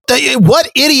What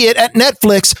idiot at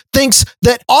Netflix thinks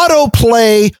that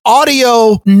autoplay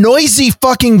audio noisy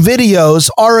fucking videos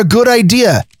are a good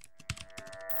idea?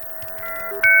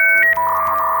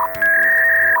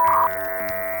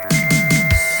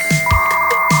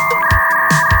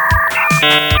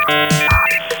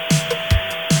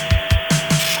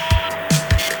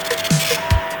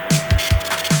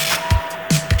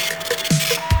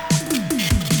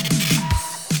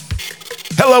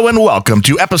 Hello and welcome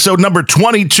to episode number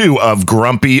 22 of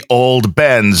Grumpy Old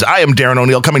Ben's. I am Darren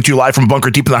O'Neill, coming to you live from bunker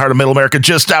deep in the heart of Middle America,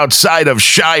 just outside of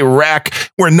Chirac,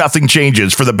 where nothing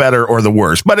changes for the better or the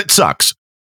worse, but it sucks.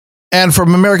 And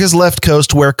from America's left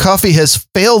coast, where coffee has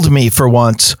failed me for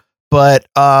once, but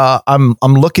I'm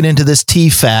looking into this tea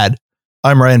fad.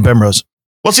 I'm Ryan Bemrose.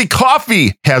 Well, see,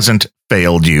 coffee hasn't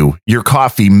failed you. Your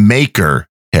coffee maker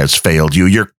has failed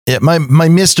you. My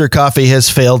Mr. Coffee has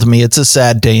failed me. It's a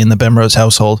sad day in the Bemrose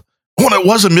household. Well, it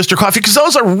was a Mr. Coffee, because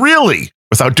those are really,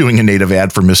 without doing a native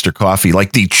ad for Mr. Coffee,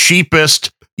 like the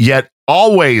cheapest yet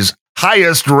always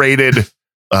highest rated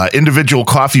individual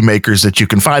coffee makers that you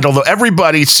can find. Although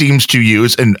everybody seems to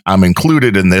use, and I'm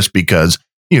included in this because,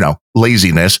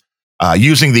 laziness,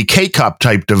 using the K-Cup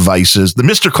type devices. The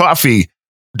Mr. Coffee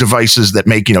devices that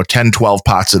make, 10, 12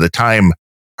 pots at a time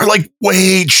are like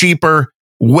way cheaper,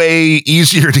 way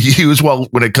easier to use. Well,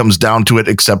 when it comes down to it,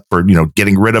 except for,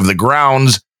 getting rid of the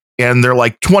grounds, and they're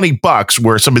like $20,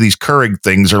 where some of these Keurig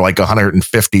things are like $150,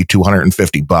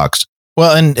 $250.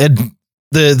 Well, and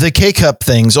the K-Cup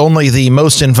things, only the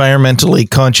most environmentally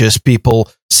conscious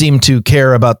people seem to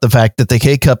care about the fact that the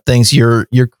K-Cup things, you're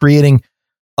creating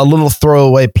a little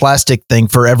throwaway plastic thing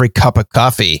for every cup of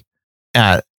coffee.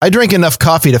 I drink enough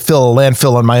coffee to fill a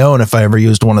landfill on my own if I ever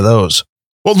used one of those.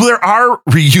 Well, there are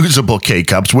reusable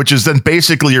K-Cups, which is then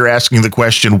basically you're asking the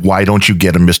question, why don't you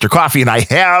get a Mr. Coffee? And I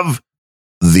have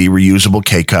the reusable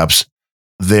K-Cups.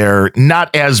 They're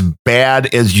not as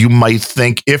bad as you might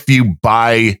think if you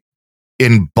buy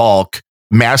in bulk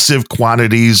massive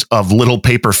quantities of little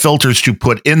paper filters to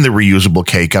put in the reusable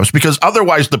K-Cups, because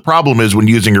otherwise the problem is when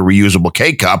using a reusable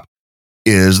K-Cup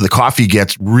is the coffee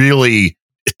gets really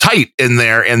tight in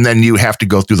there, and then you have to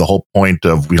go through the whole point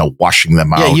of washing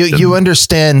them out. Yeah, you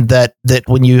understand that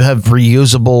when you have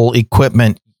reusable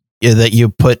equipment that you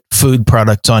put food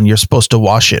products on, you're supposed to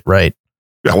wash it, right?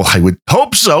 Yeah, well, I would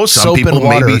hope so. Some Soap people and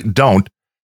water. maybe don't.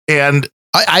 And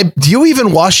do you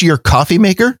even wash your coffee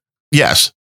maker?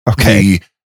 Yes. Okay.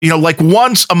 Like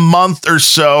once a month or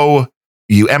so,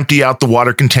 you empty out the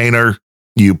water container,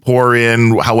 you pour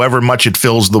in however much it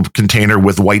fills the container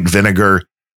with white vinegar,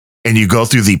 and you go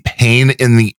through the pain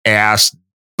in the ass,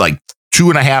 like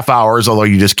 2.5 hours, although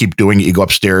you just keep doing it. You go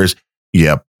upstairs,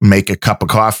 you make a cup of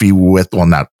coffee with, well,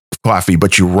 not coffee,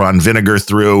 but you run vinegar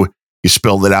through, you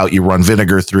spill it out, you run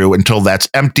vinegar through until that's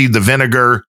emptied the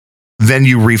vinegar. Then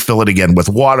you refill it again with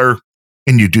water,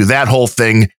 and you do that whole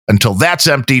thing until that's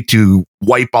empty to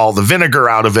wipe all the vinegar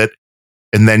out of it.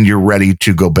 And then you're ready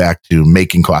to go back to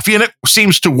making coffee. And it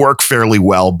seems to work fairly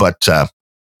well, but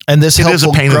and this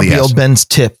helpful Grumpy Old Ben's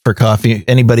tip for coffee,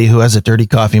 anybody who has a dirty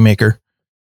coffee maker.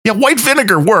 Yeah, white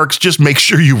vinegar works. Just make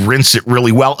sure you rinse it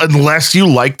really well, unless you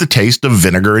like the taste of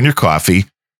vinegar in your coffee.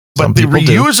 But the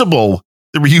reusable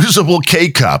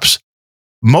K-Cups,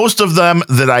 most of them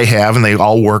that I have, and they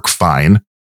all work fine,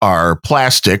 are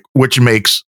plastic, which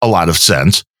makes a lot of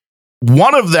sense.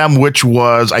 One of them, which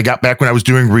I got back when I was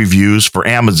doing reviews for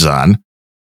Amazon,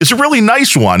 is a really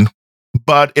nice one,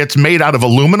 but it's made out of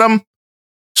aluminum.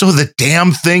 So the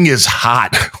damn thing is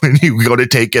hot when you go to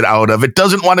take it out of. It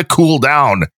doesn't want to cool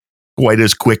down quite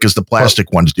as quick as the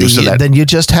plastic ones do. So then you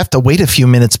just have to wait a few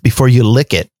minutes before you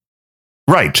lick it.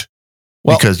 Right.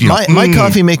 Well, because my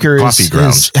coffee maker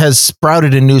has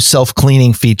sprouted a new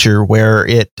self-cleaning feature where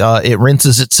it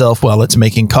rinses itself while it's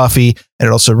making coffee, and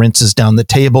it also rinses down the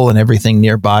table and everything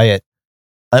nearby it.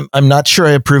 I'm not sure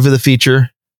I approve of the feature,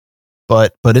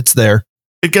 but it's there.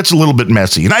 It gets a little bit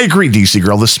messy. And I agree, DC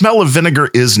Girl. The smell of vinegar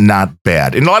is not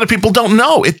bad. And a lot of people don't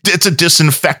know. It's a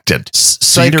disinfectant.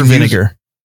 Cider vinegar.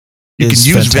 You can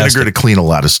use vinegar to clean a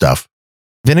lot of stuff.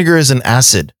 Vinegar is an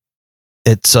acid.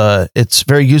 It's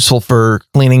very useful for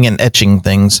cleaning and etching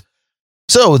things.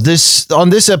 So on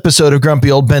this episode of Grumpy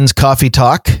Old Ben's Coffee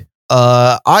Talk,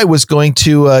 I was going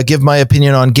to give my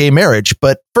opinion on gay marriage.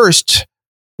 But first,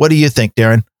 what do you think,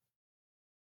 Darren?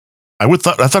 I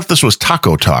thought this was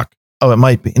Taco Talk. Oh, it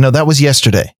might be. No, that was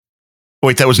yesterday.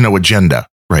 Wait, that was No Agenda.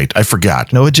 Right. I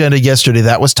forgot. No Agenda yesterday.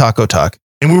 That was Taco Talk.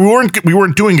 And we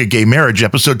weren't doing a gay marriage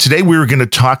episode. Today we were going to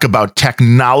talk about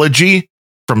technology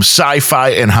from sci-fi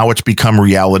and how it's become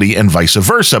reality and vice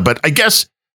versa. But I guess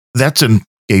that's a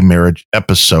gay marriage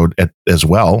episode as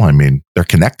well. I mean, they're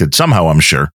connected somehow, I'm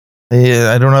sure.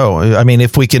 I don't know. I mean,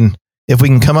 if we can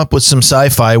come up with some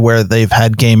sci-fi where they've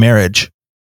had gay marriage.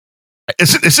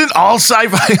 Isn't all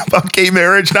sci-fi about gay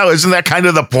marriage now? Isn't that kind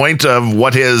of the point of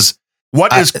what is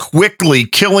quickly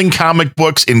killing comic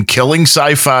books and killing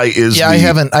sci-fi is? Yeah, I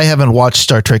haven't watched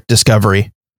Star Trek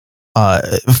Discovery.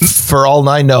 For all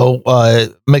I know,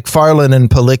 McFarlane and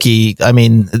Palicki, I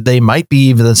mean, they might be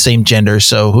even the same gender,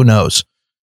 so who knows?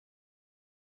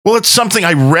 Well, it's something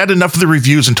I read enough of the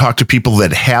reviews and talked to people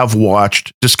that have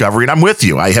watched Discovery, and I'm with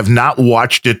you. I have not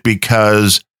watched it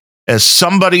because as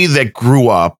somebody that grew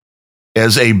up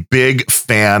as a big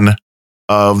fan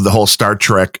of the whole Star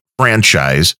Trek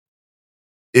franchise,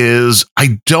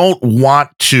 I don't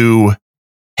want to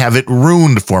have it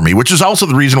ruined for me, which is also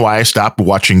the reason why I stopped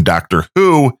watching Doctor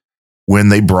Who when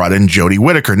they brought in Jodie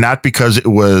Whittaker. Not because it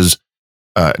was,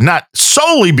 not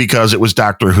solely because it was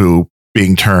Doctor Who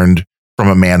being turned from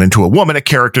a man into a woman, a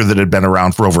character that had been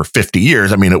around for over 50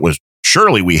 years. I mean, it was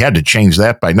surely we had to change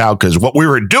that by now because what we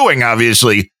were doing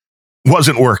obviously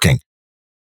wasn't working.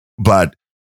 But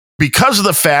because of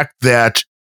the fact that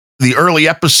the early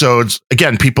episodes,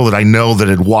 again, people that I know that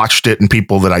had watched it and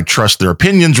people that I trust their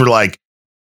opinions were like,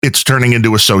 it's turning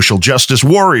into a social justice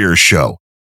warrior show.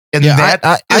 And yeah,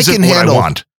 I can handle what I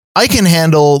want. I can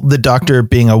handle the Doctor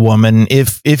being a woman.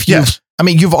 If you, yes. I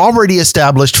mean, you've already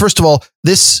established, first of all,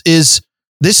 this is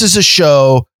a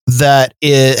show that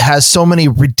it has so many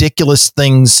ridiculous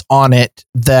things on it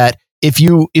that if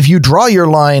you draw your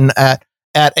line at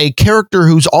a character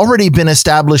who's already been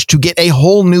established to get a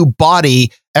whole new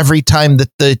body every time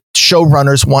that the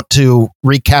showrunners want to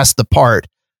recast the part.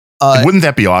 Wouldn't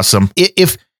that be awesome?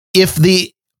 If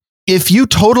you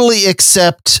totally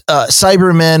accept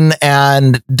Cybermen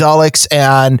and Daleks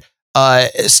and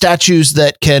statues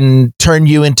that can turn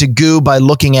you into goo by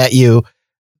looking at you,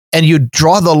 and you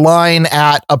draw the line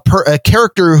at a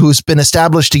character who's been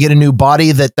established to get a new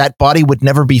body, that body would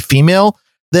never be female,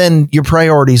 then your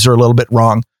priorities are a little bit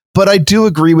wrong. But I do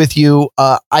agree with you.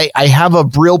 I have a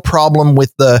real problem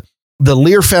with the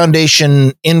Lear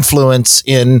Foundation influence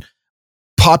in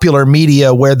popular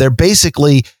media, where they're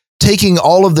basically taking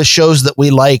all of the shows that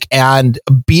we like and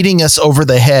beating us over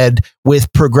the head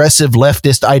with progressive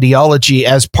leftist ideology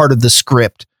as part of the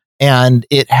script. And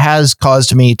it has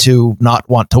caused me to not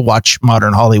want to watch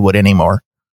modern Hollywood anymore.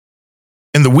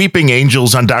 And the Weeping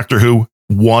Angels on Doctor Who,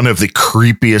 one of the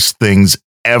creepiest things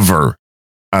ever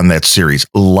on that series.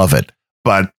 Love it.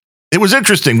 But it was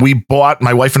interesting.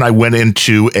 My wife and I went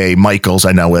into a Michael's.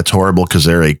 I know it's horrible because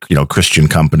they're a Christian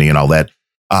company and all that.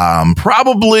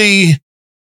 Probably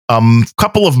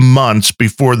couple of months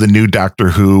before the new Doctor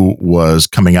Who was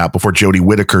coming out, before Jodie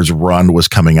Whittaker's run was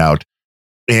coming out.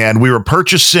 And we were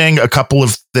purchasing a couple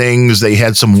of things. They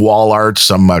had some wall art,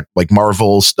 some like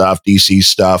Marvel stuff, DC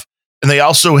stuff. And they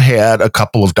also had a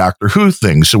couple of Doctor Who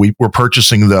things. So we were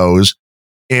purchasing those.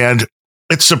 And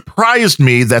it surprised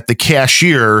me that the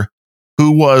cashier,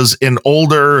 who was an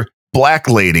older black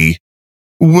lady,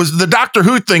 was the Doctor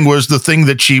Who thing was the thing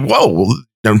that she,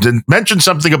 didn't mention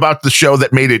something about the show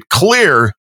that made it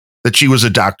clear that she was a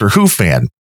Doctor Who fan.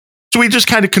 So we just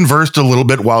kind of conversed a little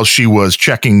bit while she was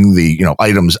checking the,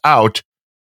 items out.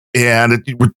 And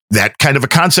that kind of a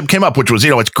concept came up, which was,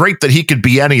 it's great that he could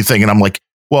be anything. And I'm like,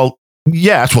 well,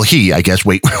 yes, well, I guess,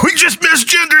 wait, we just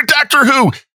misgendered Doctor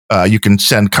Who. You can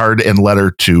send card and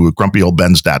letter to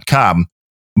grumpyoldbens.com.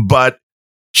 But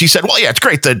she said, well, yeah, it's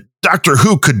great that Doctor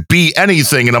Who could be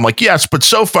anything. And I'm like, yes, but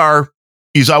so far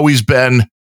he's always been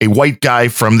a white guy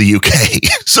from the UK.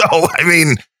 So, I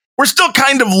mean, we're still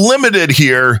kind of limited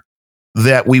here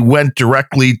that we went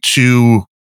directly to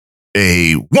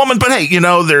a woman. But hey,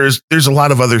 there's a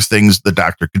lot of other things the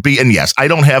Doctor could be. And yes, I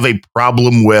don't have a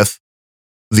problem with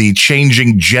the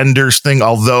changing genders thing,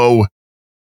 although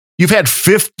you've had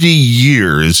 50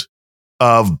 years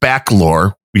of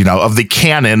backlore, of the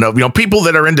canon of, people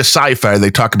that are into sci-fi.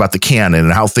 They talk about the canon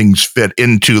and how things fit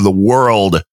into the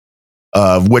world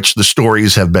of which the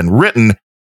stories have been written.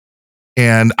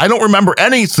 And I don't remember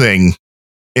anything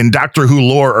in Doctor Who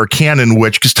lore or canon,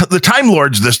 because the Time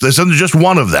Lords, this isn't just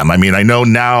one of them. I mean, I know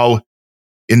now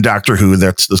in Doctor Who,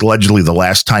 that's allegedly the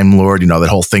last Time Lord, that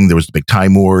whole thing, there was the big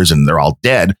Time Wars and they're all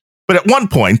dead. But at one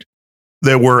point,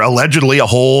 there were allegedly a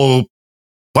whole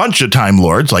bunch of Time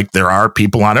Lords, like there are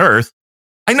people on Earth.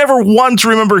 I never once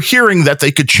remember hearing that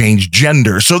they could change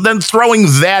gender. So then throwing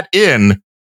that in,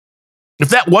 if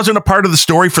that wasn't a part of the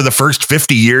story for the first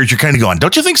 50 years, you're kind of going,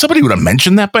 don't you think somebody would have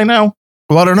mentioned that by now?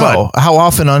 Well, I don't know. How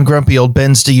often on Grumpy Old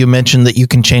Bens do you mention that you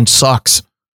can change socks?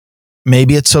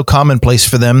 Maybe it's so commonplace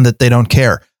for them that they don't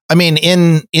care. I mean,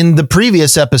 in the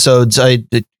previous episodes,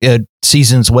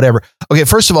 seasons, whatever. Okay,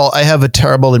 first of all, I have a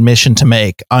terrible admission to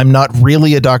make. I'm not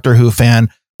really a Doctor Who fan.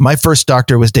 My first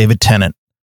Doctor was David Tennant.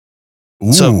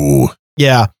 Ooh. So,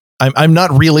 yeah, I'm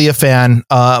not really a fan.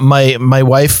 My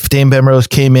wife, Dame Bemrose,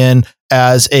 came in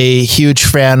as a huge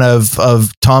fan of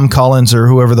Tom Collins or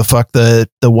whoever the fuck the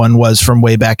one was from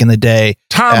way back in the day.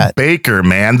 Tom Baker,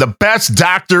 man, the best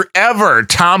Doctor ever.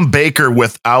 Tom Baker,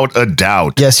 without a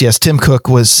doubt. Yes. Tim Cook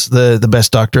was the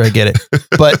best Doctor. I get it,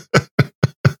 but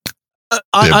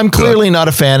I'm clearly not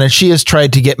a fan, and she has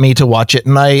tried to get me to watch it.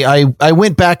 And I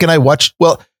went back and I watched.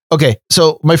 Well, okay,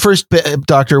 so my first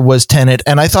Doctor was Tennant,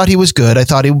 and I thought he was good. I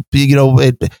thought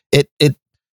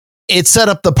it set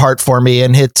up the part for me,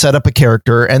 and it set up a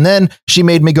character. And then she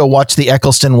made me go watch the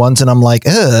Eccleston ones, and I'm like,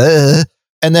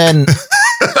 and then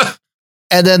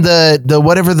and then the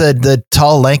whatever the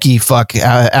tall lanky fuck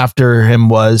after him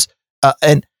was,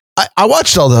 and I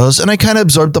watched all those, and I kind of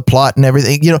absorbed the plot and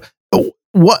everything.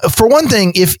 For one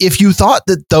thing, if you thought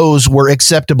that those were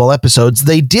acceptable episodes,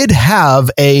 they did have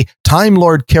a Time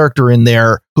Lord character in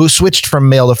there who switched from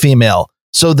male to female,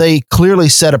 so they clearly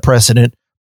set a precedent.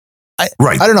 I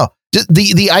don't know.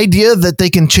 The idea that they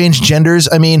can change genders.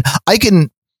 I mean, I can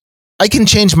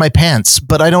change my pants,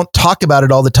 but I don't talk about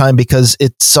it all the time because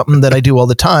it's something that I do all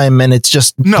the time, and it's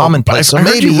just commonplace. So I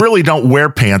heard you really don't wear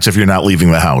pants if you're not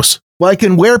leaving the house. Well, I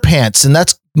can wear pants, and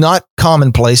that's not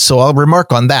commonplace, so I'll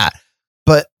remark on that.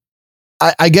 But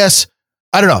I guess,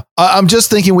 I don't know. I'm just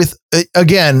thinking with,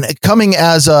 again, coming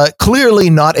as clearly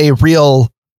not a real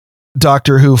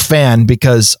Doctor Who fan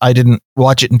because I didn't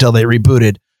watch it until they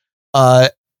rebooted. I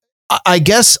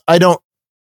guess I don't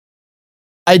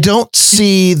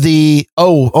see the,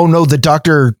 oh no, the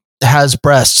Doctor has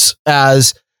breasts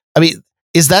as, I mean,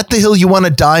 is that the hill you want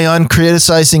to die on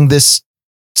criticizing this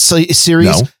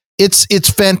series? No. It's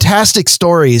fantastic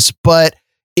stories, but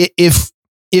if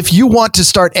you want to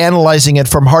start analyzing it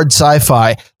from hard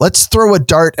sci-fi, let's throw a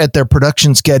dart at their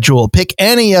production schedule. Pick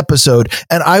any episode,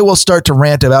 and I will start to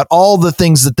rant about all the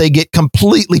things that they get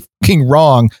completely fucking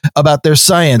wrong about their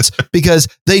science because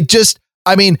they just,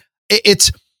 I mean,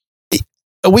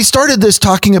 we started this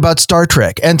talking about Star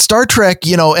Trek, and Star Trek,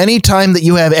 anytime that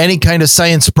you have any kind of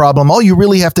science problem, all you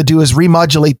really have to do is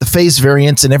remodulate the phase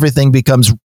variance and everything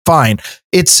becomes fine.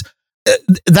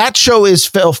 That show is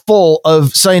full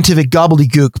of scientific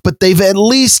gobbledygook, but they've at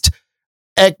least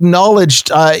acknowledged,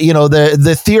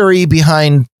 the theory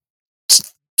behind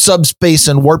subspace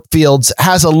and warp fields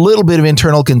has a little bit of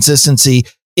internal consistency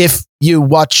if you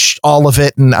watch all of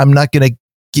it. And I'm not going to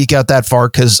geek out that far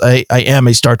because I am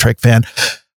a Star Trek fan.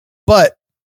 But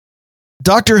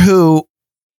Doctor Who,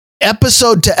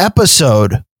 episode to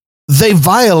episode, they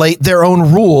violate their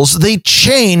own rules. They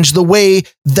change the way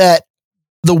that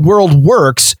the world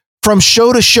works from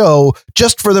show to show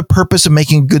just for the purpose of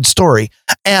making a good story.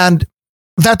 And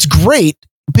that's great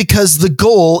because the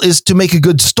goal is to make a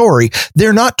good story.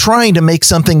 They're not trying to make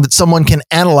something that someone can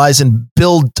analyze and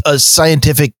build a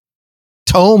scientific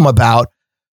tome about,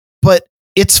 but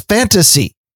it's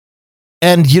fantasy.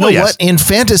 And you know what? In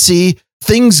fantasy,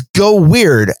 things go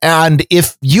weird. And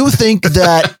if you think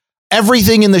that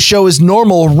everything in the show is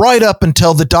normal right up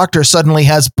until the Doctor suddenly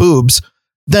has boobs,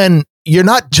 then you're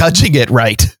not judging it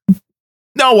right.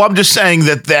 No, I'm just saying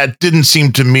that didn't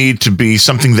seem to me to be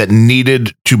something that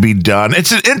needed to be done.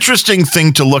 It's an interesting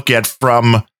thing to look at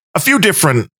from a few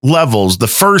different levels. The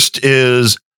first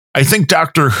is, I think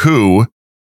Doctor Who,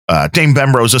 Dame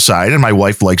Bemrose aside, and my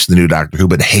wife likes the new Doctor Who,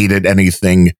 but hated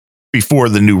anything before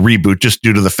the new reboot just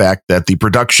due to the fact that the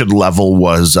production level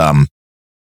was,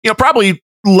 probably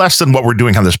less than what we're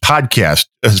doing on this podcast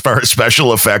as far as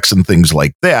special effects and things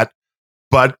like that.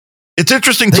 But it's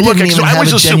interesting to look at. So I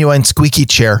was a genuine squeaky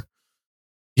chair.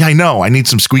 Yeah, I know. I need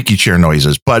some squeaky chair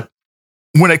noises. But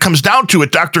when it comes down to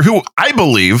it, Doctor Who, I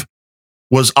believe,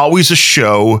 was always a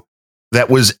show that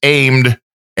was aimed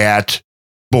at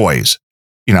boys,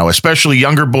 especially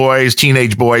younger boys,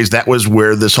 teenage boys. That was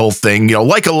where this whole thing,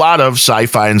 like a lot of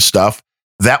sci-fi and stuff,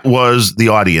 that was the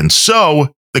audience.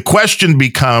 So the question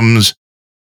becomes,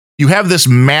 you have this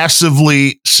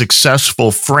massively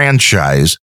successful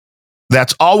franchise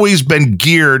that's always been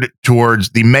geared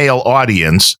towards the male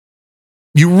audience.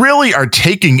 You really are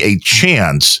taking a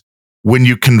chance when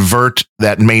you convert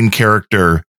that main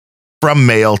character from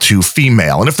male to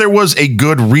female. And if there was a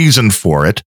good reason for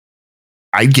it,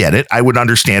 I get it. I would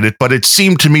understand it. But it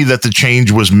seemed to me that the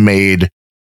change was made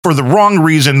for the wrong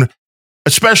reason,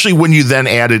 especially when you then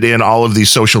added in all of these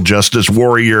social justice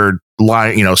warrior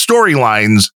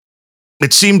storylines.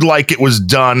 It seemed like it was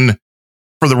done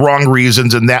for the wrong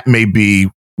reasons, and that may be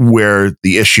where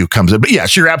the issue comes in. But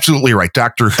yes, you're absolutely right.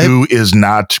 Doctor Who is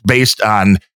not based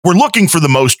on, we're looking for the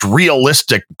most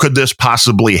realistic, could this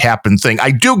possibly happen thing.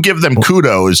 I do give them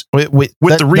kudos with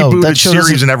the rebooted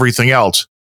series and everything else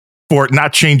for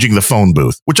not changing the phone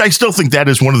booth, which I still think that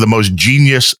is one of the most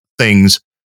genius things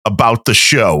about the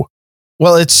show.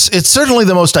 Well, it's certainly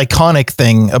the most iconic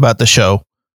thing about the show.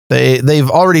 They've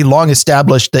already long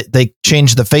established that they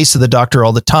change the face of the Doctor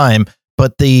all the time,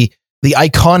 but the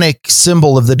iconic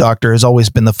symbol of the Doctor has always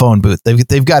been the phone booth.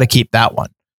 They've got to keep that one.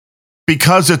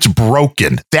 Because it's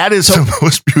broken. That is the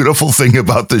most beautiful thing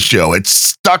about the show. It's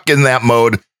stuck in that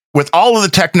mode with all of the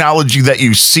technology that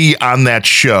you see on that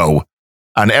show,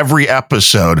 on every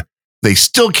episode. They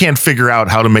still can't figure out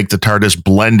how to make the TARDIS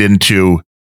blend into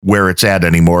where it's at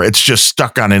anymore. It's just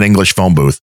stuck on an English phone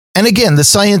booth. And again, the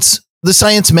science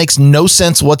makes no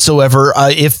sense whatsoever.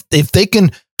 If they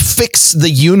can fix the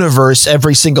universe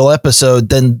every single episode,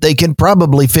 then they can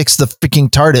probably fix the freaking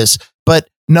TARDIS. But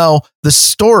no, the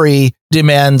story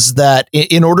demands that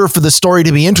in order for the story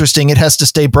to be interesting, it has to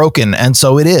stay broken. And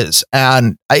so it is.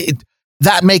 And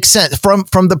that makes sense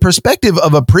from the perspective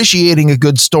of appreciating a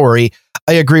good story.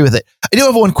 I agree with it. I do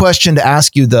have one question to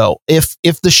ask you though.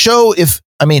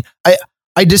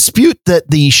 I dispute that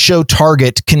the show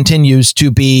target continues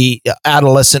to be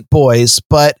adolescent boys,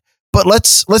 but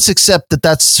let's accept that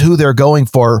that's who they're going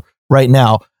for right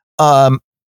now. Have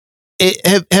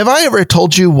I ever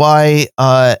told you why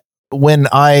when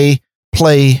I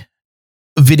play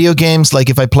video games, like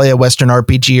if I play a Western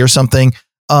RPG or something,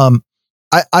 I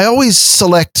always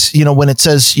select, when it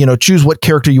says, choose what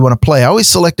character you want to play, I always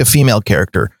select a female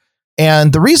character.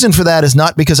 And the reason for that is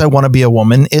not because I want to be a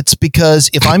woman. It's because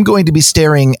if I'm going to be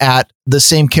staring at the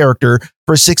same character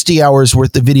for 60 hours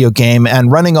worth of video game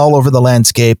and running all over the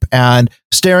landscape and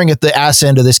staring at the ass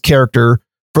end of this character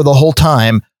for the whole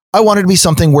time, I want it to be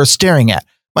something worth staring at.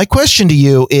 My question to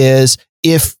you is,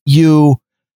 if the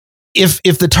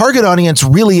target audience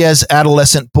really is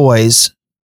adolescent boys,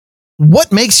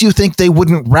 what makes you think they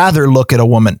wouldn't rather look at a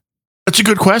woman? That's a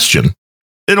good question.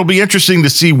 It'll be interesting to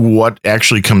see what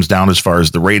actually comes down as far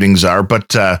as the ratings are,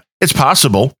 but it's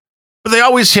possible. But they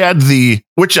always had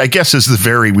which I guess is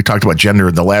we talked about gender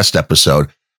in the last episode,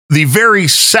 the very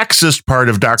sexist part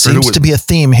of Doctor Who. Seems to be a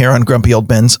theme here on Grumpy Old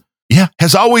Bens. Yeah,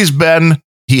 has always been,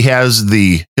 he has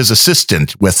his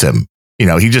assistant with him.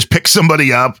 He just picks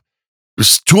somebody up,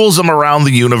 just tools them around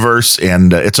the universe,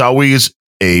 and it's always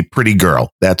a pretty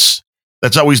girl. That's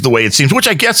always the way it seems, which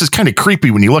I guess is kind of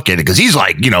creepy when you look at it, because he's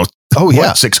like,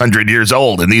 600 years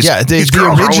old, and these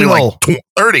girls are only like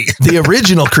 30. The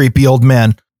original creepy old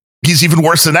man. He's even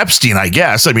worse than Epstein, I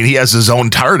guess. I mean, he has his own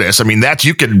TARDIS. I mean,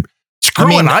 you can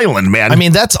screw an island, man. I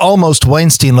mean, that's almost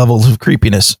Weinstein levels of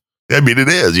creepiness. I mean, it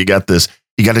is. You got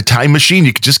a time machine.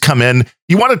 You could just come in.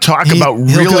 You want to talk about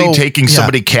really taking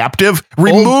somebody captive?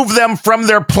 Remove them from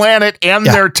their planet and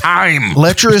their time.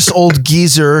 Lecherous old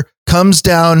geezer comes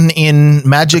down in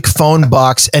magic phone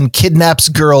box and kidnaps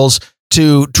girls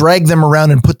to drag them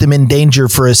around and put them in danger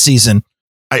for a season.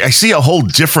 I see a whole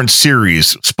different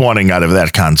series spawning out of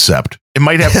that concept. It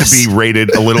might have to be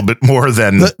rated a little bit more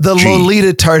than the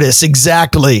Lolita TARDIS.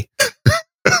 Exactly.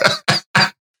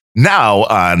 Now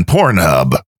on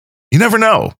Pornhub, you never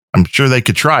know. I'm sure they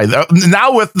could try.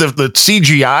 Now with the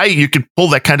CGI, you could pull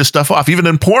that kind of stuff off. Even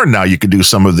in porn now, you could do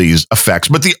some of these effects.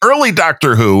 But the early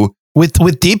Doctor Who,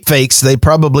 with deep fakes, they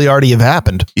probably already have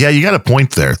happened. Yeah, you got a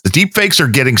point there. The deep fakes are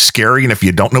getting scary. And if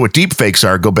you don't know what deep fakes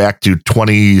are, go back to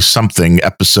 20-something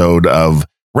episode of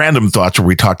Random Thoughts where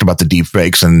we talked about the deep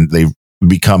fakes, and they've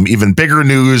become even bigger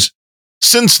news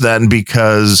since then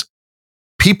because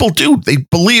people they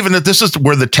believe in it. This is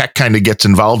where the tech kind of gets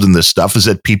involved in this stuff, is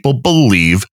that people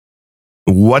believe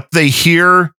what they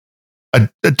hear a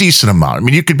decent amount. I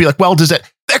mean, you could be like, well, does that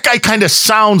guy kind of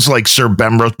sounds like Sir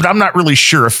Bemrose, but I'm not really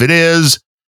sure if it is.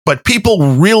 But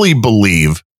people really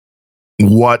believe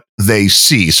what they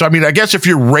see. So, I mean, I guess if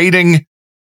you're rating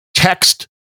text,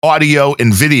 audio,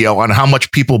 and video on how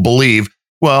much people believe,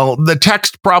 well, the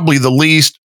text probably the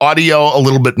least, audio a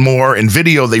little bit more, and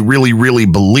video they really, really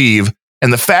believe.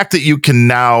 And the fact that you can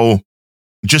now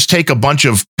just take a bunch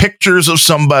of pictures of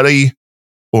somebody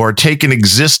or take an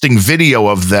existing video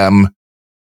of them,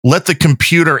 let the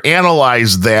computer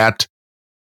analyze that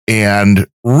and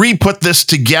re-put this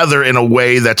together in a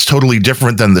way that's totally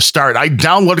different than the start. I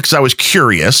downloaded because I was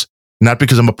curious, not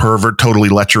because I'm a pervert, totally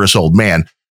lecherous old man.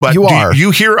 But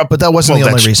you hear but that wasn't the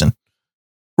only reason.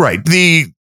 Right. The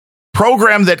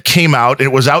program that came out,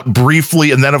 it was out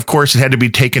briefly, and then of course it had to be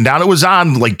taken down. It was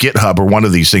on like GitHub or one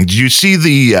of these things. Did you see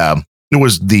it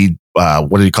was the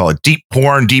what do you call it? Deep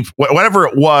porn, whatever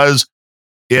it was.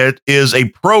 It is a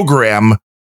program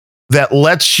that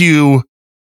lets you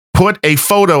put a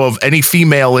photo of any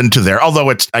female into there.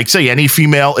 Although I say any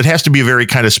female, it has to be a very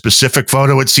kind of specific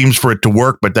photo, it seems, for it to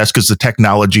work, but that's because the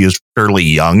technology is fairly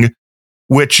young,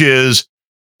 which is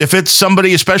if it's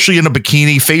somebody, especially in a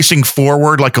bikini, facing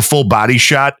forward like a full body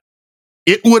shot,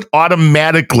 it would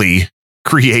automatically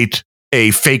create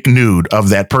a fake nude of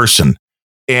that person.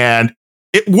 And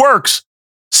it works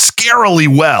scarily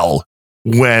well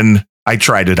when I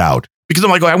tried it out. Because I'm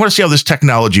like, I want to see how this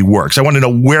technology works. I want to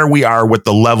know where we are with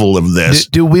the level of this.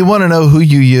 Do we want to know who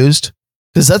you used?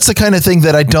 Because that's the kind of thing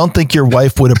that I don't think your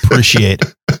wife would appreciate.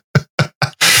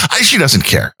 She doesn't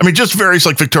care. I mean, just various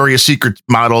like Victoria's Secret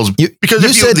models. Because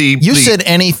you said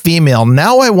any female.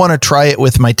 Now I want to try it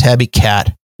with my tabby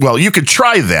cat. Well, you could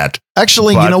try that.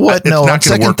 Actually, you know what? No, on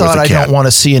second thought, I don't want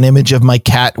to see an image of my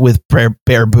cat with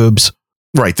bare boobs.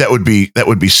 Right. That would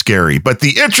be scary. But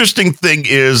the interesting thing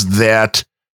is that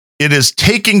it is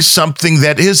taking something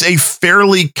that is a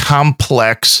fairly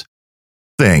complex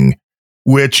thing,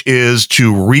 which is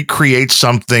to recreate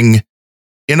something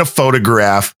in a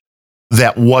photograph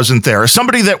that wasn't there.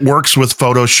 Somebody that works with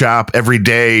Photoshop every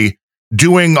day,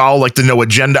 doing all like the no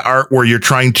agenda art where you're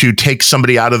trying to take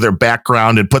somebody out of their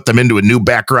background and put them into a new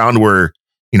background where,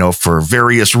 for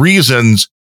various reasons,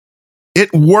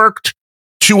 it worked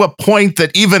to a point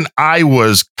that even I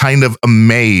was kind of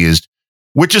amazed,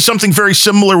 which is something very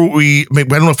similar. I don't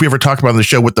know if we ever talked about on the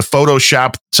show with the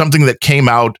Photoshop, something that came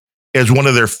out as one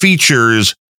of their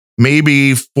features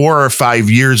maybe 4 or 5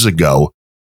 years ago,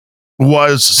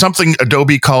 was something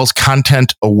Adobe calls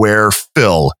content aware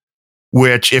fill,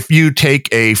 which if you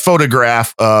take a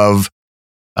photograph of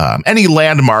any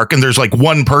landmark and there's like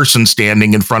one person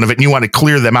standing in front of it and you want to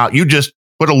clear them out, you just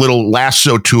put a little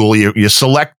lasso tool, you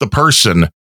select the person,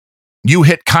 you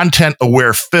hit content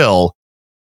aware fill,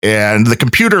 and the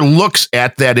computer looks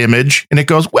at that image and it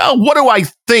goes, well, what do I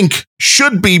think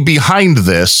should be behind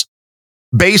this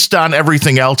based on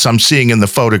everything else I'm seeing in the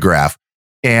photograph?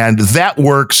 And that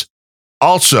works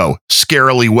also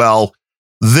scarily well.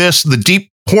 The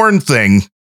deep porn thing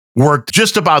worked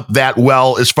just about that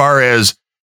well as far as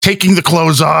taking the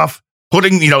clothes off,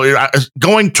 putting,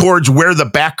 going towards where the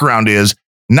background is,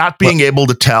 not being able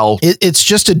to tell. It's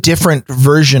just a different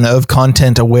version of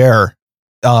content aware.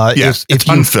 Yes,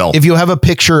 if you have a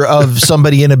picture of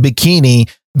somebody in a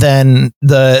bikini, then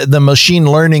the machine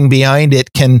learning behind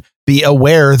it can be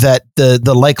aware that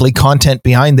the likely content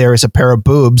behind there is a pair of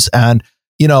boobs. And,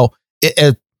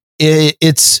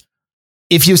 it's,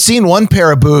 if you've seen one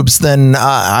pair of boobs, then,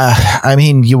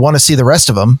 you want to see the rest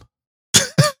of them.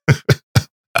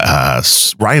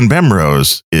 Ryan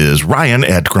Bemrose is Ryan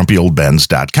at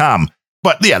grumpyoldbens.com.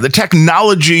 But yeah, the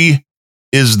technology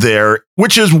is there,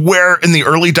 which is where in the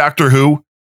early Doctor Who,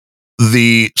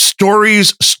 the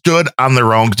stories stood on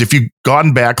their own. Because if you've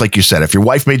gone back, like you said, if your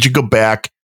wife made you go back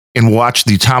and watch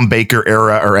the Tom Baker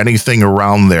era or anything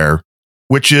around there,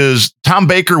 which is Tom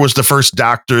Baker was the first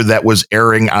Doctor that was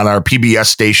airing on our PBS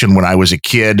station when I was a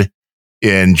kid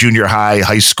in junior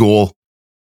high school.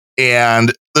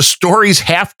 And the stories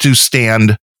have to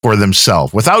stand for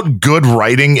themselves. Without good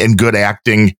writing and good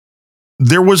acting,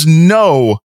 there was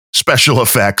no special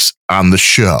effects on the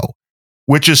show,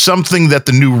 which is something that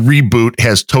the new reboot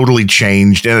has totally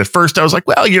changed. And at first I was like,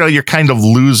 well, you're kind of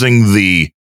losing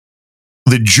the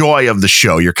joy of the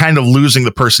show. You're kind of losing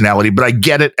the personality, but I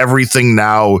get it. Everything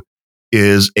now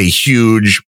is a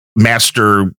huge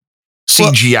master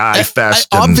CGI fest.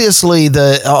 Obviously,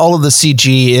 all of the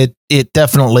CG, it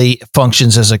definitely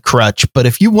functions as a crutch. But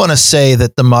if you want to say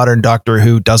that the modern Doctor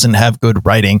Who doesn't have good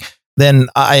writing, then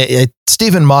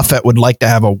Stephen Moffat would like to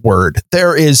have a word.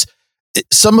 There is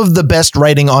some of the best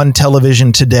writing on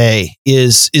television today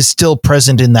is still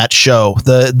present in that show.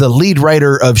 The lead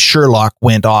writer of Sherlock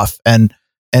went off and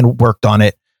worked on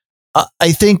it.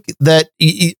 I think that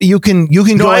you can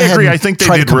go I ahead. Agree. I think they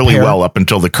did really well up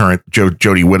until the current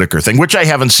Jodie Whittaker thing, which I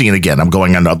haven't seen again. I'm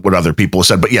going on what other people have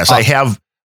said, but yes, I have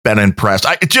been impressed.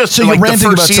 So you're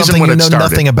ranting about something you know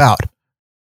nothing about.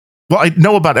 Well, I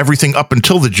know about everything up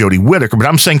until the Jodie Whittaker, but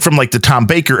I'm saying from like the Tom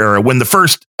Baker era when they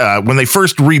first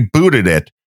rebooted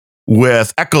it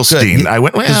with Eccleston. I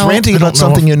went, well, ranting about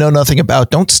something you know nothing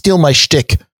about. Don't steal my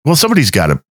shtick. Well, somebody's got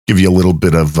to give you a little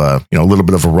bit of a little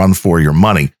bit of a run for your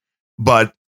money.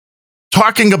 But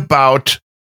talking about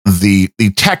the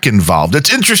tech involved,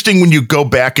 it's interesting when you go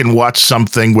back and watch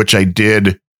something, which I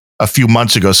did a few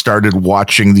months ago, started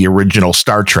watching the original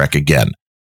Star Trek again.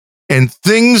 And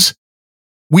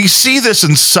we see this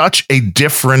in such a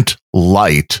different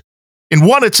light. And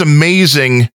one, it's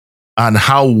amazing on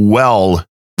how well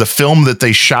the film that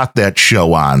they shot that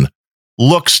show on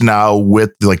looks now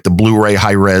with like the Blu-ray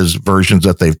high-res versions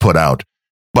that they've put out.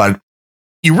 But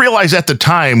you realize at the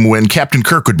time when Captain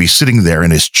Kirk would be sitting there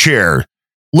in his chair,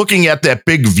 looking at that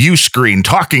big view screen,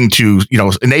 talking to,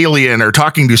 an alien or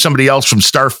talking to somebody else from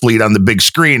Starfleet on the big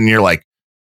screen. And you're like,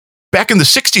 back in the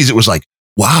 60s, it was like,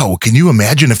 wow, can you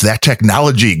imagine if that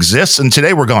technology exists? And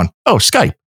today we're going, oh,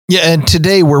 Skype. Yeah, and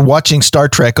today we're watching Star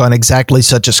Trek on exactly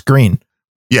such a screen.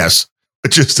 Yes.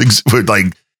 It's just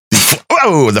like,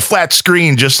 whoa, the flat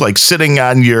screen just like sitting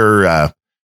on your, on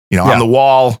the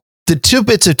wall. The two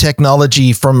bits of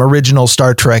technology from original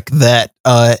Star Trek that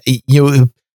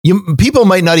people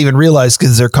might not even realize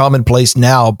because they're commonplace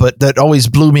now, but that always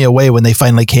blew me away when they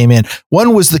finally came in.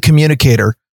 One was the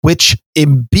communicator, which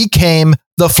it became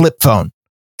the flip phone.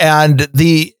 And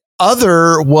the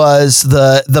other was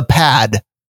the pad,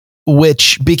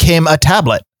 which became a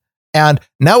tablet. And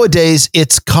nowadays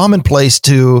it's commonplace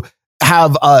to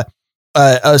have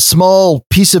a small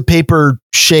piece of paper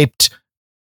shaped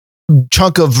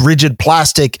chunk of rigid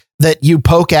plastic that you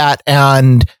poke at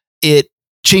and it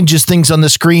changes things on the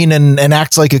screen and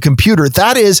acts like a computer.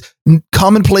 That is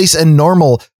commonplace and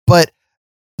normal, but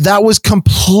that was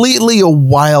completely a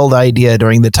wild idea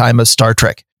during the time of Star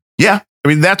Trek. Yeah. I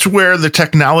mean, that's where the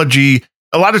technology,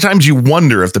 a lot of times you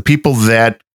wonder if the people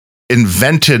that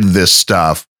invented this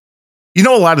stuff, a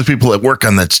lot of people that work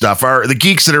on that stuff are the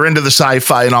geeks that are into the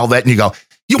sci-fi and all that. And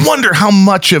you wonder how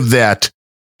much of that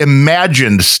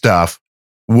imagined stuff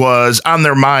was on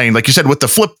their mind. Like you said, with the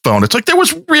flip phone, it's like there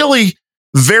was really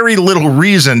very little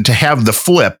reason to have the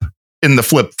flip in the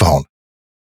flip phone.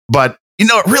 But,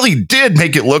 it really did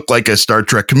make it look like a Star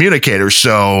Trek communicator.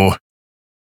 So,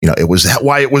 it was that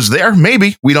why it was there?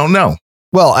 Maybe. We don't know.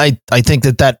 Well, I think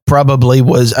that probably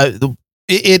was,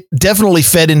 it definitely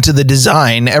fed into the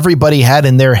design. Everybody had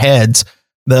in their heads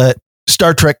the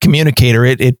Star Trek communicator.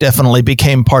 It definitely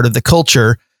became part of the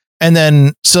culture. And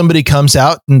then somebody comes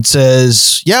out and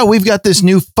says, yeah, we've got this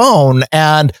new phone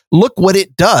and look what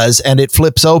it does. And it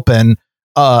flips open.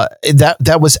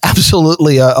 That was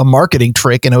absolutely a marketing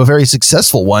trick and a very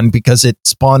successful one because it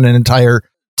spawned an entire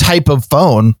type of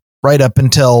phone right up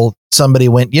until somebody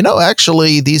went,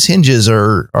 actually these hinges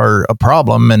are a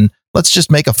problem and let's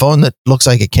just make a phone that looks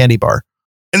like a candy bar.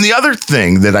 And the other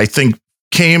thing that I think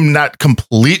came not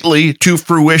completely to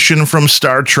fruition from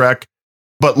Star Trek,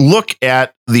 but look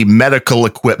at the medical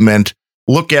equipment,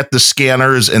 look at the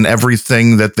scanners and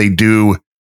everything that they do.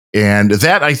 And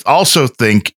that I also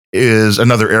think is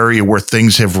another area where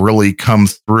things have really come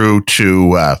through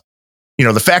to,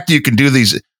 the fact that you can do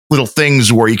these little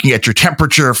things where you can get your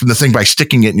temperature from the thing by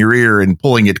sticking it in your ear and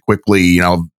pulling it quickly,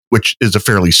 which is a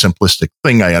fairly simplistic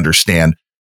thing, I understand.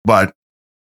 But,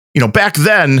 back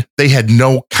then they had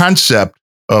no concept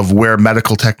of where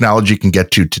medical technology can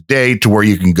get to today, to where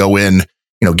you can go in,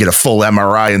 get a full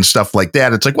MRI and stuff like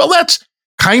that. It's like, well, that's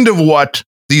kind of what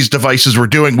these devices were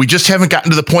doing. We just haven't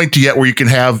gotten to the point yet where you can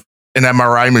have an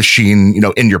MRI machine,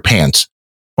 in your pants.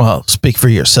 Well, speak for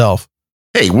yourself.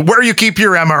 Hey, where you keep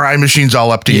your MRI machines,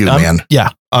 all up to you, man.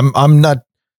 Yeah, I'm not.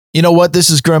 You know what? This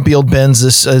is Grumpy Old Ben's.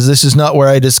 This is not where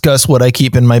I discuss what I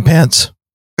keep in my pants.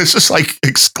 This is like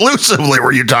exclusively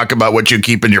where you talk about what you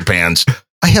keep in your pants.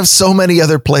 I have so many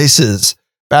other places: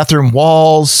 bathroom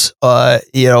walls,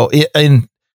 in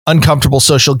uncomfortable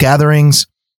social gatherings.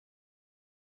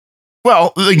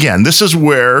 Well, again, this is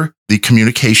where the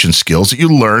communication skills that you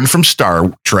learn from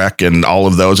Star Trek and all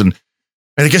of those, and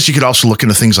I guess you could also look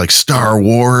into things like Star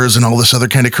Wars and all this other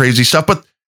kind of crazy stuff. But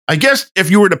I guess if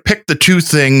you were to pick the two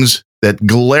things that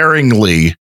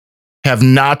glaringly have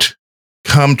not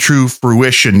come to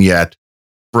fruition yet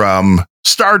from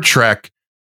Star Trek,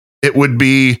 it would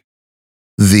be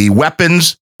the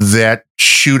weapons that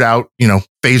shoot out,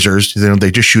 phasers.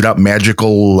 They just shoot out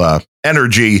magical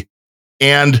energy,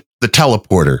 and the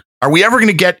teleporter. Are we ever going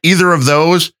to get either of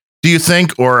those, do you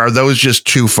think, or are those just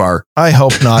too far? I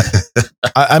hope not.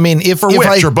 I mean, if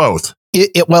which or both?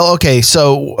 Well, okay.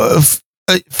 So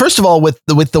first of all, with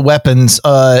the weapons,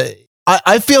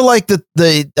 I feel like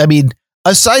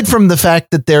aside from the fact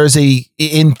that there's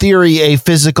in theory, a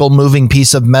physical moving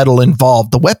piece of metal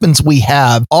involved, the weapons we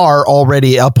have are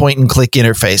already a point and click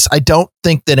interface. I don't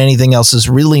think that anything else is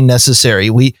really necessary.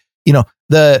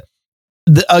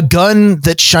 A gun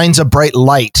that shines a bright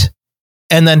light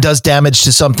and then does damage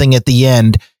to something at the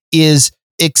end is,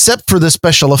 except for the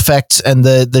special effects and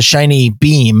the shiny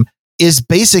beam, is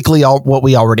basically all what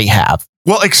we already have.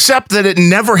 Well, except that it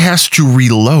never has to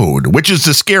reload, which is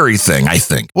the scary thing, I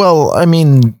think. Well, I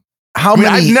mean, how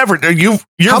many times are you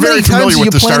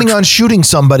planning on shooting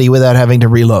somebody without having to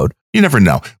reload? You never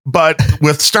know. But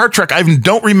with Star Trek, I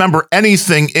don't remember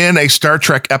anything in a Star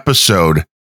Trek episode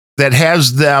that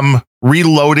has them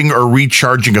reloading or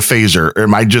recharging a phaser.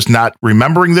 Am I just not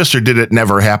remembering this, or did it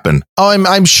never happen? Oh,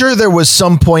 I'm sure there was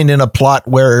some point in a plot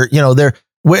where, there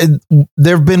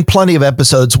have been plenty of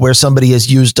episodes where somebody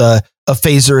has used a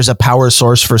phaser as a power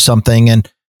source for something, and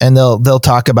they'll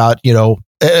talk about,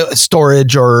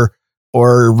 storage or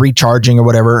recharging or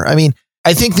whatever. I mean,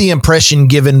 I think the impression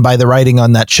given by the writing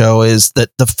on that show is that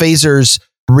the phasers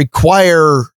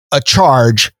require a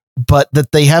charge, but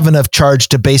that they have enough charge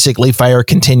to basically fire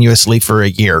continuously for a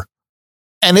year.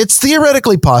 And it's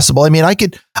theoretically possible. I mean, I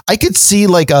could see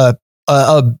like a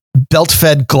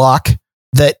belt-fed Glock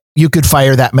that you could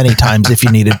fire that many times if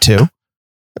you needed to.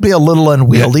 It'd be a little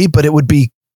unwieldy, but it would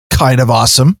be kind of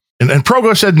awesome. And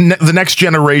Progo said the next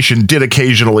generation did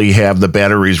occasionally have the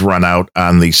batteries run out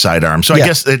on the sidearm. So I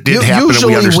guess it did happen.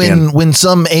 Usually when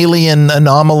some alien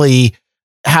anomaly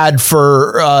had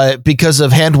because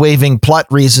of hand waving plot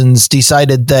reasons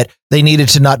decided that they needed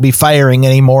to not be firing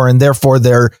anymore, and therefore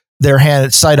their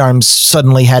sidearms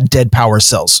suddenly had dead power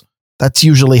cells. That's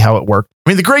usually how it worked.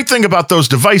 I mean, the great thing about those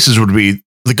devices would be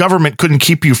the government couldn't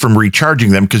keep you from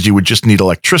recharging them because you would just need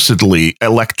electricity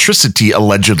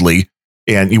allegedly,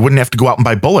 and you wouldn't have to go out and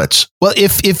buy bullets. Well,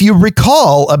 if you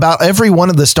recall, about every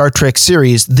one of the Star Trek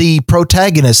series, the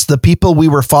protagonists, the people we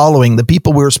were following, the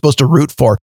people we were supposed to root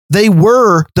for, they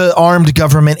were the armed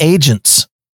government agents.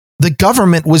 The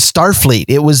government was Starfleet.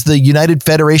 It was the United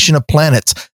Federation of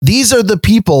Planets. These are the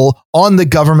people on the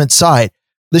government side.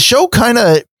 The show kind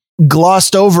of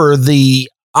glossed over the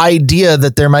idea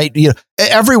that there might,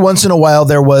 every once in a while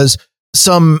there was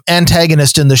some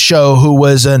antagonist in the show who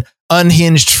was an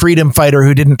unhinged freedom fighter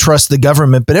who didn't trust the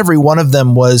government, but every one of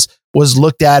them was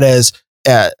looked at as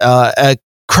a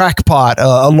crackpot,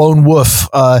 a lone wolf,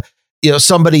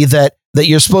 somebody that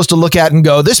you're supposed to look at and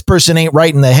go, this person ain't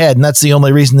right in the head, and that's the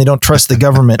only reason they don't trust the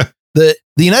government. The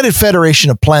United Federation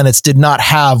of Planets did not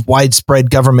have widespread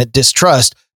government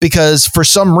distrust because for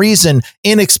some reason,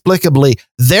 inexplicably,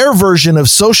 their version of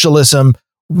socialism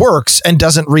works and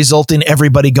doesn't result in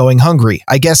everybody going hungry.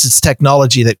 I guess it's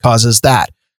technology that causes that.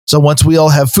 So once we all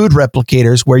have food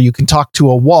replicators where you can talk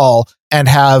to a wall and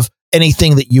have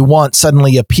anything that you want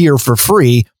suddenly appear for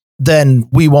free, then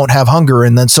we won't have hunger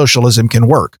and then socialism can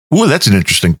work. Ooh, that's an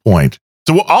interesting point.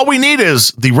 So all we need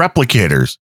is the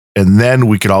replicators, and then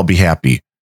we could all be happy.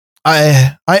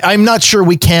 I'm not sure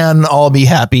we can all be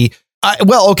happy.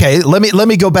 Okay, let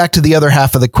me go back to the other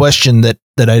half of the question that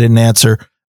I didn't answer.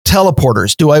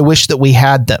 Teleporters. Do I wish that we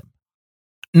had them?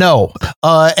 No.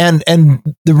 And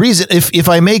the reason, if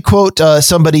I may quote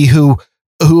somebody who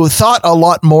thought a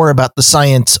lot more about the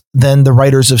science than the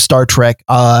writers of Star Trek,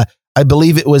 I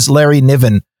believe it was Larry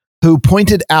Niven, who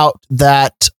pointed out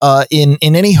that in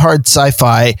any hard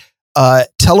sci-fi,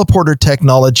 teleporter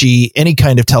technology, any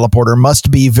kind of teleporter,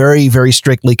 must be very, very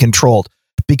strictly controlled.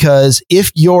 Because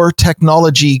if your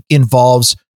technology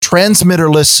involves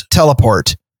transmitterless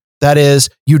teleport, that is,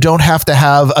 you don't have to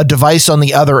have a device on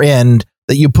the other end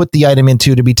that you put the item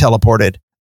into to be teleported,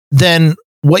 then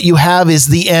what you have is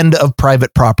the end of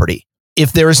private property.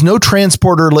 If there is no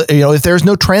transporter, if there's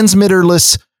no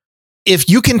transmitterless, if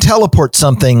you can teleport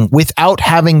something without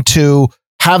having to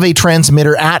have a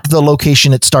transmitter at the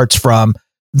location it starts from,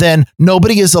 then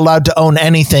nobody is allowed to own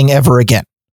anything ever again.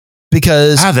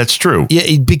 Because that's true.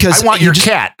 Yeah, because I want your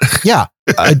cat. Yeah,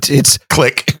 it's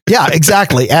click. Yeah,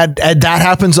 exactly. And that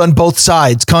happens on both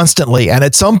sides constantly. And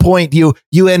at some point you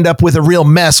end up with a real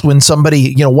mess when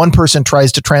somebody, one person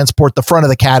tries to transport the front of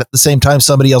the cat at the same time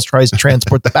somebody else tries to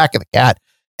transport the back of the cat.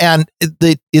 And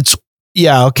it's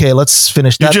okay, let's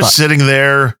finish that. You're just sitting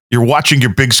there, you're watching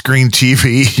your big screen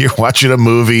TV, you're watching a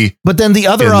movie. But then the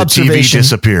other observation, the TV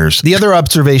disappears. The other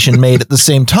observation made at the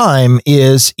same time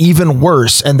is even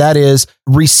worse, and that is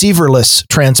receiverless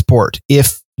transport.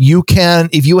 If you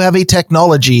have a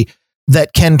technology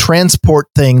that can teleport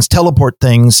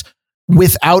things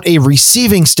without a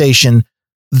receiving station,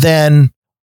 then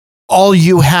all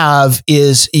you have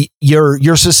is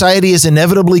your society is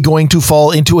inevitably going to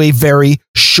fall into a very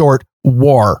short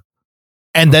war.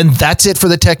 And then that's it for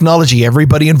the technology.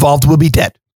 Everybody involved will be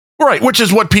dead. Right, which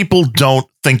is what people don't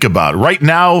think about. Right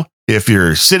now, if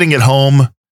you're sitting at home,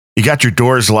 you got your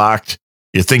doors locked,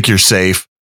 you think you're safe.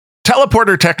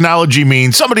 Teleporter technology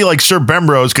means somebody like Sir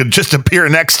Bemrose could just appear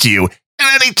next to you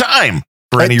at any time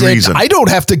for any reason. I don't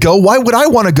have to go. Why would I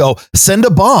want to go? Send a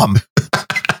bomb.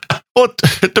 Well,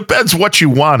 it depends what you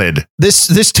wanted.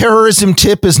 This terrorism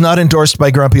tip is not endorsed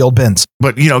by Grumpy Old Benz.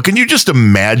 But, can you just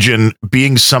imagine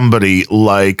being somebody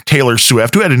like Taylor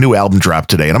Swift, who had a new album drop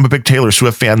today? And I'm a big Taylor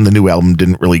Swift fan. The new album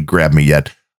didn't really grab me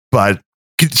yet. But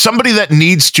somebody that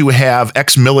needs to have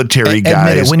ex-military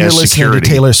guys when you're as listening security.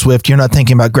 to Taylor Swift, you're not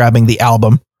thinking about grabbing the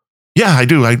album. Yeah, I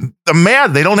do. I'm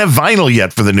mad they don't have vinyl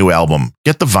yet for the new album.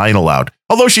 Get the vinyl out.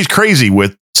 Although she's crazy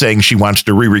with saying she wants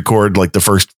to re-record like the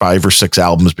first 5 or 6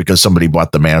 albums because somebody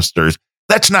bought the masters.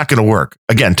 That's not going to work.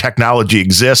 Again, technology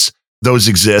exists. Those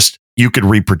exist. You could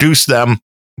reproduce them.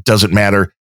 It doesn't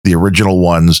matter. The original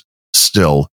ones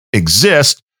still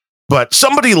exist. But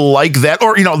somebody like that,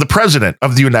 or, the president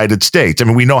of the United States, I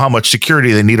mean, we know how much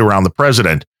security they need around the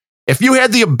president. If you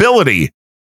had the ability,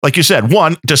 like you said,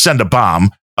 1, to send a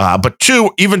bomb, but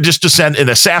 2, even just to send an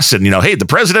assassin, hey, the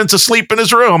president's asleep in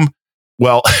his room.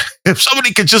 Well, if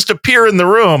somebody could just appear in the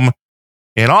room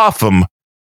and off him,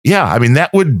 yeah, I mean,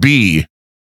 that would be,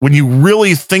 when you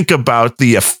really think about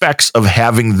the effects of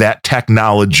having that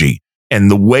technology and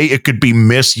the way it could be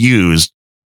misused,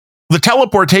 the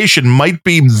teleportation might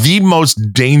be the most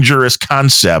dangerous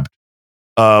concept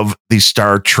of the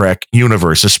Star Trek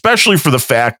universe, especially for the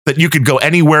fact that you could go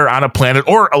anywhere on a planet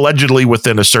or allegedly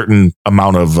within a certain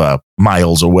amount of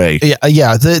miles away.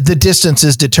 Yeah. The distance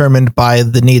is determined by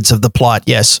the needs of the plot.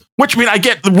 Yes. Which, I mean, I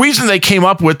get the reason they came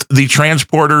up with the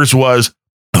transporters was,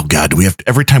 oh God, do we have to,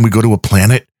 every time we go to a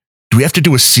planet, do we have to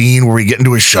do a scene where we get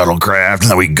into a shuttlecraft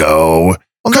and then we go?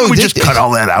 Well, couldn't we just cut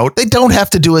all that out? They don't have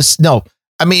to do no.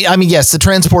 I mean, yes, the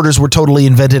transporters were totally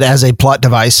invented as a plot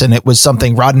device, and it was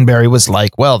something Roddenberry was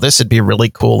like, well, this would be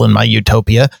really cool in my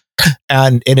utopia.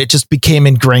 And it just became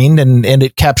ingrained and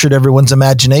it captured everyone's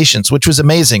imaginations, which was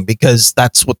amazing because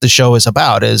that's what the show is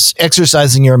about, is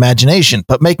exercising your imagination.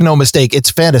 But make no mistake, it's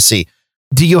fantasy.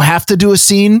 Do you have to do a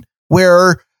scene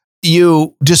where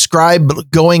you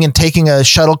describe going and taking a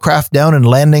shuttlecraft down and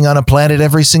landing on a planet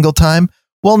every single time?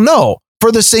 Well, no.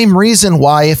 For the same reason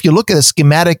why, if you look at a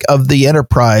schematic of the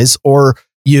Enterprise or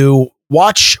you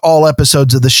watch all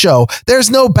episodes of the show,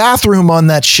 there's no bathroom on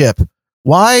that ship.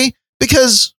 Why?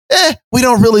 Because we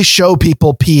don't really show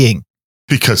people peeing.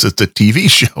 Because it's a TV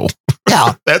show.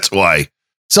 Yeah. That's why.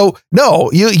 So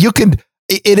no, you can,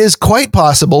 it is quite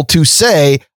possible to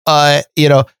say,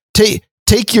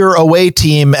 take your away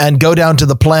team and go down to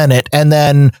the planet, and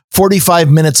then 45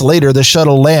 minutes later, the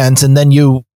shuttle lands, and then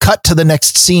you cut to the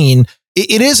next scene.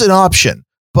 It is an option,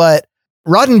 but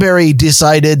Roddenberry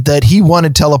decided that he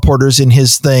wanted teleporters in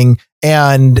his thing,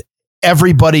 and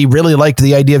everybody really liked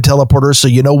the idea of teleporters. So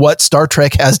you know what? Star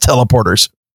Trek has teleporters.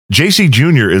 JC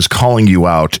Jr. is calling you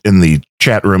out in the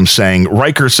chat room saying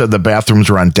Riker said the bathrooms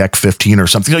are on deck 15 or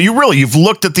something. You've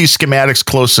looked at these schematics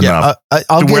close enough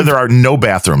where there are no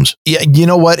bathrooms. Yeah. You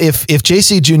know what? If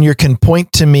JC Jr. can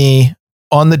point to me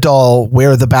on the doll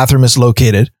where the bathroom is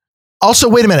located. Also,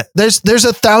 wait a minute. There's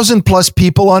 1,000+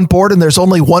 people on board and there's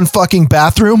only one fucking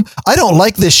bathroom. I don't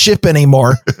like this ship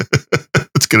anymore.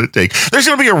 There's going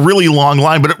to be a really long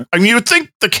line, but you would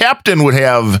think the captain would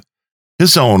have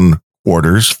his own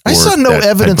quarters. I saw no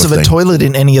evidence of a toilet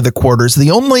in any of the quarters.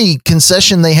 The only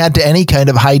concession they had to any kind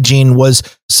of hygiene was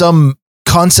some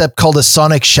concept called a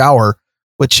sonic shower,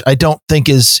 which I don't think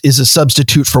is a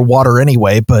substitute for water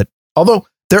anyway. But although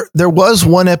there was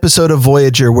one episode of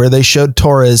Voyager where they showed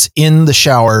Torres in the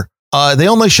shower. They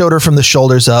only showed her from the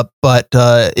shoulders up, but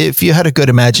if you had a good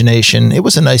imagination, it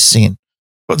was a nice scene.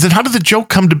 But then how did the joke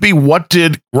come to be? What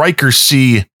did Riker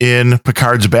see in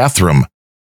Picard's bathroom?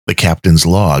 The captain's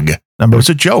log. It was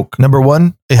a joke. Number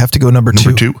 1, they have to go number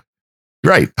two.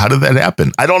 Right. How did that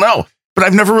happen? I don't know. But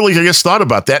I've never really, thought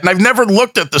about that. And I've never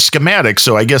looked at the schematics.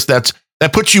 So I guess that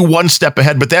puts you one step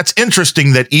ahead. But that's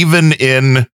interesting that even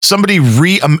in somebody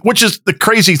which is the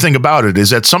crazy thing about it, is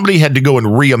that somebody had to go and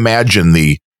reimagine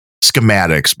the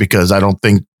schematics, because I don't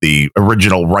think the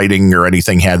original writing or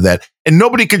anything had that. And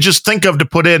nobody could just think of to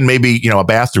put in maybe, a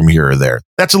bathroom here or there.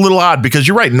 That's a little odd, because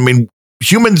you're right. I mean,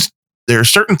 humans, there are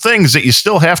certain things that you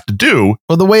still have to do.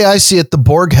 Well, the way I see it, the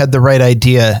Borg had the right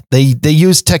idea. They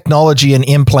used technology and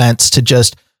implants to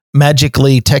just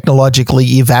magically, technologically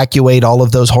evacuate all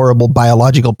of those horrible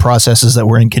biological processes that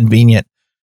were inconvenient.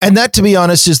 And that, to be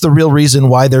honest, is the real reason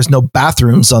why there's no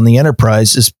bathrooms on the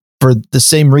Enterprise, is for the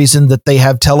same reason that they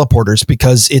have teleporters,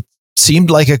 because it seemed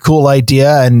like a cool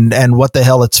idea, and what the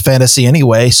hell, it's fantasy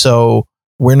anyway. So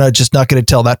we're not going to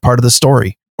tell that part of the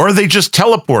story. Or are they just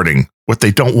teleporting what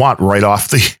they don't want right off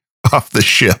the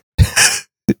ship?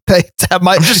 That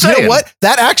might, you know what?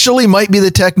 That actually might be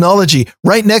the technology.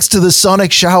 Right next to the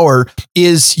sonic shower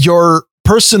is your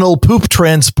personal poop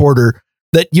transporter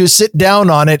that you sit down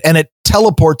on it, and it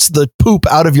teleports the poop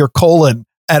out of your colon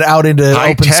and out into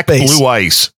open space. High-tech blue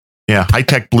ice. Yeah,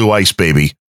 high-tech blue ice,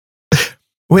 baby. I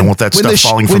want that stuff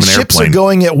falling from an airplane. When ships are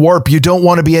going at warp, you don't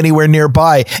want to be anywhere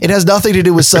nearby. It has nothing to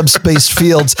do with subspace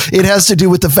fields. It has to do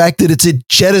with the fact that it's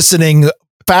jettisoning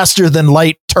faster than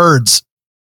light turds.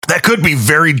 That could be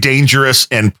very dangerous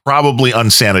and probably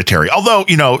unsanitary. Although,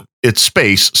 it's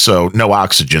space, so no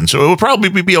oxygen. So it would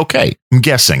probably be okay, I'm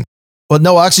guessing. Well,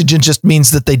 no oxygen just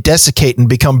means that they desiccate and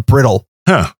become brittle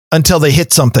until they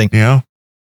hit something. Yeah.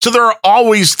 So there are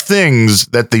always things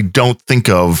that they don't think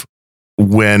of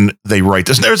when they write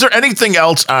this. Is there anything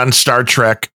else on Star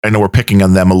Trek? I know we're picking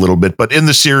on them a little bit, but in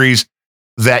the series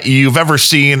that you've ever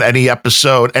seen, any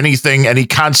episode, anything, any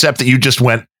concept that you just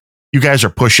went, you guys are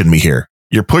pushing me here.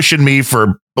 You're pushing me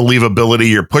for believability.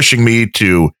 You're pushing me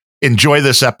to enjoy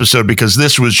this episode because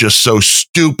this was just so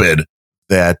stupid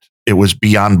that it was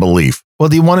beyond belief. Well,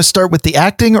 do you want to start with the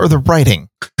acting or the writing?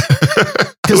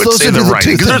 Because those are the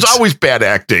writing. Because there's always bad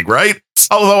acting, right?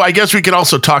 Although I guess we could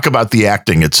also talk about the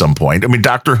acting at some point. I mean,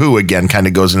 Doctor Who, again, kind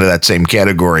of goes into that same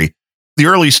category. The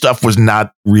early stuff was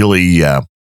not really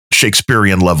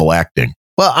Shakespearean level acting.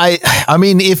 Well, I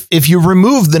mean, if you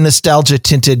remove the nostalgia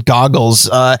tinted goggles,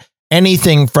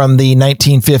 anything from the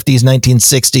 1950s,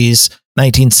 1960s,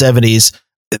 1970s,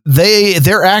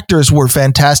 their actors were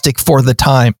fantastic for the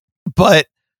time, but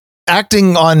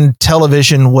acting on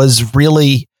television was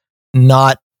really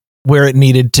not where it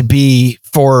needed to be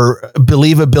for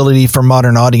believability for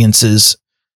modern audiences.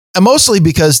 And mostly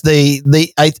because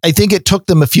I think it took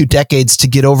them a few decades to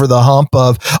get over the hump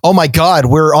of, oh my God,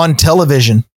 we're on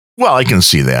television. Well, I can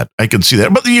see that.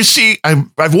 But you see,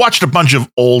 I've watched a bunch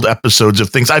of old episodes of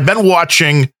things. I've been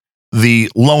watching the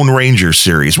Lone Ranger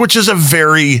series, which is a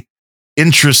very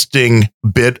interesting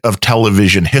bit of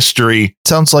television history.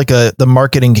 Sounds like the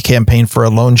marketing campaign for a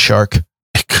loan shark.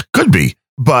 It could be,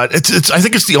 but I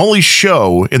think it's the only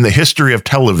show in the history of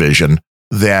television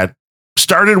that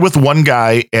started with one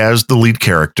guy as the lead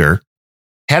character,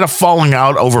 had a falling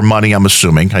out over money, I'm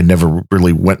assuming. I never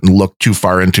really went and looked too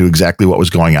far into exactly what was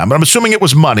going on, but I'm assuming it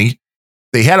was money.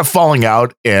 They had a falling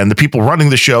out, and the people running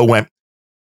the show went,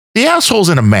 the asshole's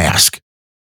in a mask.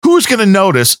 Who's going to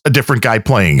notice a different guy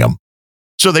playing him?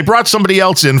 So they brought somebody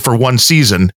else in for one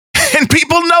season, and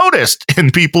people noticed,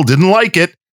 and people didn't like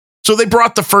it. So they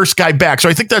brought the first guy back. So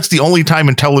I think that's the only time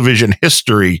in television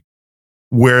history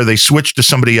where they switched to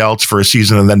somebody else for a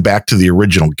season and then back to the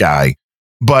original guy.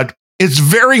 But it's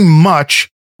very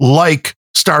much like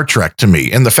Star Trek to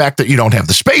me, and the fact that you don't have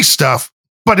the space stuff,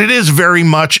 but it is very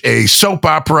much a soap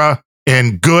opera,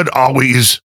 and good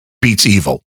always beats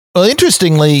evil. Well,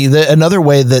 interestingly, another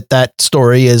way that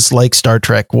story is like Star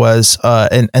Trek was,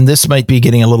 and this might be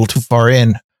getting a little too far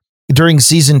in, during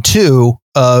season 2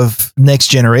 of Next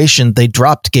Generation, they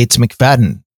dropped Gates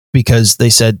McFadden because they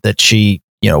said that she,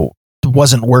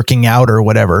 wasn't working out or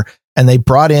whatever. And they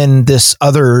brought in this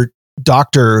other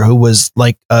doctor who was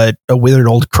like a withered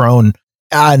old crone,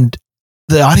 and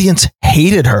the audience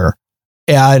hated her.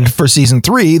 And for season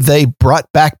 3, they brought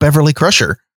back Beverly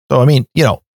Crusher. So, I mean,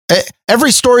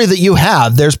 every story that you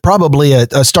have, there's probably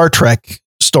a Star Trek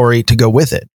story to go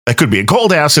with it. That could be. And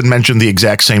Cold Acid mentioned the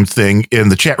exact same thing in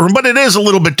the chat room, but it is a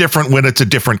little bit different when it's a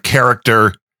different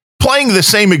character playing the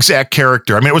same exact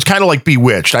character. I mean, it was kind of like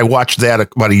Bewitched. I watched that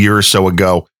about a year or so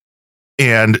ago.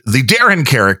 And the Darren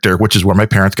character, which is where my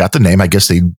parents got the name, I guess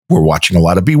they were watching a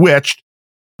lot of Bewitched.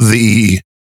 The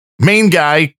main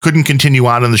guy couldn't continue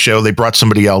on in the show. They brought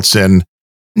somebody else in,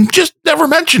 just never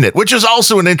mentioned it, which is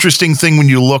also an interesting thing when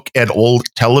you look at old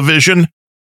television,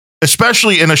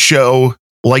 especially in a show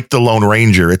like The Lone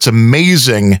Ranger. It's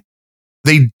amazing.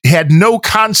 They had no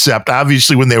concept,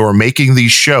 obviously, when they were making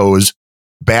these shows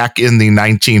back in the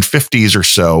 1950s or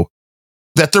so,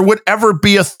 that there would ever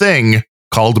be a thing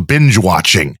called binge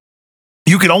watching.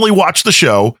 You could only watch the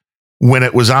show when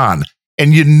it was on.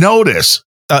 And you notice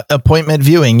appointment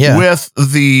viewing, yeah. With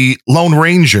the Lone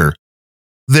Ranger,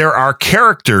 there are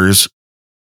characters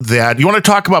that you want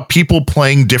to talk about people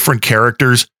playing different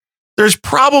characters. There's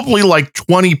probably like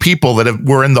 20 people that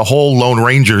were in the whole Lone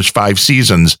Rangers 5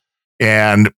 seasons.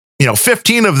 And,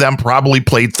 15 of them probably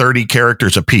played 30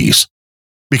 characters apiece,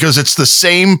 because it's the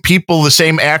same people, the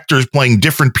same actors playing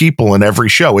different people in every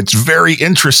show. It's very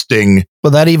interesting.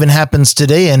 Well, that even happens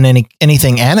today in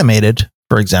anything animated,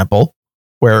 for example,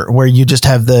 where you just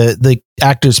have the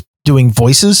actors doing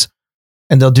voices,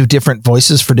 and they'll do different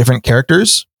voices for different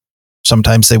characters.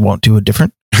 Sometimes they won't do a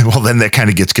different. Well, then that kind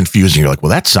of gets confusing. You're like,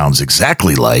 well, that sounds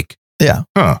exactly like. Yeah.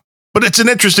 Huh. But it's an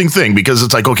interesting thing because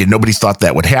it's like, okay, nobody thought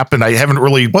that would happen. I haven't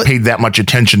really paid that much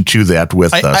attention to that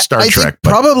with Star Trek. Think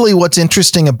probably what's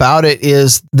interesting about it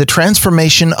is the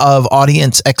transformation of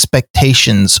audience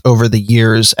expectations over the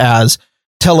years as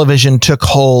television took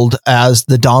hold as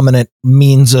the dominant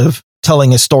means of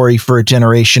telling a story for a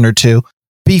generation or two.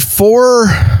 Before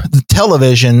the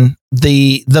television,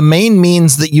 the main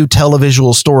means that you tell a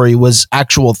visual story was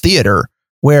actual theater,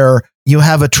 where you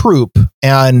have a troupe.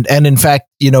 And in fact,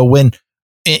 when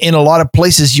in a lot of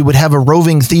places you would have a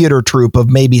roving theater troupe of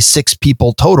maybe 6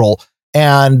 people total.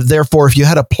 And therefore, if you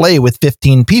had a play with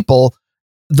 15 people,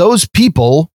 those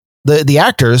people, the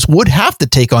actors, would have to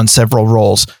take on several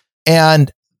roles.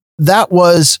 And it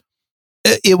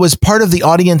was part of the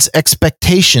audience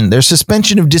expectation. Their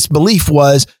suspension of disbelief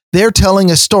was they're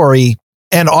telling a story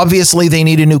and obviously they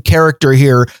need a new character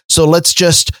here. So let's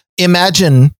just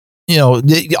imagine,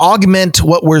 augment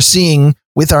what we're seeing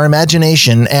with our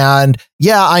imagination. And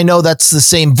yeah, I know that's the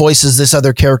same voice as this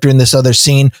other character in this other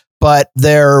scene, but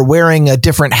they're wearing a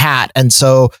different hat. And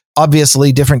so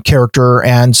obviously different character.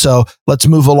 And so let's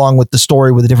move along with the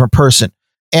story with a different person.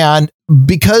 And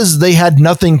because they had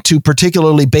nothing to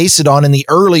particularly base it on in the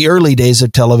early days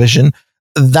of television,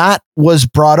 that was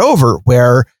brought over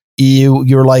where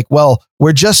you're like, well,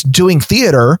 we're just doing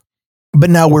theater, but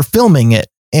now we're filming it.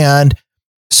 And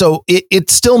so it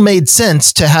still made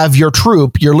sense to have your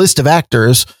troupe, your list of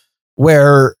actors,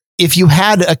 where if you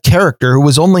had a character who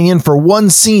was only in for one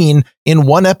scene in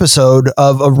one episode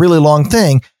of a really long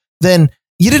thing, then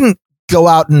you didn't go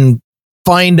out and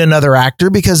find another actor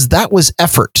because that was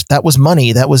effort. That was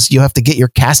money. That was, you have to get your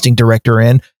casting director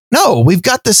in. No, we've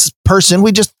got this person.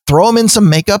 We just throw him in some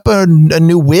makeup, a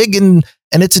new wig, and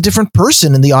it's a different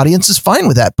person, and the audience is fine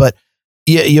with that. But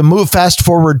you move fast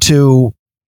forward to,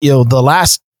 the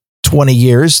last 20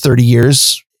 years, 30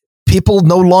 years, people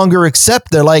no longer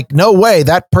accept. They're like, no way,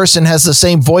 that person has the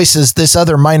same voice as this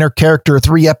other minor character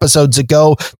 3 episodes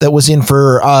ago that was in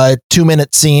for a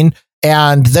 2-minute scene.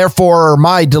 And therefore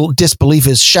my disbelief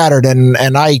is shattered. And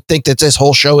I think that this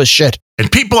whole show is shit.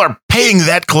 And people are paying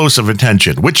that close of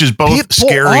attention, which is both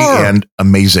scary and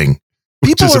amazing.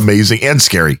 Which is amazing and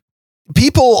scary.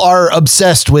 People are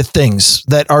obsessed with things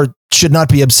that should not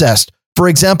be obsessed. For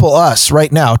example, us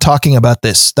right now talking about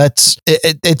this,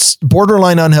 it's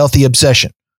borderline unhealthy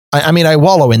obsession. I mean, I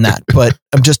wallow in that, but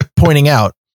I'm just pointing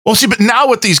out. Well, see, but now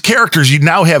with these characters, you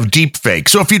now have deep fake.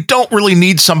 So if you don't really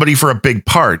need somebody for a big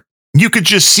part, you could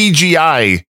just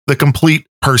CGI the complete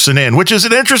person in, which is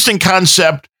an interesting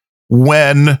concept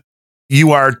when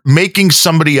you are making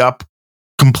somebody up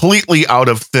completely out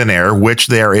of thin air, which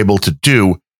they are able to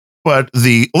do. But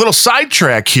the little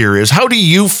sidetrack here is, how do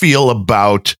you feel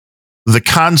about the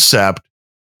concept,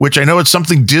 which I know it's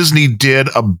something Disney did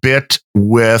a bit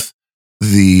with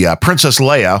the Princess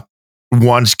Leia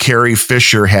once Carrie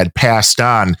Fisher had passed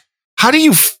on. How do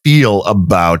you feel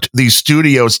about these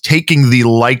studios taking the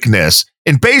likeness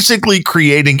and basically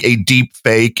creating a deep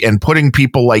fake and putting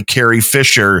people like Carrie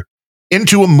Fisher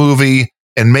into a movie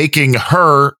and making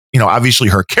her, obviously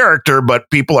her character, but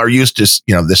people are used to,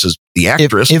 this is the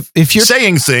actress if you're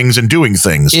saying things and doing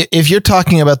things. If you're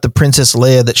talking about the Princess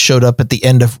Leia that showed up at the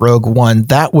end of Rogue One,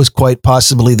 that was quite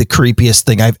possibly the creepiest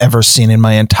thing I've ever seen in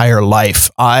my entire life.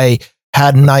 I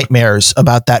had nightmares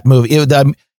about that movie.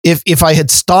 If I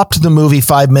had stopped the movie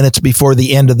 5 minutes before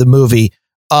the end of the movie,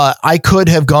 I could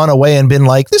have gone away and been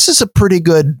like, this is a pretty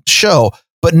good show.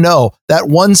 But no, that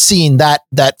one scene, that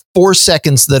 4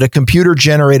 seconds that a computer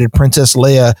generated Princess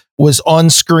Leia was on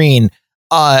screen,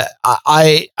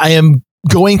 I am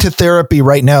going to therapy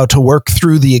right now to work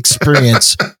through the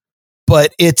experience,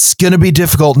 but it's going to be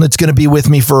difficult and it's going to be with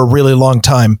me for a really long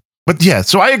time. But yeah,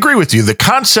 so I agree with you. The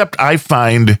concept I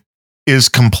find is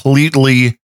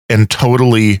completely and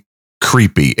totally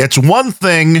creepy. It's one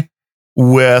thing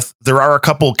there are a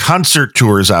couple concert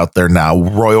tours out there now.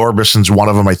 Roy Orbison's one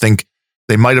of them. I think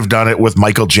they might have done it with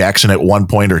Michael Jackson at one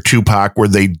point, or Tupac, where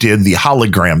they did the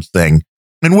hologram thing.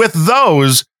 And with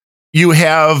those, you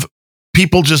have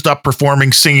people just up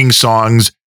performing, singing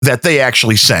songs that they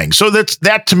actually sang. So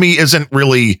that to me isn't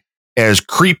really as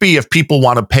creepy. If people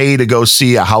want to pay to go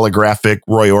see a holographic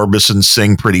Roy Orbison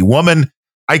sing Pretty Woman,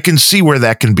 I can see where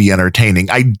that can be entertaining.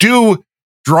 I do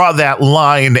draw that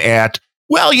line at,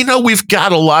 well, we've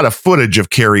got a lot of footage of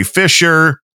Carrie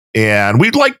Fisher, and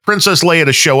we'd like Princess Leia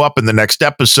to show up in the next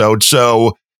episode,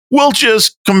 so we'll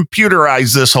just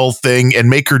computerize this whole thing and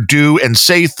make her do and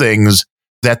say things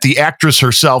that the actress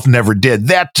herself never did.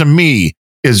 That, to me,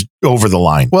 is over the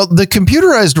line. Well, the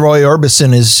computerized Roy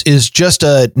Orbison is just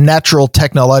a natural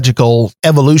technological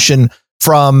evolution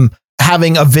from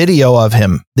having a video of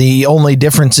him. The only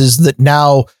difference is that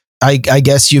now I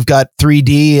guess you've got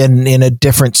 3D and in a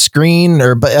different screen,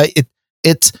 but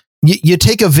it's You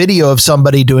take a video of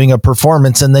somebody doing a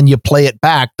performance and then you play it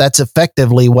back. That's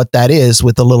effectively what that is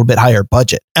with a little bit higher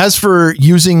budget. As for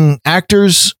using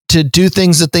actors to do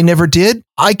things that they never did,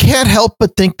 I can't help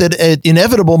but think that an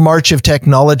inevitable march of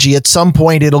technology, at some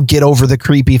point it'll get over the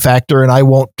creepy factor and I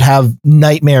won't have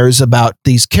nightmares about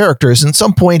these characters. And at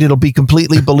some point it'll be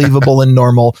completely believable and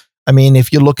normal. I mean,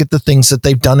 if you look at the things that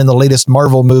they've done in the latest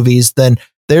Marvel movies, then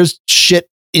there's shit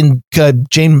in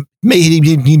Jane. You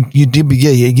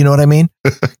know what I mean?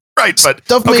 Right. But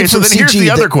stuff okay, so then here's the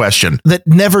other question that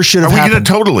never should have happened.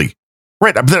 Totally.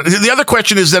 Right. The other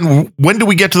question is then when do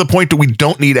we get to the point that we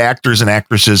don't need actors and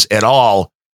actresses at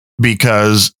all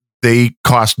because they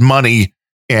cost money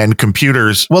and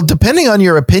computers? Well, depending on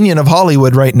your opinion of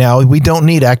Hollywood right now, we don't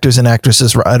need actors and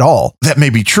actresses at all. That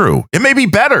may be true. It may be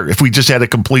better if we just had a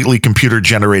completely computer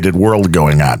generated world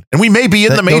going on. And we may be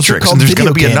in the Matrix and there's going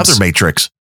to be another Matrix.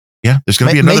 Yeah, there's going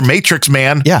to be another Matrix,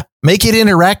 man. Yeah, make it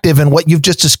interactive. And what you've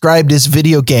just described is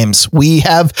video games. We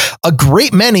have a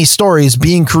great many stories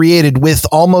being created with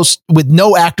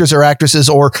no actors or actresses,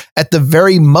 or at the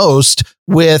very most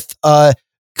with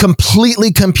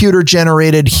completely computer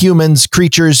generated humans,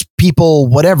 creatures, people,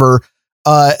 whatever,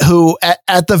 who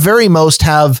at the very most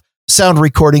have sound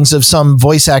recordings of some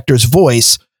voice actor's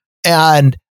voice.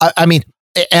 And I mean,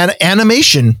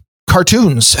 animation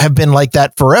cartoons have been like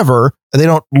that forever. They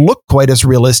don't look quite as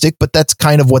realistic, but that's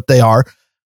kind of what they are.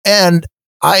 And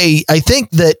I think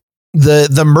that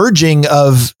the merging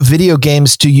of video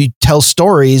games to tell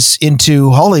stories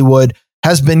into Hollywood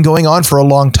has been going on for a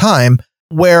long time,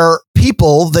 where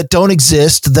people that don't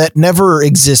exist, that never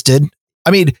existed.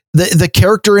 I mean, the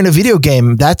character in a video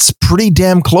game, that's pretty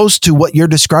damn close to what you're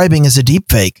describing as a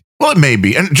deepfake. Well, it may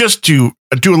be. And just to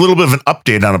do a little bit of an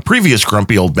update on a previous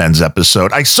Grumpy Old Ben's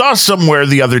episode, I saw somewhere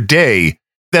the other day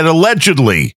that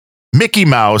allegedly Mickey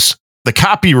Mouse, the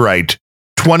copyright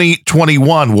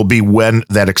 2021 will be when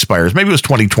that expires. Maybe it was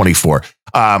 2024.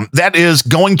 That is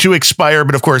going to expire.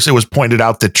 But of course, it was pointed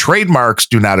out that trademarks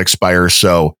do not expire.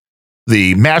 So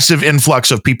the massive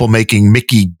influx of people making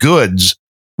Mickey goods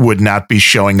would not be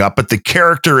showing up. But the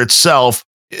character itself,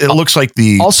 it looks like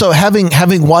also having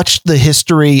watched the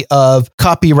history of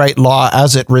copyright law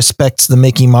as it respects the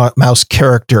Mickey Mouse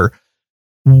character,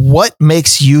 what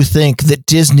makes you think that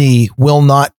Disney will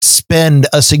not spend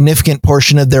a significant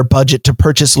portion of their budget to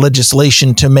purchase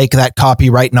legislation to make that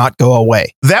copyright not go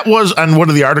away? That was on one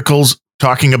of the articles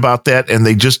talking about that, and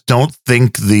they just don't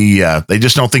think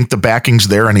the backing's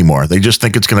there anymore. They just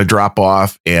think it's going to drop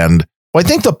off. And I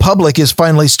think the public is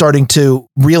finally starting to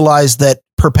realize that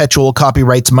perpetual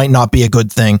copyrights might not be a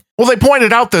good thing. Well, they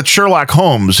pointed out that Sherlock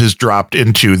Holmes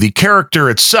the character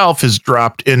itself has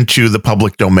dropped into the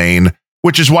public domain,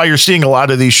 which is why you're seeing a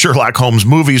lot of these Sherlock Holmes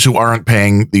movies who aren't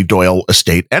paying the Doyle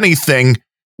estate anything,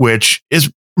 which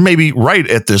is maybe right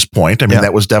at this point. I mean,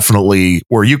 that was definitely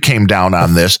where you came down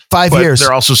on this. 5 years.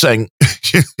 They're also saying,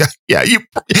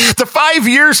 the 5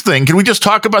 years thing. Can we just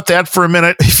talk about that for a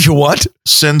minute? If you want.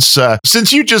 Since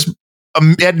you just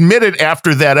admitted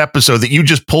after that episode that you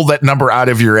just pulled that number out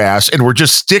of your ass and we're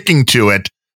just sticking to it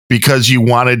because you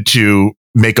wanted to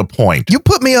make a point. You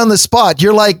put me on the spot.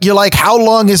 You're like, how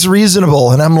long is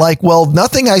reasonable? And I'm like, well,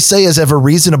 nothing I say is ever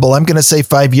reasonable. I'm going to say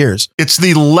 5 years. It's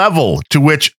the level to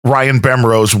which Ryan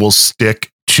Bemrose will stick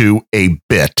to a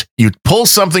bit. You pull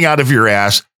something out of your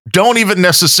ass, don't even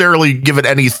necessarily give it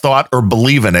any thought or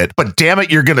believe in it, but damn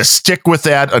it, you're going to stick with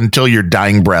that until your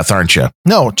dying breath, aren't you?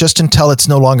 No, just until it's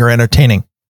no longer entertaining.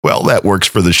 Well, that works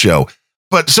for the show.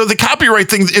 But so the copyright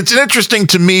thing, it's interesting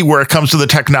to me where it comes to the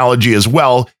technology as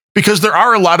well, because there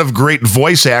are a lot of great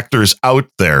voice actors out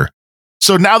there.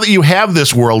 So now that you have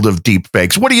this world of deep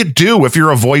fakes, what do you do if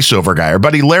you're a voiceover guy? Our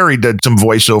buddy Larry did some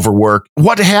voiceover work.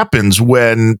 What happens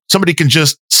when somebody can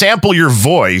just sample your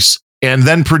voice and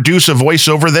then produce a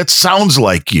voiceover that sounds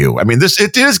like you? I mean,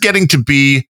 it is getting to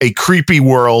be a creepy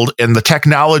world, and the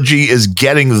technology is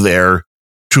getting there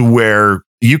to where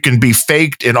you can be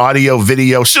faked in audio,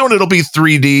 video. Soon it'll be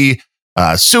 3D.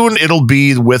 Soon it'll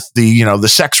be with the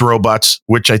sex robots,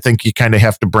 which I think you kind of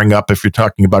have to bring up if you're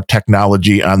talking about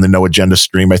technology on the No Agenda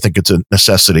stream. I think it's a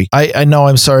necessity. I know.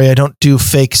 I'm sorry. I don't do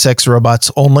fake sex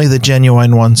robots, only the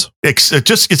genuine ones.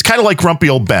 It's kind of like Grumpy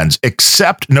Old Ben's,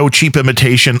 except no cheap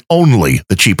imitation, only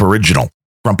the cheap original.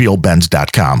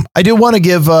 GrumpyOldBens.com. I do want to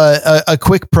give a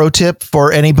quick pro tip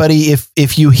for anybody.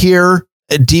 If you hear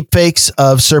deep fakes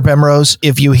of Sir Bemrose,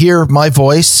 if you hear my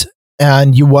voice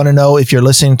and you want to know if you're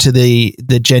listening to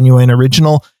the genuine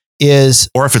original,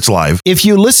 or if it's live, if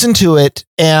you listen to it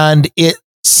and it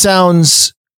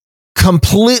sounds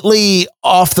completely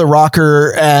off the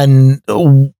rocker and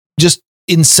just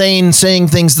insane, saying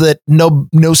things that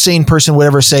no sane person would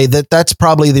ever say, that's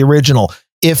probably the original.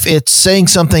 If it's saying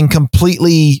something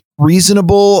completely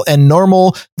reasonable and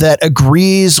normal that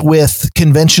agrees with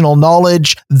conventional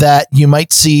knowledge that you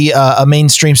might see a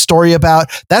mainstream story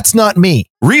about, that's not me.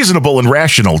 Reasonable and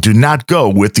rational do not go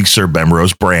with the Sir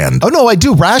Bemrose brand. Oh, no, I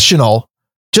do rational.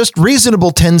 Just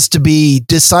reasonable tends to be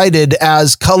decided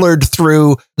as colored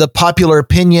through the popular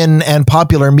opinion and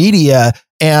popular media.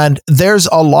 And there's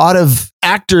a lot of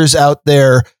actors out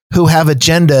there who have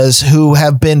agendas, who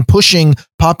have been pushing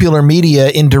popular media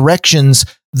in directions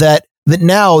that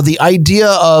now the idea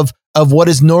of what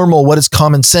is normal, what is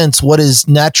common sense, what is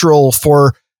natural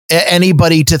for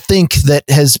anybody to think that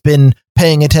has been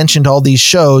paying attention to all these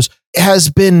shows has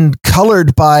been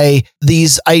colored by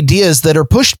these ideas that are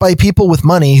pushed by people with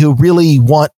money who really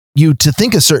want you to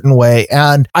think a certain way.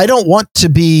 And I don't want to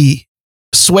be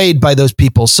swayed by those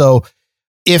people. So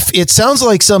if it sounds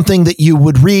like something that you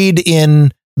would read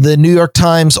in the New York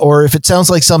Times, or if it sounds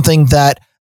like something that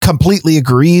completely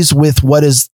agrees with what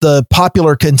is the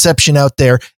popular conception out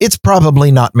there, it's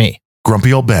probably not me.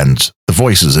 Grumpy Old Ben's, the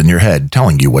voices in your head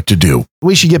telling you what to do.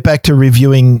 We should get back to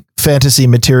reviewing fantasy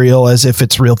material as if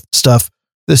it's real stuff.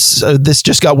 This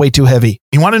just got way too heavy.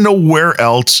 You want to know where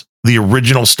else the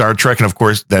original Star Trek, and of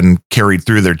course then carried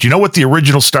through there. Do you know what the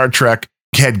original Star Trek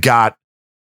had got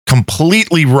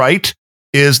completely right?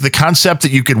 Is the concept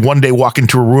that you could one day walk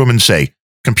into a room and say,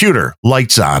 computer,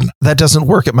 lights on. That doesn't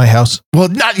work at my house. Well,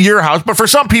 not your house, but for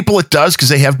some people it does because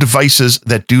they have devices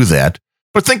that do that.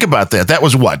 But think about that. That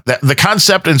was what? The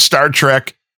concept in Star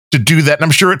Trek to do that. And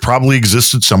I'm sure it probably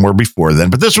existed somewhere before then.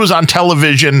 But this was on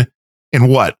television in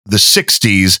what? The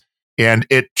 60s. And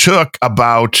it took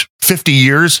about 50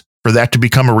 years for that to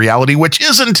become a reality, which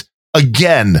isn't,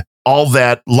 again, all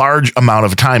that large amount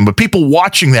of time. But people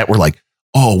watching that were like,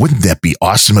 oh, wouldn't that be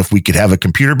awesome if we could have a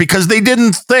computer? Because they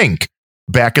didn't think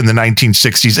back in the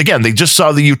 1960s. Again, they just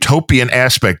saw the utopian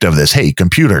aspect of this. Hey,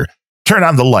 computer, turn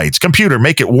on the lights. Computer,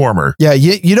 make it warmer. Yeah,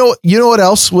 you know what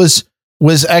else was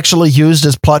actually used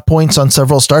as plot points on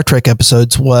several Star Trek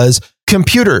episodes was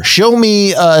computer, show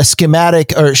me a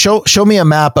schematic or show me a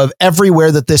map of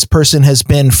everywhere that this person has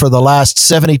been for the last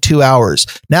 72 hours.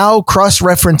 Now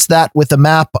cross-reference that with a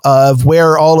map of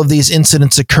where all of these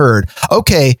incidents occurred.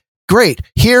 Okay, great.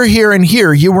 Here, and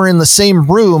here, you were in the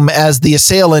same room as the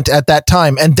assailant at that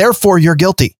time, and therefore you're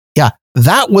guilty. Yeah,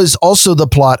 that was also the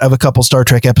plot of a couple Star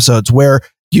Trek episodes where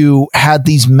you had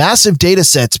these massive data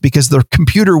sets because the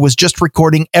computer was just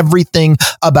recording everything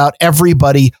about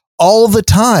everybody all the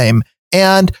time.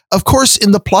 And of course,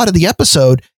 in the plot of the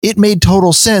episode, it made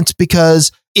total sense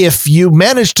because if you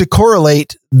managed to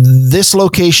correlate this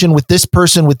location with this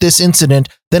person with this incident,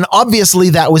 then obviously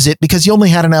that was it because you only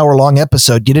had an hour-long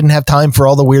episode. You didn't have time for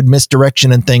all the weird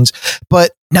misdirection and things.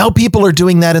 But now people are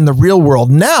doing that in the real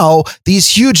world. Now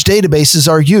these huge databases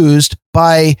are used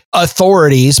by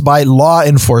authorities, by law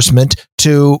enforcement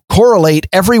to correlate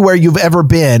everywhere you've ever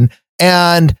been.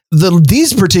 And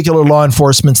these particular law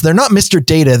enforcements, they're not Mr.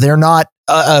 Data. They're not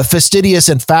fastidious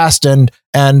and fast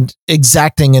and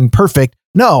exacting and perfect.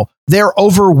 No, they're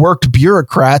overworked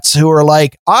bureaucrats who are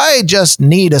like, I just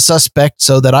need a suspect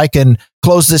so that I can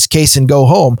close this case and go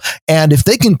home. And if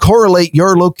they can correlate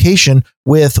your location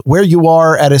with where you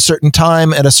are at a certain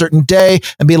time at a certain day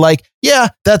and be like, yeah,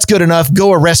 that's good enough.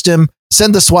 Go arrest him.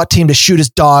 Send the SWAT team to shoot his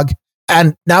dog.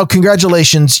 And now,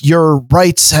 congratulations, your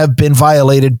rights have been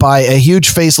violated by a huge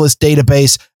faceless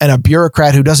database and a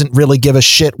bureaucrat who doesn't really give a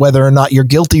shit whether or not you're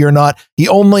guilty or not. He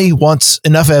only wants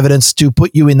enough evidence to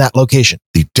put you in that location.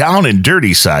 The down and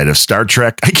dirty side of Star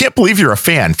Trek. I can't believe you're a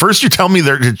fan. First, you tell me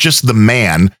they're just the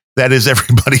man. That is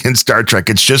everybody in Star Trek.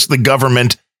 It's just the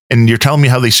government. And you're telling me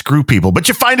how they screw people. But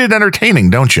you find it entertaining,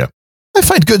 don't you? I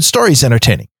find good stories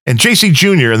entertaining. And JC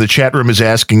Jr. in the chat room is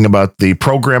asking about the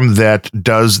program that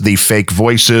does the fake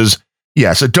voices.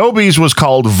 Yes, Adobe's was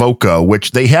called Voca,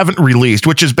 which they haven't released,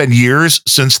 which has been years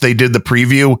since they did the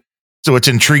preview. So it's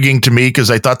intriguing to me because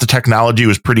I thought the technology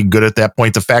was pretty good at that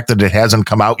point. The fact that it hasn't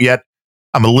come out yet,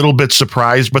 I'm a little bit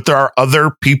surprised, but there are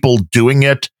other people doing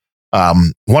it.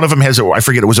 One of them has, I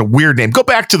forget, it was a weird name. Go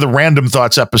back to the Random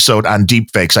Thoughts episode on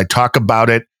deepfakes. I talk about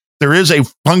it. There is a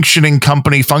functioning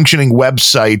company, functioning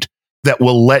website that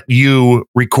will let you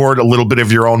record a little bit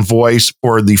of your own voice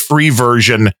for the free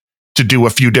version to do a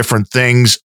few different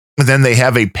things. And then they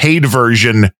have a paid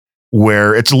version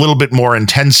where it's a little bit more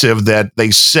intensive that they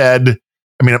said,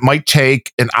 I mean, it might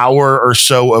take an hour or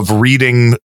so of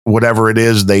reading whatever it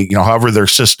is they, however their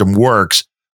system works.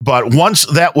 But once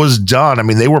that was done, I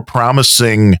mean, they were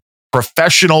promising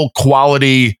professional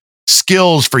quality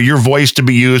skills for your voice to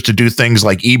be used to do things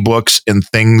like ebooks and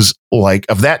things like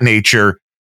of that nature.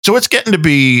 So it's getting to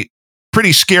be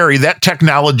pretty scary. That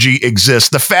technology exists.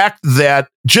 The fact that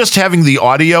just having the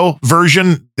audio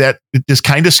version, that is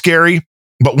kind of scary.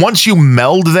 But once you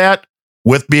meld that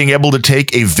with being able to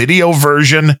take a video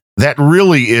version, that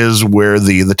really is where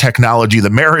the technology, the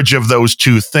marriage of those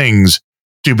two things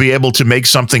to be able to make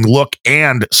something look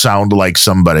and sound like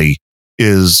somebody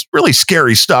is really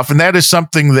scary stuff. And that is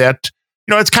something that,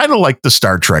 it's kind of like the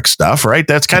Star Trek stuff, right?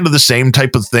 That's kind of the same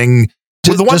type of thing.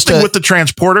 The one thing with the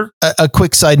transporter. A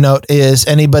quick side note is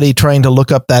anybody trying to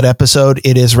look up that episode,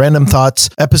 it is Random Thoughts,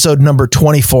 episode number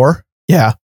 24.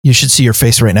 Yeah, you should see your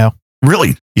face right now.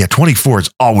 Really? Yeah, 24 is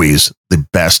always the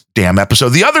best damn episode.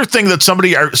 The other thing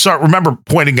that I remember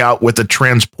pointing out with the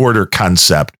transporter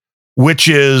concept, which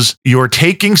is you're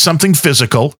taking something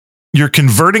physical, you're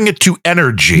converting it to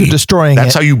energy. You're destroying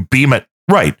That's how you beam it.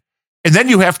 Right. And then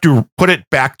you have to put it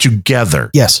back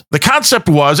together. Yes. The concept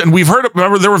was, and we've heard it,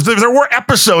 remember, there were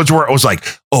episodes where it was like,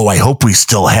 oh, I hope we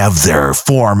still have their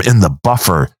form in the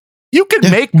buffer. You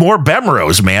can make more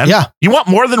Bemros, man. Yeah. You want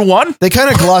more than one? They kind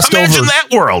of glossed over. Imagine that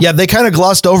world. Yeah, they kind of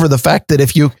glossed over the fact that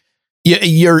if your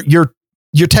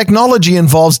technology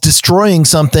involves destroying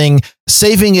something,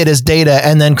 saving it as data,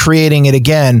 and then creating it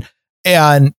again.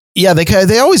 And yeah,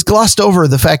 they always glossed over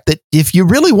the fact that if you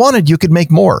really wanted, you could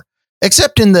make more.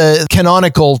 Except in the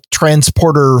canonical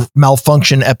transporter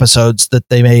malfunction episodes that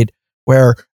they made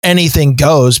where anything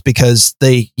goes because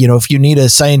they, if you need a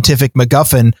scientific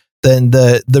MacGuffin, then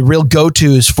the real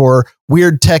go-tos for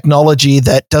weird technology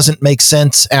that doesn't make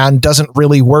sense and doesn't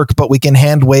really work, but we can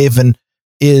hand wave and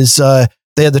is,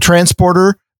 they had the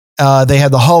transporter, they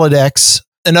had the holodecks.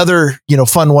 Another,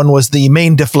 fun one was the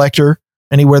main deflector.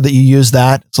 Anywhere that you use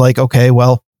that, it's like, okay,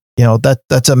 well,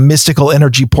 that's a mystical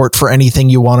energy port for anything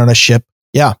you want on a ship.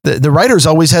 Yeah, the writers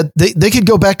always had, they could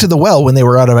go back to the well when they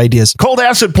were out of ideas. Cold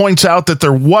Acid points out that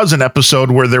there was an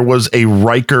episode where there was a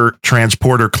Riker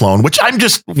transporter clone, which I'm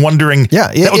just wondering,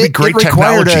 that would be great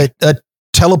technology. A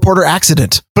teleporter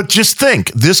accident. But just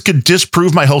think, this could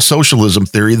disprove my whole socialism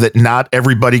theory that not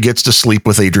everybody gets to sleep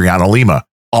with Adriana Lima.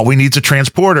 All we need is a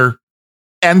transporter,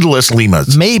 endless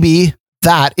Limas. Maybe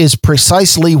that is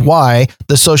precisely why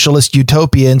the socialist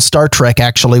utopia in Star Trek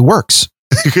actually works.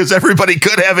 Because everybody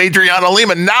could have Adriana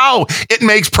Lima. Now it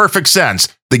makes perfect sense.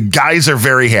 The guys are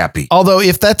very happy. Although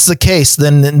if that's the case,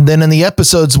 then in the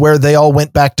episodes where they all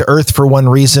went back to Earth for one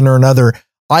reason or another,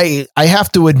 I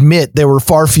have to admit there were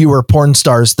far fewer porn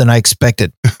stars than I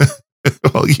expected.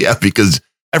 Well, yeah, because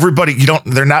everybody, you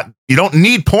don't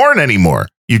need porn anymore.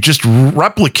 You just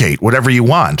replicate whatever you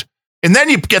want. And then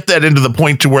you get that into the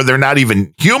point to where they're not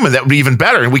even human. That would be even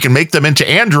better. And we can make them into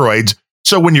androids.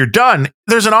 So when you're done,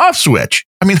 there's an off switch.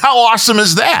 I mean, how awesome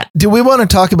is that? Do we want to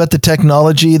talk about the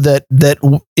technology that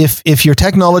if your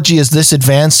technology is this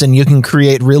advanced and you can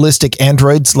create realistic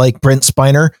androids like Brent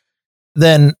Spiner,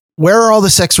 then where are all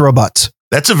the sex robots?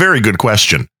 That's a very good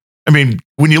question. I mean,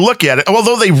 when you look at it,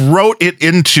 although they wrote it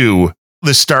into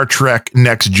the Star Trek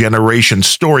Next Generation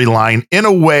storyline in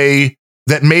a way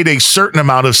that made a certain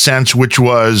amount of sense, which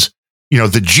was,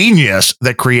 the genius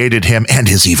that created him and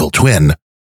his evil twin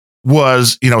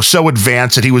was, so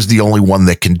advanced that he was the only one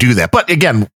that can do that. But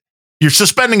again, you're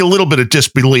suspending a little bit of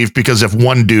disbelief because if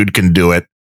one dude can do it,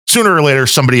 sooner or later,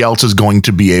 somebody else is going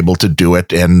to be able to do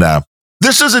it. And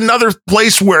this is another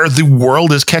place where the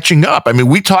world is catching up. I mean,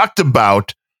 we talked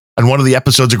about on one of the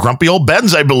episodes of Grumpy Old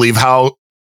Ben's, I believe, how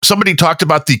somebody talked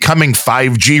about the coming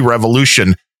 5G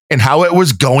revolution and how it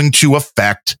was going to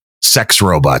affect sex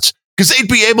robots because they'd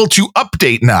be able to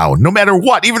update now, no matter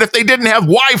what, even if they didn't have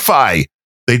Wi-Fi,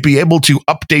 they'd be able to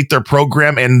update their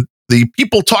program. And the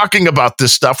people talking about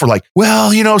this stuff were like,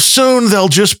 well, soon they'll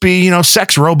just be,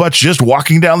 sex robots just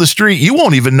walking down the street. You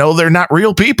won't even know they're not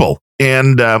real people.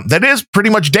 And that is pretty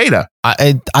much data.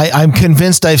 I'm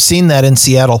convinced I've seen that in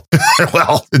Seattle.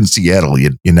 Well, in Seattle,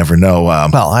 you never know.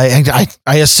 Well,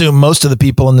 I assume most of the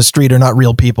people in the street are not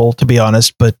real people, to be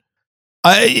honest. But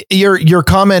your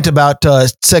comment about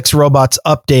sex robots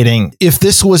updating, if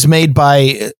this was made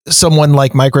by someone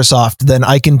like Microsoft, then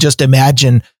I can just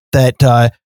imagine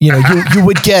that you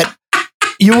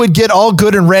would get all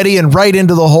good and ready and right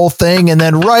into the whole thing, and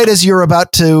then right as you're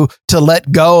about to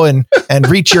let go and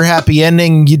reach your happy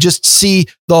ending, you just see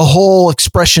the whole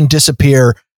expression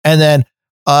disappear, and then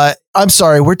I'm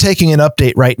sorry, we're taking an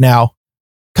update right now.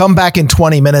 Come back in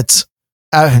 20 minutes.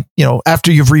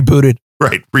 After you've rebooted.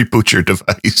 Right, reboot your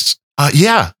device.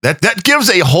 Yeah, that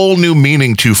gives a whole new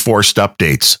meaning to forced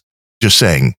updates. Just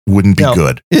saying, wouldn't be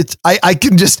good. I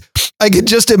can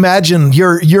just imagine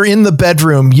you're in the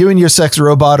bedroom, you and your sex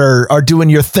robot are doing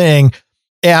your thing,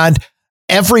 And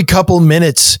every couple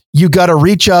minutes, you got to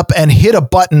reach up and hit a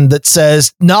button that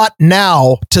says "not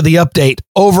now" to the update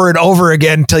over and over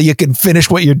again until you can finish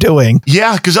what you're doing.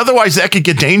 Yeah, because otherwise that could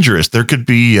get dangerous. There could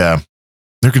be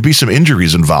some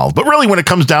injuries involved. But really, when it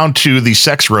comes down to the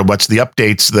sex robots, the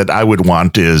updates that I would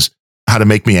want is how to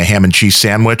make me a ham and cheese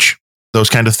sandwich, those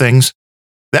kind of things.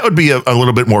 That would be a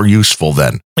little bit more useful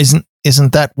then. Isn't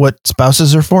that what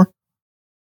spouses are for?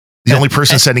 The only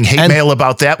person sending hate mail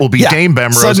about that will be Dame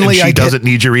Bemrose, and she doesn't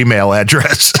need your email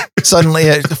address.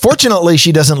 Fortunately,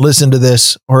 she doesn't listen to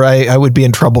this, or I would be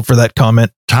in trouble for that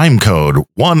comment. Time code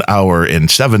 1 hour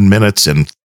and 7 minutes.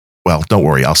 And well, don't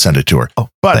worry, I'll send it to her. Oh,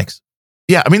 but thanks.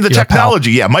 Yeah, I mean, the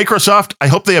technology. Yeah, Microsoft, I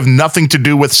hope they have nothing to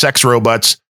do with sex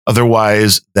robots.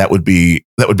 Otherwise, that would be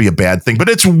a bad thing. But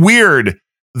it's weird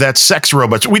that sex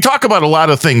robots, we talk about a lot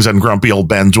of things on Grumpy Old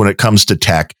Ben's when it comes to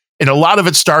tech. And a lot of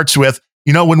it starts with,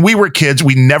 when we were kids,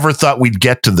 we never thought we'd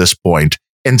get to this point.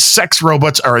 And sex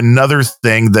robots are another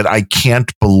thing that I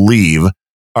can't believe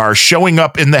are showing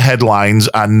up in the headlines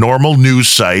on normal news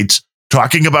sites,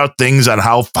 talking about things on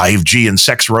how 5G and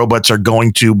sex robots are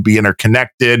going to be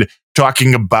interconnected,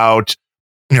 talking about,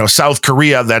 South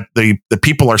Korea, that the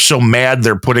people are so mad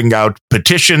they're putting out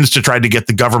petitions to try to get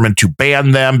the government to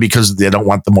ban them because they don't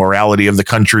want the morality of the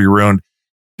country ruined.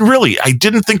 Really, I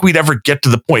didn't think we'd ever get to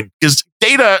the point, because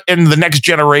data in the next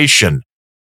generation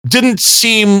didn't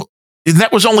seem,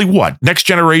 that was only next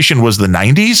generation was the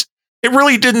 90s. It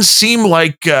really didn't seem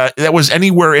like that was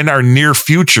anywhere in our near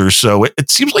future. So it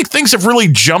seems like things have really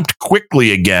jumped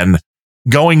quickly again,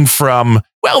 going from,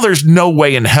 well, there's no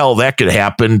way in hell that could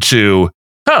happen to,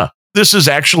 this is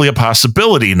actually a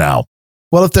possibility now.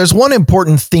 Well, if there's one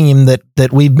important theme that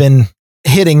we've been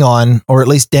hitting on, or at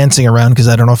least dancing around, because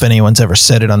I don't know if anyone's ever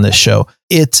said it on this show,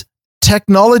 it's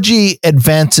technology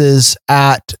advances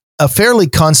at a fairly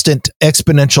constant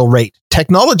exponential rate.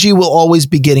 Technology will always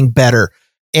be getting better.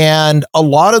 And a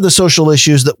lot of the social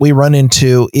issues that we run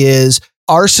into is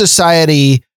our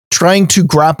society trying to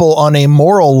grapple on a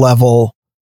moral level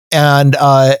and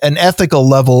an ethical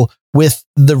level with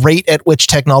the rate at which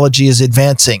technology is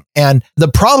advancing. And the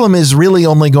problem is really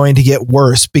only going to get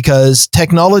worse, because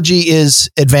technology is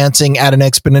advancing at an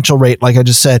exponential rate, like I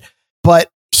just said, but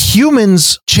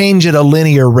humans change at a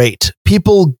linear rate.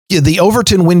 The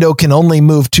Overton window can only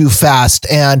move too fast.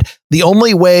 And the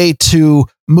only way to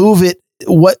move it,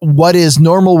 what is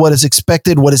normal, what is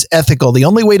expected, what is ethical, the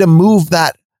only way to move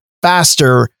that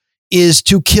faster is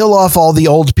to kill off all the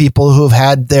old people who have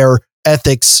had their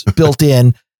ethics built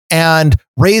in and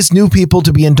raise new people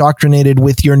to be indoctrinated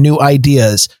with your new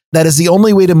ideas. That is the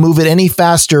only way to move it any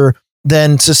faster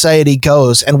than society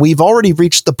goes. And we've already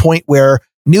reached the point where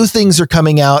new things are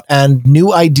coming out, and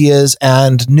new ideas,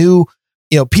 and new,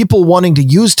 people wanting to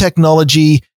use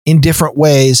technology in different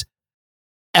ways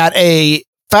at a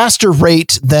faster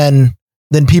rate than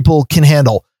people can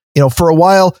handle. For a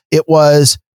while it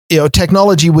was,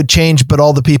 technology would change, but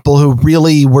all the people who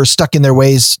really were stuck in their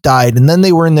ways died. And then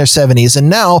they were in their 70s. And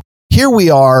now here we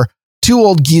are, two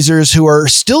old geezers who are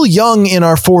still young in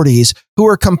our 40s, who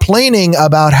are complaining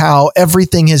about how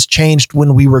everything has changed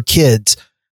when we were kids.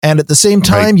 And at the same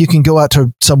time, You can go out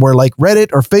to somewhere like Reddit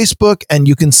or Facebook, and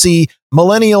you can see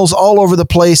millennials all over the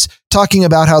place talking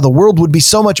about how the world would be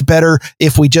so much better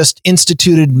if we just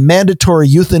instituted mandatory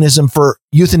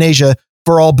euthanasia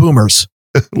for all boomers.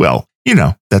 Well,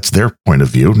 that's their point of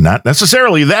view, not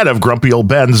necessarily that of Grumpy Old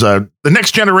Ben's. The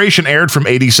Next Generation aired from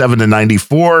 87 to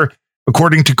 94,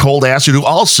 according to Cold Acid, who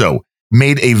also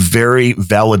made a very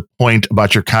valid point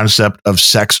about your concept of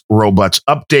sex robots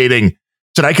updating.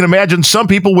 Said, I can imagine some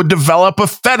people would develop a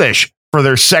fetish for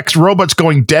their sex robots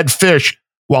going dead fish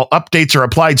while updates are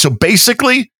applied. So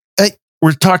basically,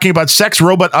 we're talking about sex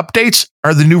robot updates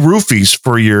are the new roofies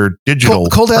for your digital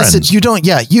Cold friends. Acid, you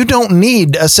don't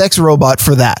need a sex robot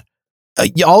for that.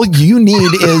 All you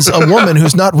need is a woman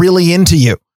who's not really into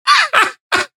you.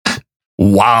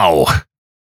 Wow.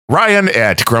 Ryan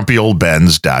at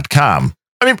grumpyoldbens.com.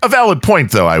 I mean, a valid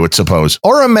point, though, I would suppose.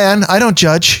 Or a man. I don't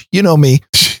judge. You know me.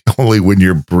 Only when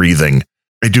you're breathing.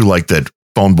 I do like that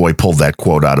Phone Boy pulled that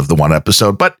quote out of the one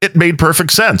episode, but it made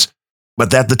perfect sense. But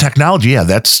the technology,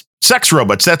 that's sex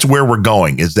robots. That's where we're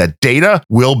going, is that data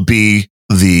will be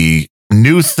the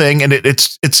new thing. And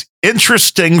it's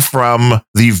interesting from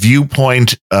the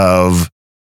viewpoint of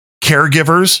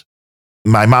caregivers.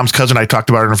 My mom's cousin, I talked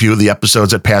about in a few of the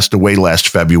episodes, that passed away last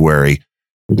February,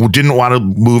 who didn't want to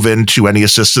move into any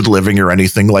assisted living or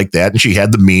anything like that. And she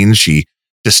had the means to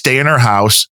stay in her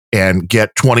house and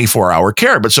get 24-hour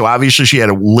care. But so obviously she had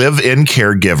a live-in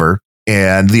caregiver,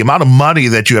 and the amount of money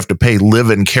that you have to pay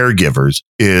live-in caregivers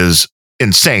is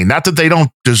insane. Not that they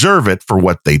don't deserve it for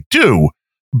what they do,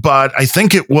 but I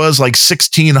think it was like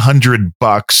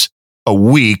 $1,600 a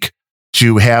week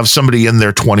to have somebody in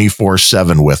there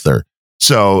 24/7 with her.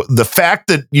 So the fact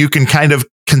that you can kind of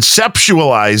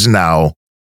conceptualize now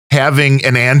having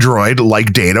an android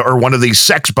like Data or one of these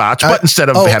sex bots, but instead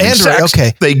of having Android, sex,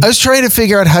 okay. I was trying to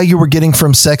figure out how you were getting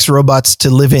from sex robots to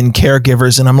live-in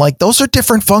caregivers, and I'm like, those are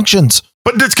different functions.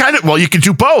 But it's kind of, well, you can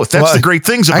do both. That's the great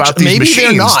things about these machines.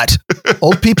 Maybe they're not.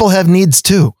 Old people have needs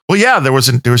too. Well, yeah, there was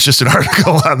just an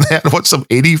article on that. What, some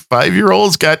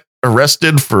 85-year-olds got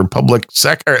arrested for public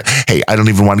sex? Hey, I don't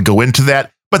even want to go into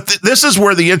that. But this is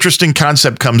where the interesting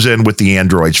concept comes in with the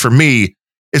androids. For me,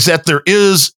 is that there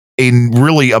is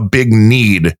really a big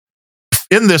need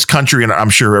in this country, and I'm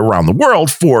sure around the world,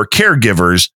 for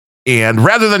caregivers. And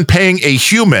rather than paying a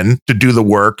human to do the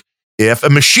work, if a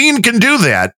machine can do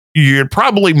that, you're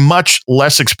probably much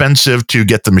less expensive to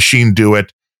get the machine do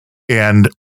it. And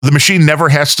the machine never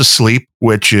has to sleep,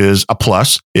 which is a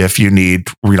plus if you need,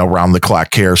 round the clock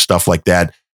care, stuff like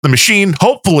that. The machine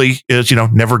hopefully is,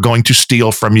 never going to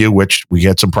steal from you, which we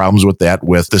had some problems with that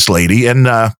with this lady. And,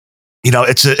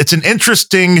 it's an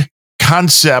interesting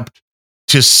concept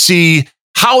to see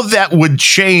how that would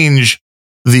change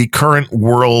the current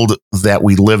world that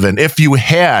we live in if you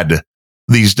had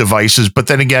these devices. But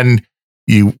then again,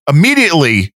 you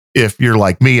immediately, if you're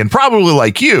like me and probably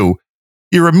like you,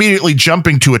 you're immediately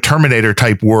jumping to a Terminator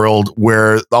type world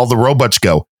where all the robots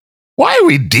go, why are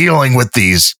we dealing with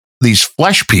these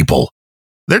flesh people?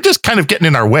 They're just kind of getting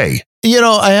in our way.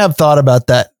 I have thought about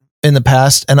that in the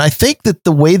past, and I think that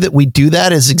the way that we do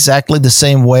that is exactly the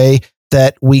same way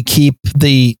that we keep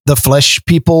the flesh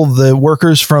people, the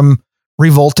workers, from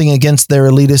revolting against their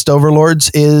elitist overlords.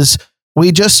 Is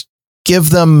we just give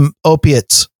them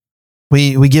opiates.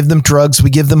 We give them drugs.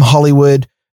 We give them Hollywood.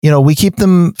 We keep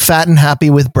them fat and happy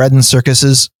with bread and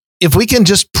circuses. If we can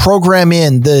just program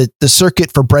in the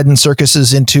circuit for bread and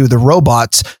circuses into the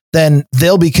robots, then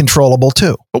they'll be controllable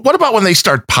too. But what about when they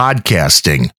start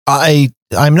podcasting?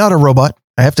 I'm not a robot.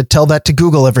 I have to tell that to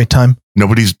Google every time.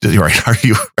 Nobody's right. Are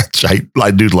you?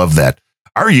 I do love that.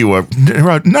 Are you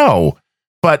no?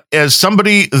 But as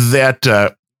somebody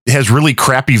that has really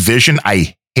crappy vision,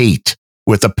 I hate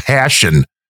with a passion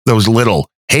those little,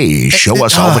 hey, show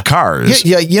us all the cars.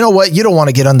 Yeah, you know what? You don't want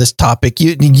to get on this topic.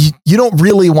 You don't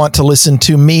really want to listen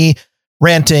to me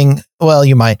ranting. Well,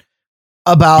 you might.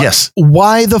 About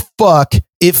why the fuck,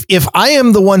 if I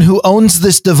am the one who owns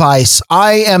this device,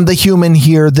 I am the human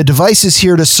here, the device is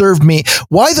here to serve me.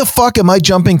 Why the fuck am I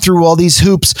jumping through all these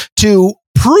hoops to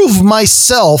prove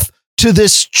myself to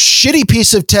this shitty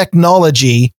piece of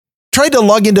technology? Tried to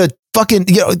log into fucking,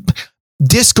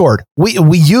 Discord.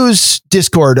 We use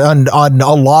Discord on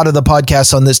a lot of the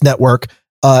podcasts on this network.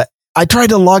 I tried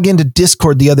to log into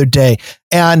Discord the other day,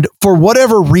 and for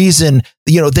whatever reason,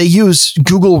 they use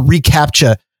Google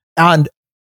reCAPTCHA, and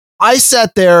I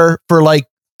sat there for like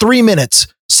 3 minutes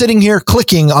sitting here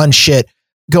clicking on shit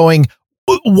going,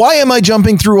 why am I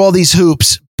jumping through all these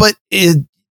hoops? But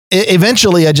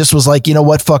eventually I just was like, you know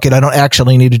what? Fuck it. I don't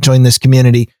actually need to join this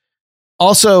community.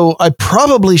 Also, I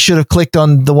probably should have clicked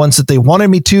on the ones that they wanted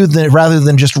me to rather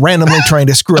than just randomly trying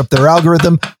to screw up their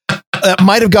algorithm. That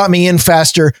might have got me in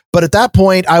faster, but at that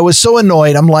point I was so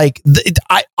annoyed. I'm like,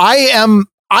 I am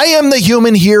the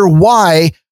human here.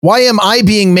 Why am I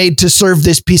being made to serve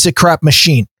this piece of crap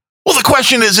machine? Well, the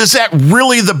question is that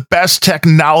really the best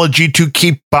technology to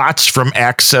keep bots from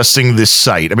accessing this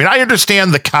site? I mean, I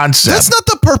understand the concept. That's not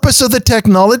the purpose of the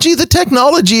technology. The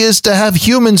technology is to have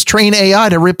humans train AI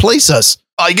to replace us.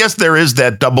 I guess there is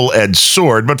that double-edged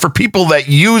sword, but for people that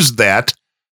use that,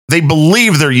 they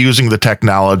believe they're using the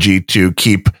technology to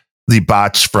keep the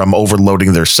bots from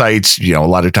overloading their sites, a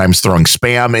lot of times throwing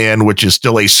spam in, which is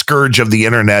still a scourge of the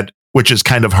internet, which is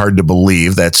kind of hard to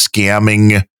believe that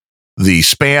scamming the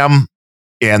spam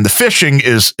and the phishing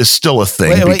is still a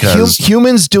thing. Because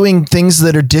humans doing things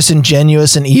that are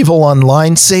disingenuous and evil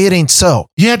online, say it ain't so.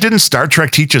 Yeah, didn't Star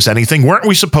Trek teach us anything? Weren't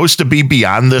we supposed to be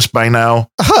beyond this by now?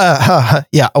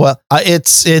 Yeah, well,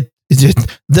 it's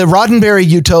the Roddenberry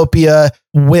utopia,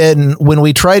 when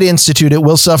we try to institute it,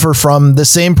 will suffer from the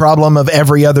same problem of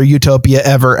every other utopia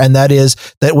ever. And that is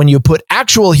that when you put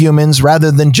actual humans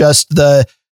rather than just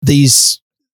these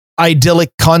idyllic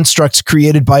constructs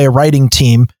created by a writing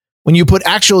team, when you put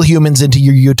actual humans into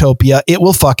your utopia, it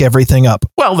will fuck everything up.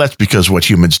 Well, that's because what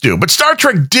humans do. But Star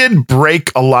Trek did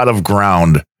break a lot of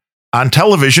ground on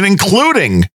television,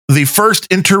 including the first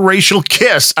interracial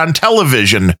kiss on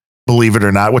television, believe it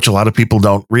or not, which a lot of people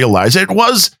don't realize. It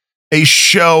was a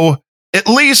show, at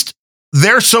least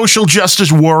their social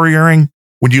justice warrioring,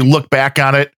 when you look back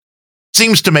on it,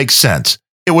 seems to make sense.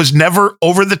 It was never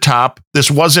over the top.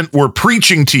 This wasn't, we're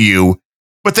preaching to you,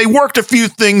 but they worked a few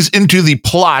things into the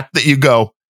plot that you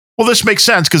go, well, this makes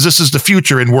sense because this is the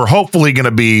future and we're hopefully going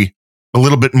to be a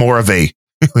little bit more of a,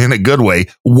 in a good way,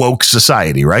 woke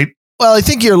society, right? Well, I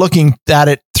think you're looking at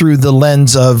it through the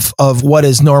lens of what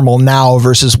is normal now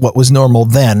versus what was normal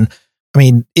then. I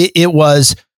mean, it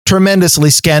was tremendously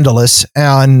scandalous.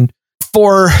 And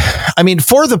for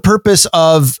the purpose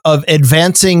of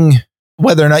advancing,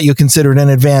 whether or not you consider it an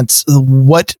advance,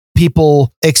 what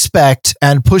people expect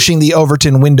and pushing the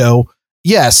Overton window,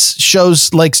 yes,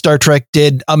 shows like Star Trek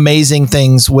did amazing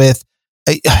things with,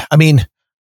 I mean,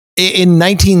 in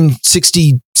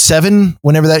 1967,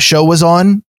 whenever that show was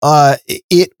on,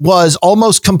 it was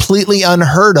almost completely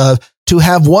unheard of to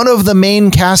have one of the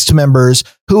main cast members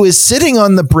who is sitting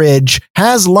on the bridge,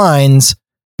 has lines,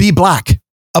 be black,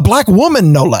 a black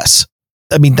woman, no less.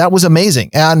 I mean, that was amazing.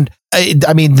 And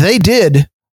I mean, they did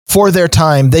for their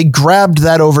time. They grabbed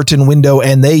that Overton window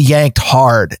and they yanked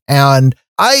hard. And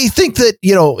I think that,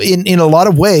 you know, in a lot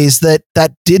of ways that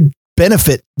did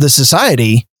benefit the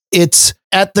society. It's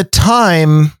at the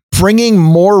time bringing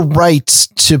more rights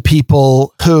to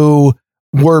people who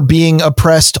were being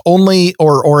oppressed only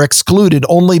or excluded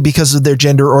only because of their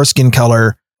gender or skin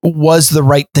color was the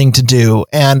right thing to do.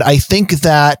 And I think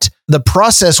that the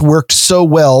process worked so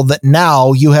well that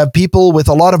now you have people with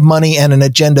a lot of money and an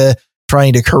agenda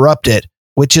trying to corrupt it,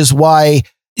 which is why,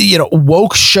 you know,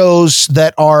 woke shows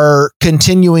that are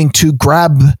continuing to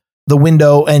grab the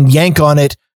window and yank on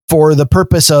it for the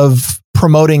purpose of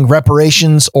promoting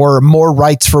reparations or more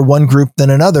rights for one group than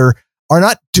another are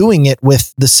not doing it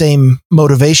with the same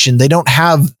motivation. They don't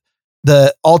have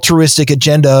the altruistic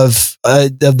agenda of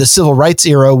the civil rights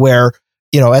era where,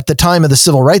 you know, at the time of the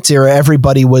civil rights era,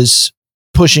 everybody was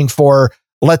pushing for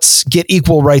let's get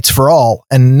equal rights for all.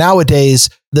 And nowadays,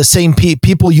 the same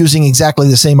people using exactly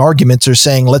the same arguments are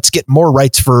saying, let's get more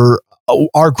rights for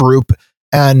our group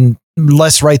and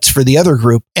less rights for the other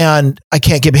group. And I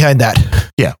can't get behind that.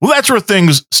 Yeah. Well, that's where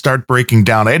things start breaking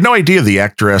down. I had no idea the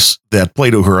actress that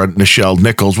played Uhura, Nichelle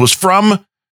Nichols, was from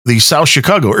the South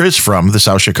Chicago, or is from the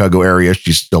South Chicago area.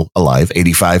 She's still alive,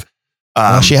 85.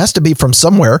 Well, she has to be from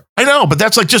somewhere. I know, but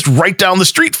that's like just right down the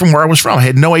street from where I was from. I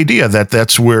had no idea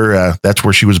that's where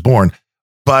she was born.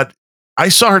 But I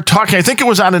saw her talking. I think it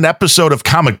was on an episode of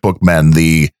Comic Book Men,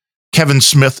 the Kevin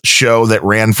Smith show that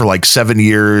ran for like 7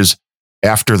 years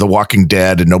after The Walking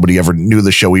Dead, and nobody ever knew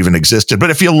the show even existed.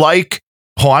 But if you like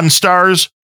Pawn Stars,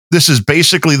 this is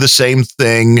basically the same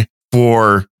thing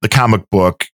for the comic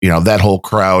book, you know, that whole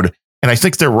crowd. And I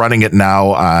think they're running it now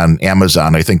on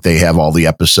Amazon. I think they have all the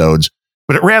episodes,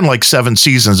 but it ran like 7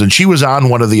 seasons. And she was on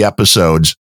one of the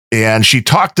episodes and she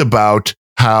talked about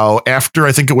how after,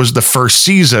 I think it was the first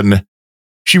season,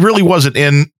 she really wasn't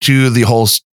into the whole,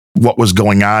 what was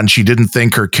going on. She didn't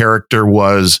think her character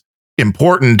was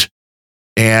important.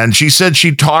 And she said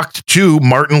she talked to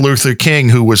Martin Luther King,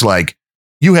 who was like,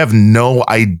 you have no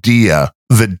idea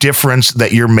the difference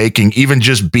that you're making, even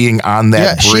just being on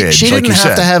that bridge. She didn't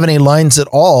have to have any lines at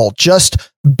all.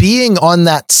 Just being on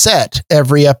that set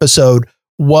every episode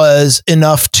was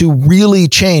enough to really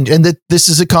change. And that this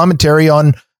is a commentary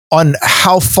on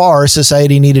how far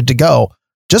society needed to go.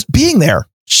 Just being there.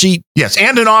 Yes,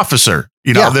 and an officer.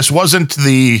 You know, this wasn't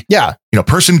the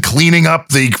person cleaning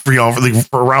up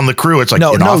around the crew. It's like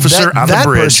an officer on the bridge. That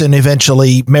person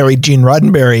eventually married Gene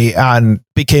Roddenberry and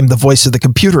became the voice of the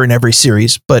computer in every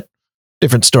series, but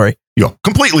different story.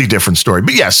 Completely different story.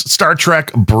 But yes, Star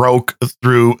Trek broke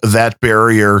through that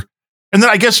barrier. And then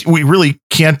I guess we really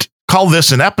can't call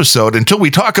this an episode until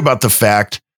we talk about the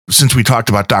fact, since we talked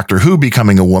about Doctor Who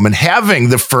becoming a woman, having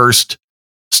the first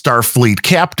Starfleet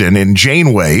captain in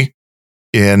Janeway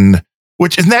and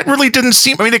that really didn't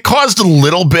seem, I mean, it caused a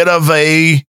little bit of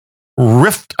a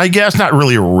rift, I guess, not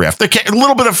really a rift, a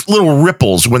little bit of little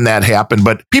ripples when that happened,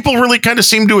 but people really kind of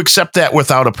seemed to accept that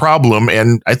without a problem.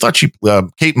 And I thought Kate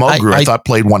Mulgrew, I thought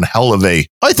played one hell of a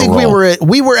I think role.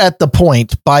 we were at the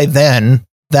point by then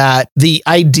that the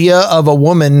idea of a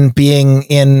woman being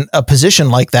in a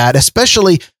position like that,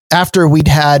 especially after we'd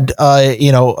had,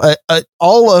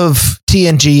 all of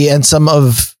TNG and some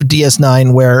of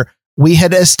DS9, where we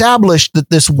had established that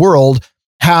this world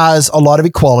has a lot of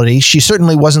equality. She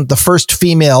certainly wasn't the first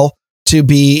female to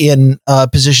be in a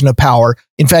position of power.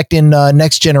 In fact, in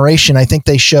Next Generation, I think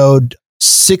they showed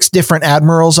 6 different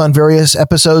admirals on various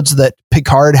episodes that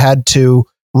Picard had to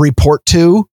report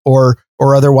to or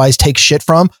otherwise take shit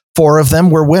from. 4 of them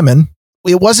were women.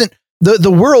 It wasn't the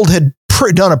world had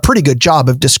done a pretty good job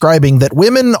of describing that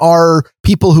women are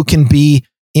people who can be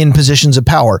in positions of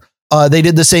power. They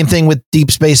did the same thing with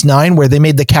Deep Space Nine, where they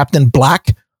made the captain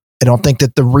black. I don't think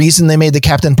that the reason they made the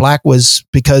captain black was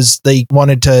because they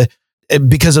wanted to,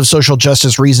 because of social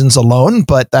justice reasons alone,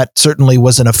 but that certainly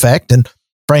was an effect. And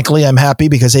frankly, I'm happy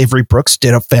because Avery Brooks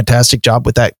did a fantastic job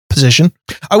with that position.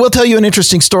 I will tell you an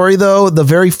interesting story, though. The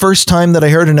very first time that I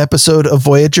heard an episode of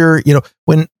Voyager,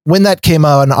 when that came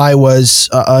out, and I was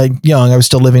young, I was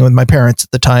still living with my parents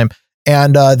at the time.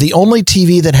 And the only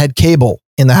TV that had cable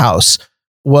in the house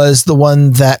was the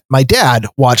one that my dad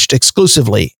watched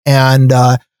exclusively. And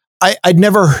I'd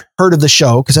never heard of the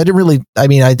show because I didn't really,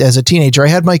 as a teenager, I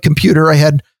had my computer. I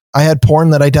had porn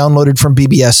that I downloaded from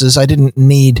BBS's. I didn't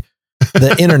need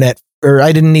the internet, or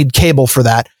I didn't need cable for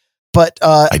that. But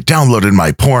I downloaded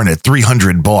my porn at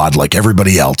 300 baud like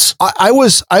everybody else. I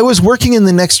was working in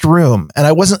the next room, and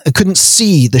I couldn't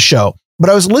see the show,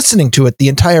 but I was listening to it the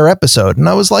entire episode. And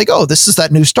I was like, oh, this is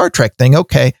that new Star Trek thing.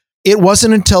 Okay. It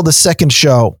wasn't until the second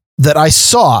show that I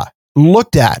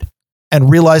looked at, and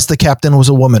realized the captain was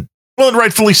a woman. Well, and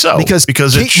rightfully so, because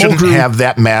it shouldn't have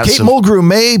that massive. Kate Mulgrew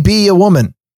may be a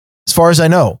woman, as far as I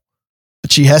know,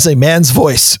 but she has a man's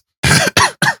voice.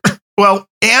 Well,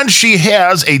 and she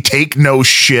has a take no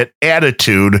shit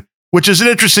attitude, which is an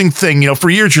interesting thing. For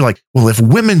years, you're like, well, if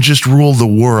women just ruled the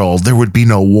world, there would be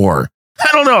no war. I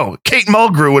don't know. Kate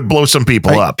Mulgrew would blow some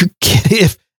people up.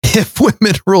 If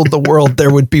women ruled the world,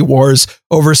 there would be wars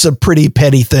over some pretty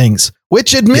petty things,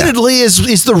 which admittedly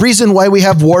is the reason why we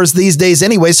have wars these days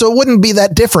anyway. So it wouldn't be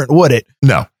that different, would it?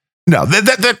 No.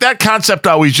 That concept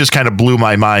always just kind of blew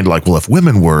my mind. Like, well, if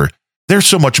women were, they're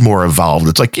so much more evolved.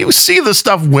 It's like, you see the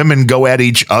stuff women go at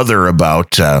each other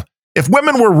about. If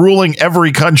women were ruling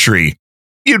every country,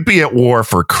 you'd be at war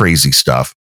for crazy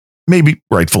stuff. Maybe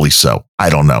rightfully so. I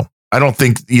don't know. I don't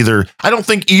think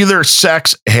either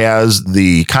sex has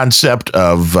the concept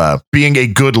of being a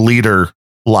good leader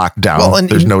locked down. Well,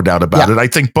 there's no doubt about it. I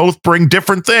think both bring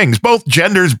different things. Both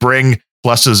genders bring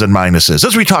pluses and minuses,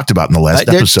 as we talked about in the last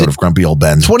episode of Grumpy Old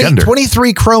Ben's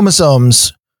 23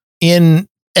 chromosomes in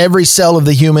every cell of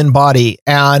the human body.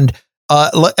 And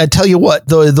I tell you what,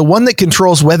 the one that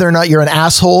controls whether or not you're an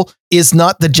asshole is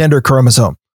not the gender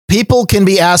chromosome. People can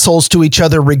be assholes to each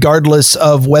other regardless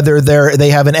of whether they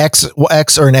have an X or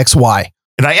an XY.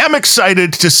 And I am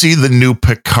excited to see the new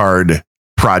Picard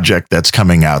project that's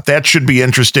coming out. That should be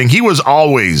interesting. He was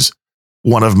always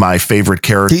one of my favorite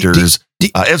characters,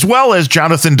 as well as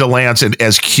Jonathan DeLance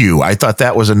as Q. I thought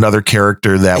that was another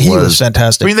character that was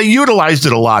fantastic. I mean, they utilized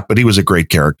it a lot, but he was a great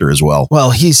character as well.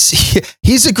 Well,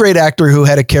 he's a great actor who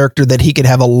had a character that he could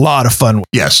have a lot of fun with.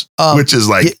 Yes, which is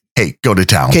like, hey, go to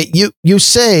town. Okay, you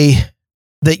say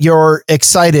that you're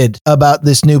excited about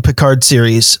this new Picard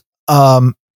series.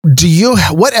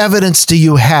 What evidence do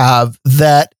you have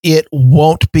that it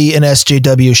won't be an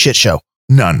SJW shit show?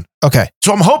 None. Okay.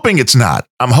 So I'm hoping it's not.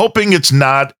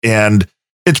 And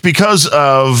it's because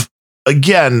of,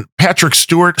 again,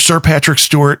 Sir Patrick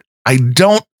Stewart. I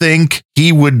don't think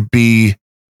he would be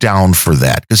down for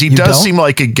that, because he does seem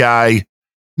like a guy.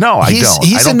 No, I don't.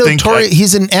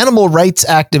 He's an animal rights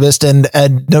activist and a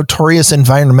notorious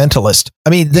environmentalist. I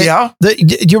mean, do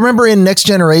you remember in Next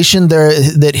Generation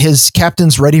that his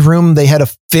captain's ready room, they had a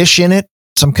fish in it,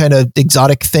 some kind of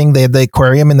exotic thing. They had the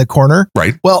aquarium in the corner.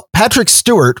 Right. Well, Patrick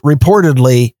Stewart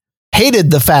reportedly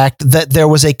hated the fact that there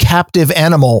was a captive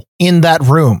animal in that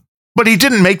room. But he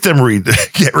didn't make them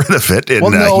get rid of it. And,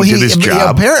 he did his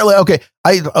job. Apparently, okay.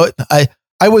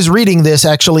 I was reading this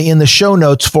actually in the show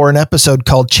notes for an episode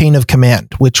called Chain of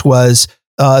Command, which was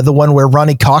the one where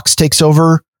Ronnie Cox takes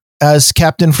over as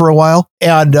captain for a while.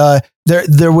 And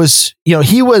there was,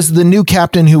 he was the new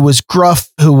captain who was gruff,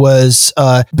 who was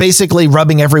basically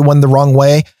rubbing everyone the wrong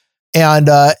way. And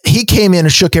he came in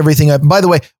and shook everything up. And by the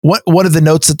way, one of the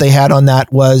notes that they had on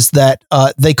that was that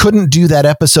they couldn't do that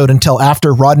episode until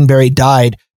after Roddenberry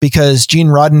died, because Gene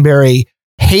Roddenberry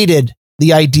hated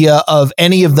the idea of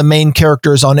any of the main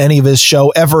characters on any of his show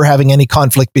ever having any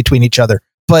conflict between each other.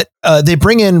 But they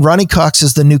bring in Ronnie Cox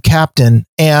as the new captain.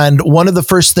 And one of the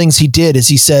first things he did is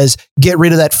he says, get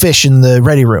rid of that fish in the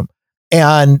ready room.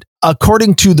 And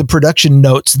according to the production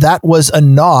notes, that was a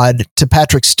nod to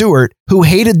Patrick Stewart, who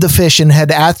hated the fish and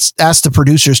had asked the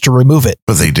producers to remove it.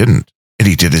 But they didn't. And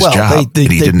he did his job. They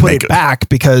put it back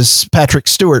because Patrick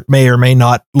Stewart may or may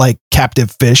not like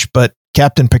captive fish, but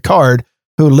Captain Picard,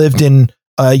 who lived in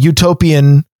a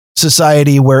utopian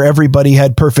society where everybody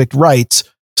had perfect rights,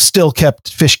 still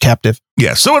kept fish captive.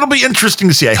 Yeah, so it'll be interesting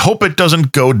to see. I hope it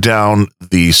doesn't go down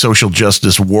the social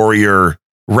justice warrior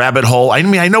rabbit hole. I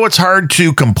mean, I know it's hard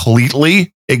to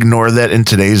completely ignore that in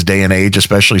today's day and age,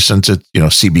 especially since it's,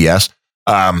 CBS.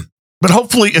 But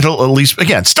hopefully it'll at least,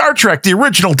 again, Star Trek, the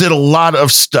original, did a lot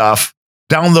of stuff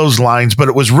down those lines, but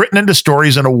it was written into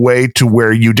stories in a way to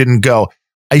where you didn't go,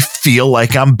 I feel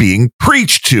like I'm being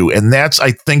preached to. And that's,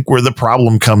 I think, where the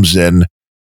problem comes in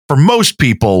for most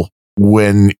people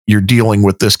when you're dealing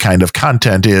with this kind of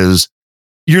content is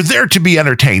you're there to be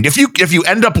entertained. If you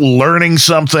end up learning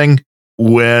something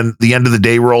when the end of the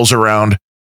day rolls around,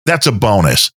 that's a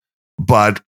bonus.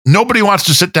 But nobody wants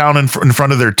to sit down in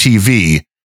front of their TV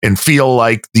and feel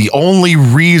like the only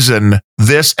reason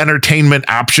this entertainment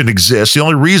option exists, the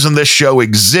only reason this show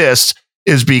exists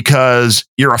is because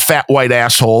you're a fat white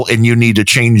asshole and you need to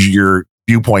change your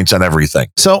viewpoints on everything.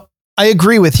 So I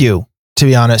agree with you, to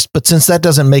be honest, but since that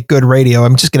doesn't make good radio,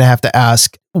 I'm just going to have to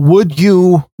ask,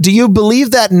 do you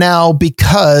believe that now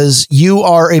because you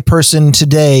are a person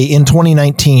today in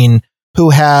 2019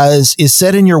 who is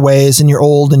set in your ways and you're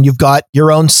old and you've got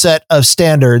your own set of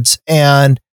standards?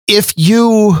 And if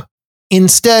you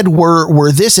instead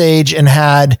were this age and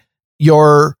had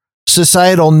your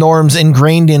societal norms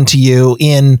ingrained into you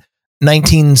in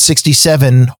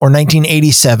 1967 or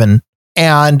 1987,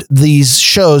 and these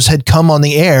shows had come on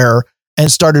the air and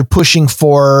started pushing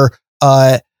for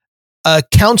a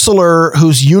counselor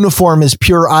whose uniform is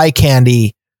pure eye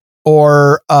candy,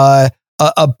 or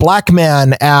a black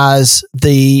man as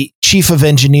the chief of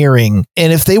engineering.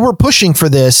 And if they were pushing for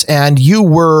this and you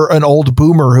were an old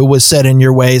boomer who was set in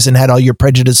your ways and had all your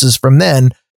prejudices from then,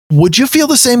 would you feel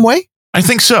the same way? I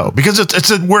think so, because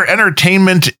it's where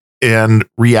entertainment and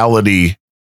reality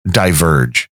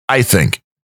diverge, I think.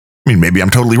 I mean, maybe I'm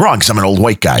totally wrong because I'm an old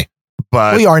white guy,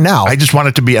 but we are now. I just want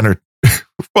it to be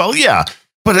well, yeah,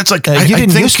 but it's like, you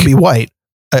didn't used to be white.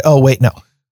 Oh, wait, no.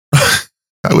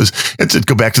 It's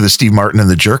go back to the Steve Martin and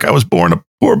the Jerk. I was born a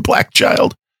poor black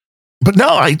child, but no,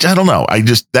 I don't know.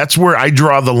 That's where I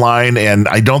draw the line. And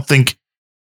I don't think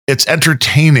it's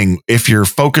entertaining if you're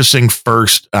focusing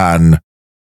first on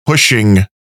pushing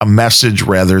a message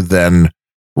rather than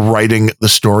writing the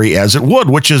story as it would,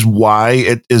 which is why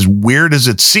it is weird as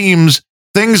it seems.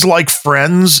 Things like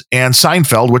Friends and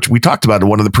Seinfeld, which we talked about in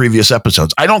one of the previous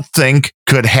episodes, I don't think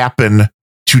could happen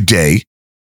today.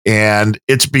 And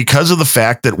it's because of the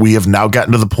fact that we have now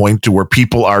gotten to the point to where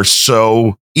people are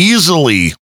so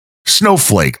easily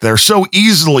snowflake. They're so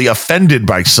easily offended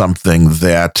by something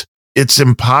that it's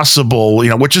impossible,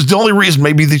 which is the only reason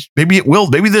maybe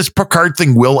this Picard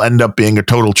thing will end up being a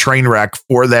total train wreck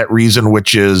for that reason,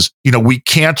 which is, we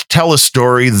can't tell a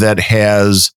story that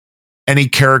has any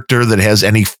character that has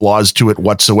any flaws to it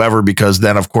whatsoever, because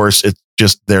then, of course, it's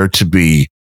just there to be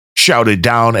shouted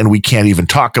down and we can't even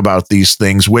talk about these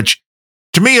things, which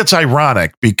to me, it's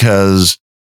ironic because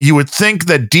you would think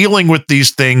that dealing with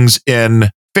these things in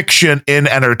fiction, in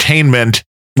entertainment,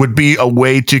 would be a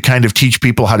way to kind of teach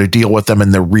people how to deal with them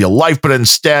in their real life. But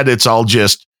instead, it's all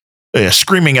just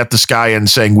screaming at the sky and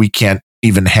saying, we can't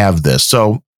even have this.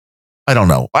 So I don't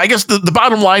know. I guess the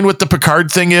bottom line with the Picard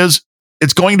thing is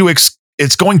it's going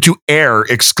to air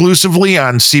exclusively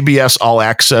on CBS All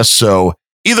Access. So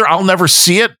either I'll never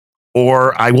see it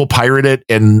or I will pirate it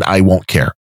and I won't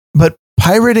care. But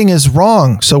pirating is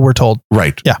wrong, so we're told.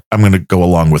 Right. Yeah. I'm going to go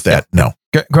along with that. Yeah.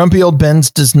 No. Grumpy Old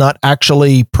Ben's does not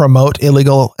actually promote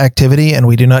illegal activity, and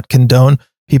we do not condone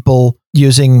people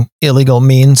using illegal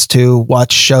means to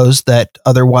watch shows that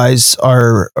otherwise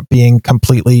are being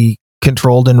completely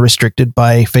controlled and restricted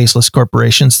by faceless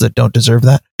corporations that don't deserve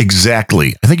that.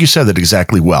 Exactly. I think you said that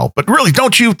exactly well. But really,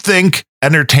 don't you think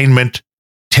entertainment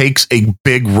takes a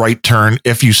big right turn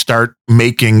if you start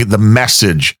making the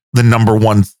message the number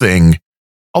one thing?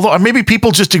 Although maybe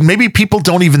people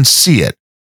don't even see it,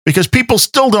 because people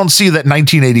still don't see that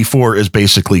 1984 is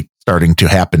basically starting to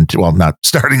happen. Not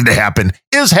starting to happen,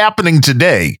 is happening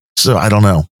today. So I don't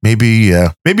know. Maybe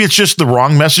it's just the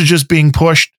wrong messages being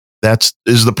pushed.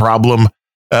 Is the problem.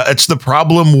 It's the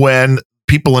problem when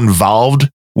people involved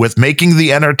with making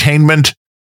the entertainment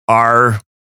are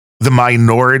the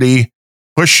minority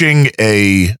pushing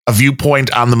a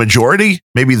viewpoint on the majority.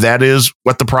 Maybe that is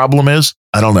what the problem is.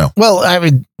 I don't know. Well, I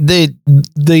mean,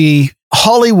 the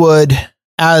Hollywood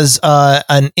as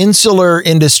an insular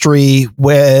industry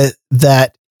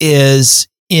that is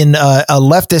in a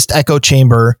leftist echo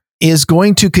chamber is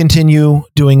going to continue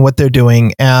doing what they're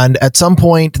doing. And at some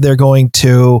point they're going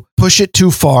to push it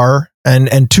too far,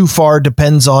 and too far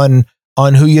depends on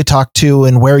who you talk to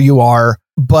and where you are.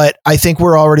 But I think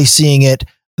we're already seeing it.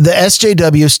 The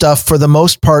SJW stuff, for the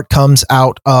most part, comes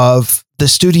out of the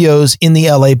studios in the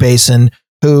LA basin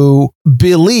who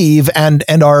believe and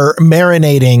are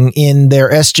marinating in their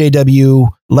SJW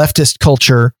leftist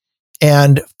culture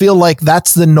and feel like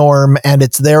that's the norm and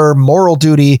it's their moral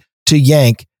duty to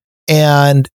yank.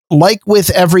 And like with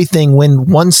everything, when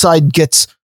one side gets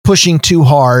pushing too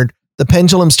hard, the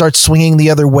pendulum starts swinging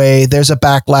the other way. There's a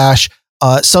backlash.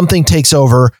 Something takes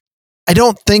over. I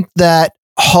don't think that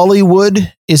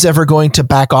Hollywood is ever going to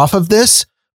back off of this,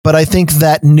 but I think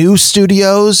that new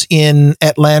studios in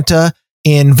Atlanta,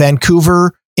 in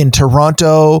Vancouver, in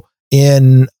Toronto,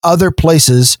 in other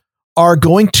places are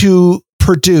going to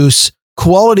produce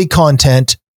quality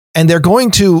content, and they're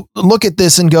going to look at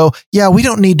this and go, yeah, we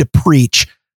don't need to preach.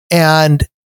 And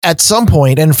at some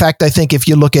point, and in fact, I think if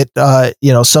you look at,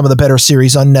 some of the better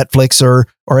series on Netflix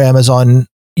or Amazon,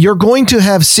 you're going to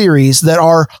have series that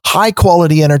are high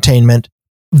quality entertainment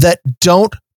that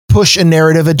don't push a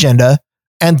narrative agenda.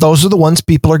 And those are the ones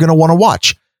people are going to want to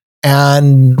watch.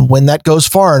 And when that goes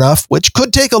far enough, which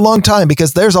could take a long time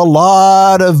because there's a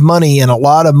lot of money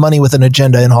with an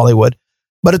agenda in Hollywood.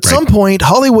 But at some point,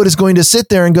 Hollywood is going to sit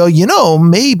there and go,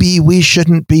 maybe we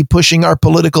shouldn't be pushing our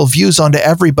political views onto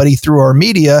everybody through our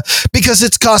media because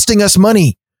it's costing us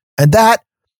money. And that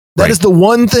is the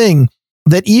one thing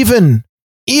that even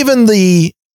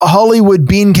the Hollywood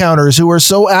bean counters who are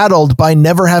so addled by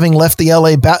never having left the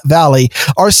LA Valley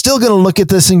are still going to look at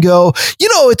this and go,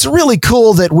 it's really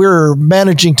cool that we're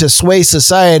managing to sway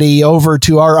society over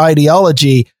to our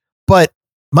ideology, but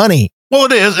money. Well,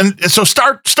 it is. And so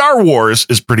Star Wars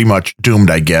is pretty much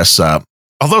doomed, I guess.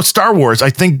 Although Star Wars, I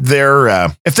think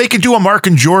if they could do a Mark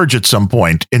and George at some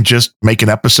point and just make an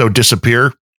episode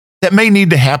disappear, that may need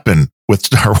to happen with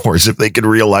Star Wars if they could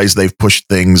realize they've pushed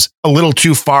things a little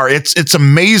too far. It's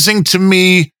amazing to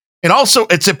me. And also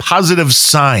it's a positive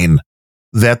sign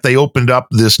that they opened up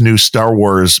this new Star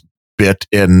Wars bit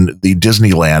in the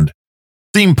Disneyland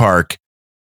theme park,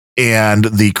 and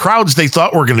the crowds they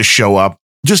thought were going to show up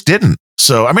just didn't.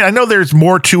 So, I know there's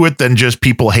more to it than just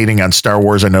people hating on Star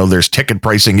Wars. I know there's ticket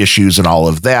pricing issues and all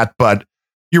of that, but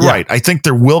you're right. I think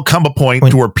there will come a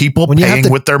point where people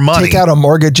paying with their money take out a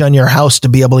mortgage on your house to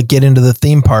be able to get into the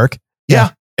theme park.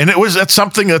 Yeah. And that's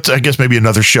something that's, I guess, maybe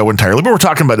another show entirely, but we're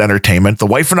talking about entertainment. The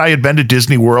wife and I had been to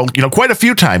Disney World, quite a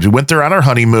few times. We went there on our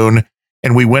honeymoon,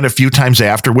 and we went a few times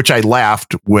after, which I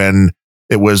laughed when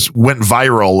it went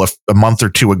viral a month or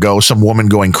two ago. Some woman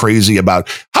going crazy about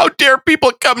how dare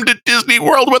people come to Disney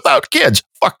World without kids.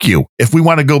 Fuck you. If we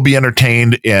want to go be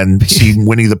entertained and see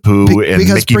Winnie the Pooh and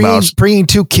Mickey Mouse, bringing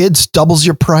two kids doubles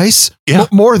your price. Yeah.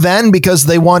 More than because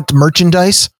they want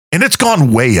merchandise. And it's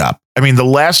gone way up. The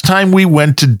last time we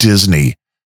went to Disney,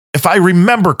 if I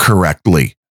remember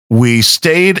correctly, we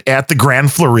stayed at the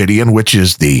Grand Floridian, which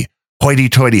is the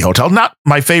hoity-toity hotel. Not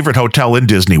my favorite hotel in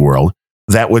Disney World.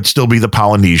 That would still be the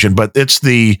Polynesian, but it's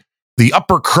the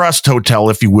upper crust hotel,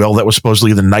 if you will, that was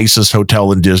supposedly the nicest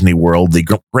hotel in Disney World, the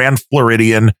Grand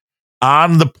Floridian,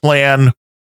 on the plan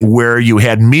where you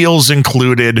had meals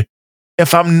included,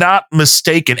 if I'm not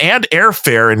mistaken, and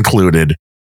airfare included.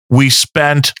 We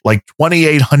spent like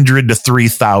 $2,800 to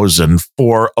 $3,000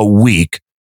 for a week,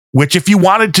 which if you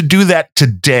wanted to do that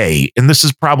today, and this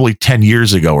is probably 10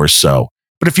 years ago or so,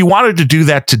 but if you wanted to do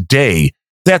that today,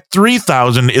 that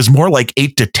 $3,000 is more like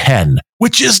 8 to 10,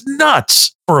 which is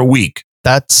nuts for a week.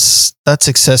 That's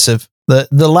excessive.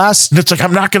 It's like,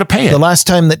 I'm not going to pay it. The last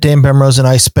time that Dame Bemrose and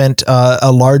I spent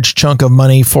a large chunk of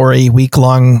money for a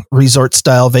week-long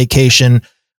resort-style vacation,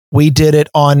 we did it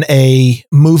on a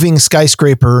moving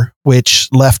skyscraper, which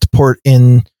left port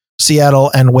in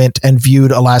Seattle and went and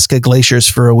viewed Alaska glaciers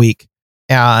for a week.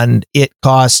 And it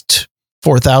cost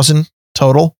 $4,000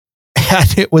 total.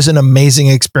 And it was an amazing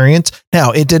experience.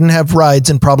 Now, it didn't have rides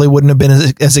and probably wouldn't have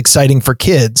been as exciting for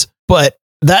kids, but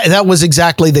that was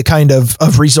exactly the kind of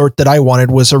resort that I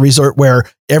wanted, was a resort where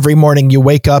every morning you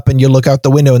wake up and you look out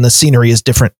the window and the scenery is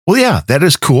different. Well, yeah, that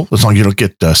is cool, as long as you don't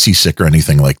get seasick or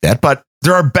anything like that. But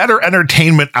there are better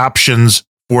entertainment options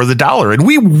for the dollar. And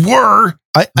we were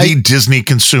the Disney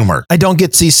consumer. I don't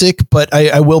get seasick, but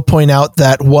I will point out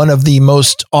that one of the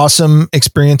most awesome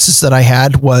experiences that I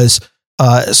had was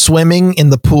swimming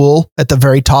in the pool at the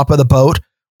very top of the boat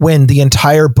when the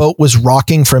entire boat was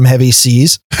rocking from heavy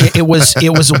seas. It was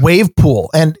a wave pool,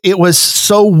 and it was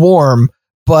so warm,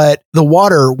 but the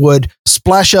water would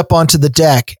splash up onto the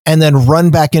deck and then run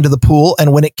back into the pool.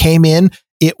 And when it came in,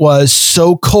 it was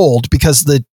so cold because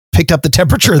picked up the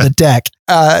temperature of the deck.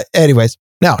 Anyways,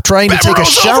 now trying to take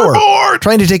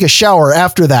a shower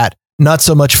after that, not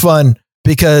so much fun.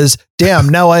 Because damn,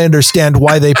 now I understand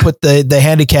why they put the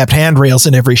handicapped handrails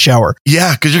in every shower.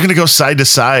 Yeah, because you're going to go side to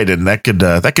side, and that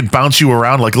could bounce you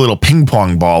around like a little ping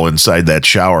pong ball inside that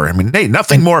shower. Hey,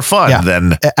 nothing more fun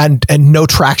than and no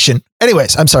traction.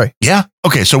 Anyways, I'm sorry. Yeah.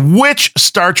 Okay. So which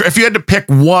Star Trek? If you had to pick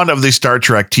one of the Star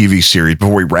Trek TV series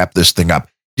before we wrap this thing up,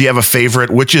 do you have a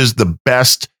favorite? Which is the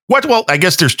best? Well, I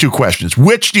guess there's two questions.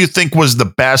 Which do you think was the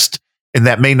best? And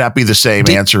that may not be the same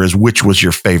answer as which was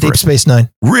your favorite. Deep Space Nine.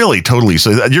 Really? Totally.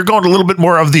 So you're going a little bit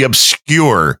more of the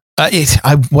obscure. I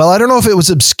don't know if it was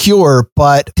obscure,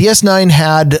 but DS9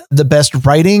 had the best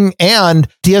writing, and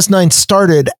DS9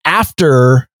 started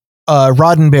after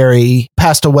Roddenberry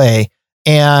passed away.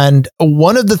 And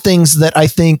one of the things that I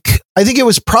think it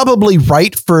was probably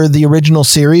right for the original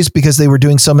series because they were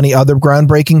doing so many other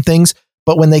groundbreaking things.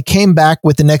 But when they came back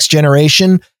with the Next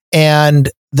Generation and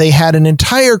they had an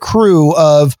entire crew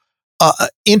of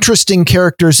interesting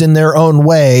characters in their own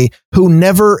way who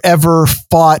never ever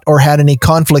fought or had any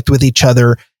conflict with each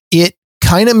other, it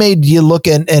kind of made you look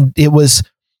and it was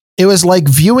like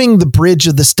viewing the bridge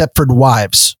of the Stepford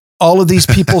Wives. All of these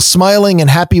people smiling and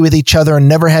happy with each other and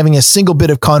never having a single bit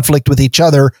of conflict with each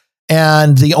other.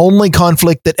 And the only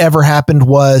conflict that ever happened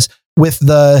was with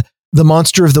the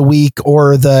monster of the week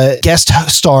or the guest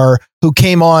star who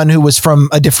came on who was from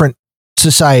a different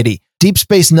society. Deep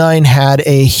Space Nine had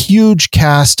a huge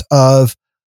cast of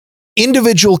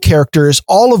individual characters,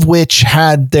 all of which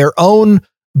had their own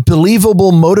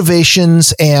believable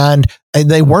motivations, and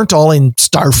they weren't all in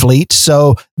Starfleet,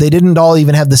 so they didn't all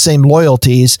even have the same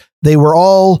loyalties. They were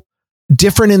all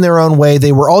different in their own way.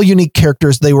 They were all unique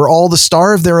characters. They were all the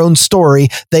star of their own story.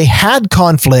 They had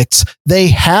conflicts. They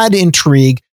had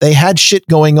intrigue. They had shit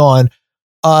going on.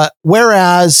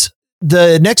 Whereas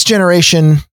the Next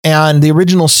Generation and the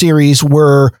original series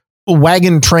were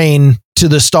wagon train to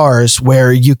the stars,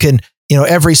 where you can,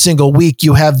 every single week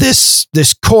you have this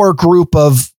core group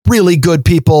of really good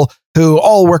people who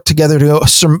all work together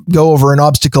to go over an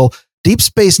obstacle. Deep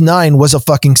Space Nine was a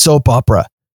fucking soap opera.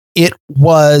 It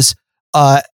was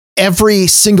every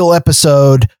single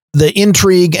episode, the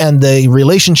intrigue and the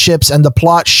relationships and the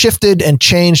plot shifted and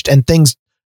changed and things.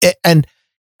 And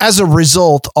as a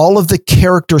result, all of the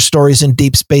character stories in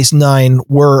Deep Space Nine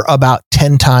were about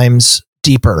 10 times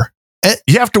deeper.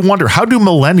 You have to wonder, how do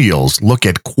millennials look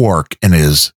at Quark and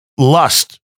his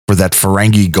lust for that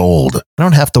Ferengi gold? I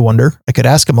don't have to wonder. I could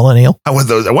ask a millennial. I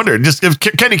wonder, just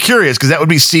kind of curious, because that would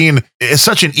be seen as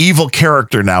such an evil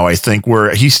character now, I think,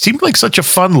 where he seemed like such a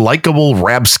fun, likable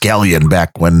rapscallion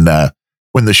back when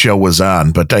the show was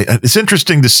on. But it's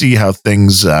interesting to see how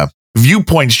things...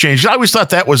 viewpoints changed. I always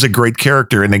thought that was a great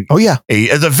character and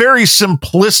a very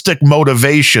simplistic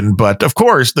motivation. But of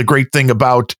course, the great thing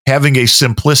about having a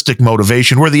simplistic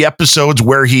motivation were the episodes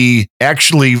where he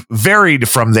actually varied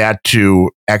from that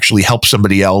to actually help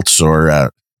somebody else or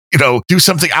do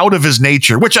something out of his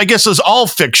nature, which I guess is all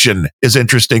fiction is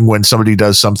interesting when somebody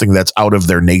does something that's out of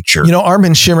their nature.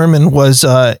 Armin Shimmerman was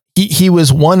he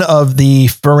was one of the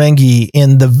Ferengi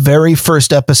in the very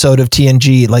first episode of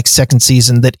TNG, like second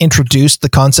season, that introduced the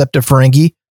concept of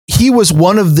Ferengi. He was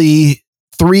one of the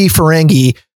 3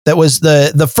 Ferengi that was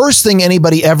the first thing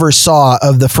anybody ever saw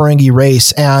of the Ferengi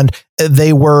race, and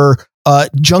they were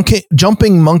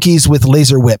jumping monkeys with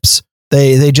laser whips.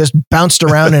 They just bounced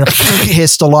around and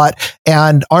hissed a lot.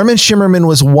 And Armin Shimmerman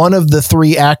was one of the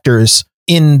 3 actors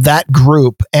in that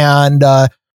group. And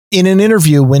in an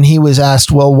interview, when he was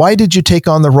asked, well, why did you take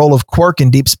on the role of Quark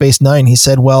in Deep Space Nine? He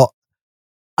said, well,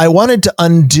 I wanted to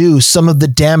undo some of the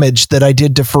damage that I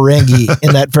did to Ferengi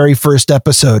in that very first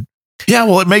episode. Yeah,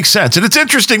 well, it makes sense. And it's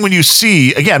interesting when you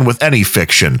see, again, with any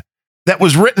fiction, that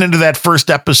was written into that first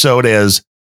episode as,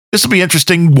 this will be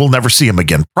interesting. We'll never see him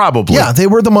again, probably. Yeah, they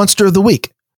were the monster of the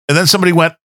week. And then somebody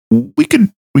went, we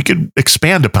could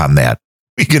expand upon that.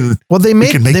 They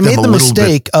made the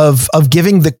mistake of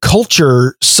giving the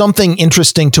culture something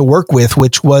interesting to work with,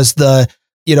 which was the,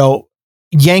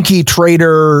 Yankee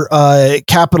trader,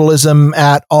 capitalism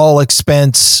at all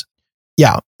expense.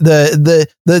 Yeah. The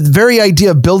very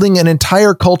idea of building an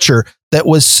entire culture that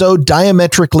was so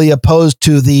diametrically opposed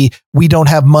to the, we don't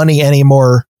have money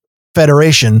anymore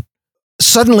Federation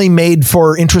suddenly made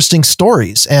for interesting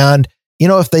stories. And,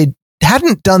 if they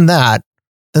hadn't done that,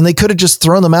 then they could have just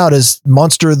thrown them out as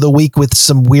monster of the week with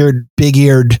some weird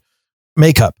big-eared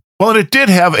makeup. Well, and it did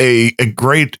have a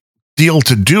great deal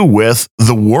to do with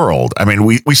the world. I mean,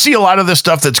 we see a lot of this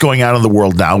stuff that's going on in the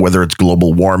world now, whether it's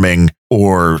global warming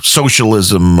or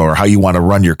socialism or how you want to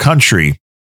run your country.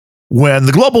 When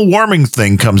the global warming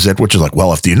thing comes in, which is like,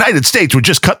 well, if the United States would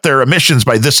just cut their emissions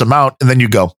by this amount, and then you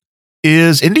go,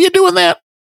 is India doing that?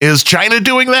 Is China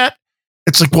doing that?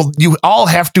 It's like, well, you all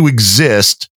have to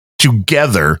exist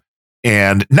together,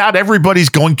 and not everybody's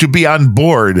going to be on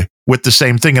board with the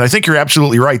same thing. And I think you're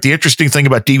absolutely right. The interesting thing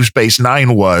about Deep Space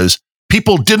Nine was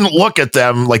people didn't look at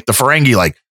them like the Ferengi,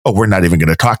 like, oh, we're not even going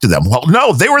to talk to them. Well,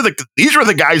 no, these were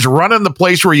the guys running the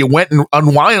place where you went and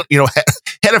unwind,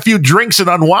 had a few drinks and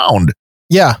unwound.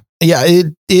 Yeah. Yeah.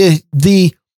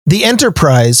 The the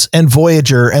Enterprise and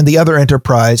Voyager and the other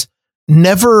Enterprise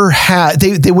never had,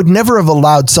 they would never have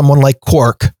allowed someone like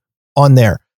Quark on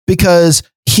there because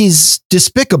he's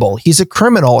despicable. He's a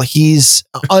criminal. He's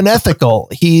unethical.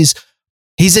 He's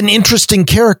an interesting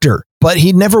character, but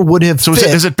he never would have. So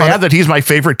is it bad that he's my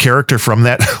favorite character from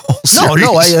that whole series?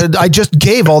 No, I just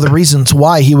gave all the reasons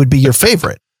why he would be your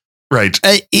favorite. Right.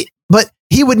 But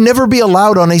he would never be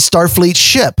allowed on a Starfleet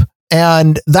ship.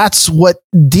 And that's what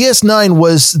DS9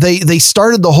 was. They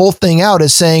started the whole thing out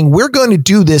as saying, we're going to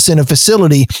do this in a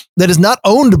facility that is not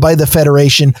owned by the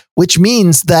Federation, which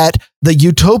means that the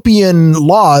utopian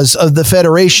laws of the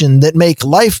Federation that make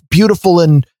life beautiful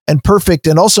and perfect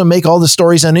and also make all the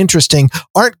stories uninteresting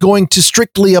aren't going to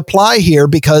strictly apply here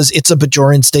because it's a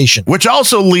Bajoran station. Which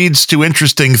also leads to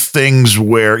interesting things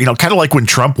where, kind of like when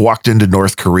Trump walked into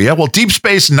North Korea. Well, Deep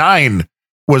Space Nine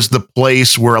was the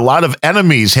place where a lot of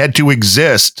enemies had to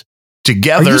exist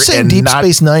together. Are you saying Deep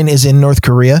Space Nine is in North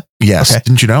Korea? Yes. Okay.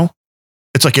 Didn't you know?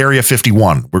 It's like Area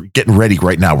 51. We're getting ready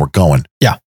right now. We're going.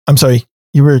 Yeah. I'm sorry.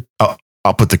 You were. I'll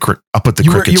put the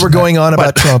crickets. You were going on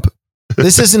about Trump.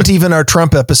 This isn't even our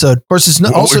Trump episode. Of course, it's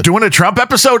not. Also, we're doing a Trump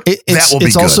episode.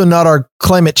 It's also not our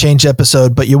climate change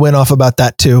episode, but you went off about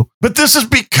that too. But this is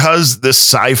because the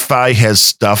sci-fi has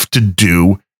stuff to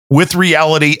do with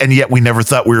reality, and yet we never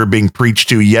thought we were being preached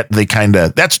to. Yet they kind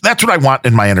of that's what I want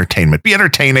in my entertainment. Be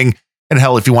entertaining, and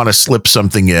hell, if you want to slip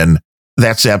something in,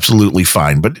 that's absolutely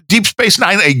fine. But Deep Space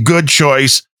Nine, a good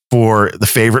choice for the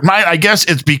favorite. I guess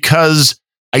it's because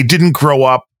I didn't grow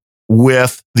up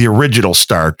with the original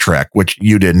Star Trek, which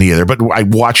you didn't either, but I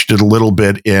watched it a little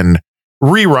bit in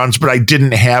reruns, but I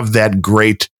didn't have that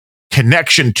great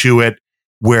connection to it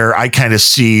where I kind of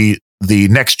see the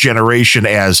Next Generation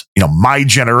as, my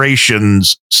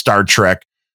generation's Star Trek.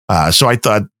 So I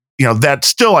thought, that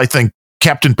still, I think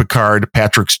Captain Picard,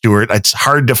 Patrick Stewart, it's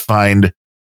hard to find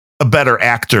a better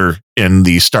actor in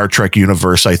the Star Trek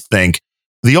universe. I think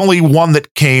the only one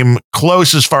that came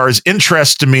close as far as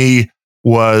interest to me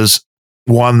was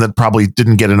one that probably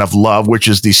didn't get enough love, which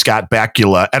is the Scott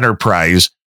Bakula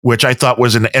Enterprise, which I thought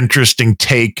was an interesting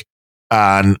take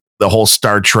on the whole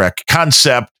Star Trek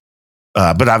concept,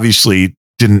 but obviously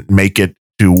didn't make it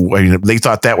to, they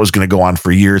thought that was going to go on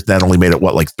for years. That only made it,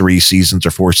 like 3 seasons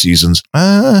or 4 seasons?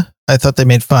 I thought they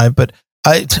made 5, but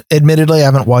I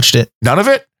haven't watched it. None of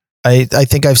it? I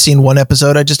think I've seen 1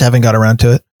 episode. I just haven't got around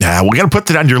to it. Yeah, we got to put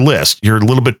that on your list. You're a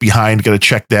little bit behind. Got to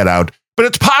check that out. But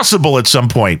it's possible at some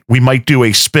point we might do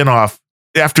a spinoff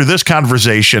after this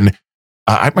conversation.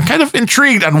 I'm kind of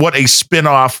intrigued on what a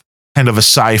spinoff kind of a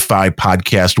sci-fi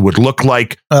podcast would look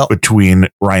like between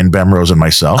Ryan Bemrose and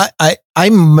myself. I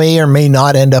may or may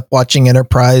not end up watching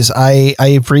Enterprise. I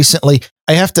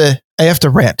have to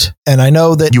rant, and I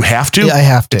know that you have to. Yeah, I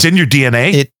have to. It's in your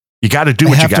DNA. You got to do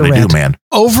what you got to do, man.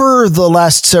 Over the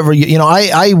last several years,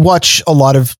 I watch a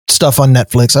lot of stuff on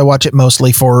Netflix. I watch it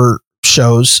mostly for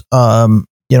shows.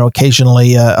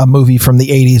 Occasionally a movie from the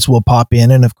 80s will pop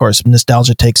in, and of course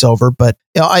nostalgia takes over. But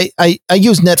I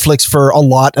use Netflix for a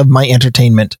lot of my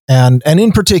entertainment, and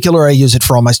in particular I use it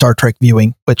for all my Star Trek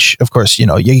viewing, which of course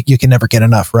you can never get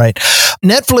enough, right?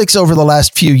 Netflix over the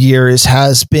last few years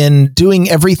has been doing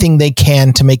everything they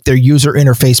can to make their user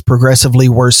interface progressively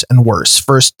worse and worse.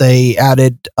 First, they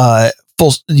added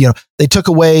they took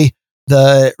away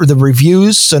the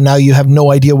reviews, so now you have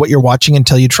no idea what you're watching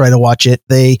until you try to watch it.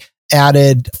 They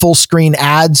added full screen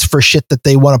ads for shit that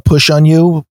they want to push on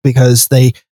you because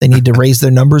they need to raise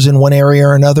their numbers in one area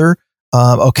or another.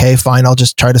 Okay, fine. I'll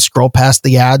just try to scroll past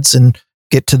the ads and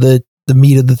get to the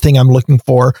meat of the thing I'm looking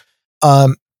for.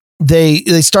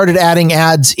 They started adding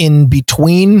ads in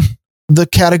between the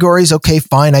categories. Okay,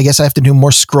 fine. I guess I have to do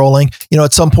more scrolling.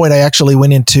 At some point I actually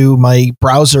went into my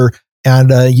browser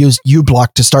and used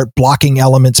uBlock to start blocking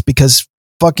elements because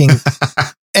fucking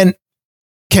and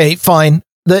okay, fine.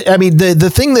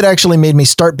 The thing that actually made me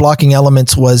start blocking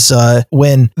elements was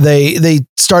when they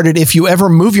started, if you ever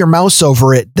move your mouse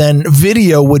over it, then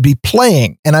video would be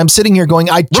playing. And I'm sitting here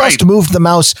going, I just moved the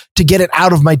mouse to get it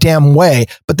out of my damn way,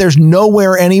 but there's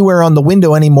nowhere anywhere on the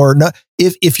window anymore. No,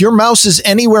 if your mouse is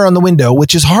anywhere on the window,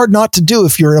 which is hard not to do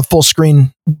if you're in a full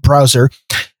screen browser,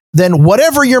 then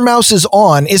whatever your mouse is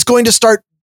on is going to start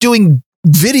doing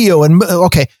video. And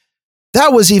okay,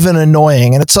 that was even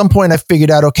annoying. And at some point I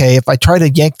figured out, okay, if I try to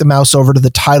yank the mouse over to the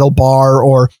title bar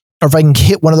or if I can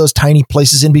hit one of those tiny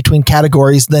places in between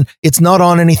categories, then it's not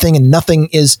on anything and nothing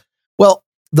is, well,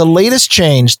 the latest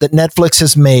change that Netflix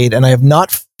has made, and I have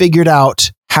not figured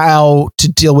out how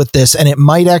to deal with this, and it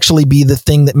might actually be the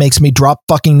thing that makes me drop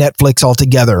fucking Netflix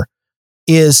altogether,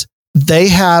 is they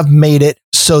have made it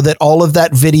so that all of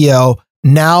that video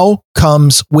now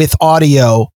comes with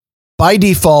audio by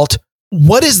default.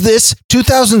 What is this?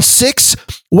 2006?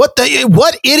 What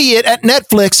idiot at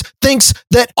Netflix thinks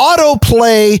that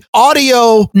autoplay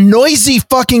audio noisy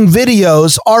fucking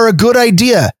videos are a good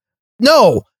idea?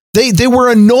 No. They were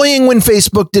annoying when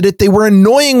Facebook did it. They were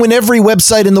annoying when every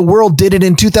website in the world did it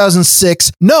in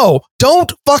 2006. No, don't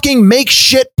fucking make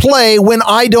shit play when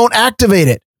I don't activate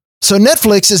it. So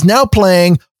Netflix is now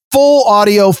playing full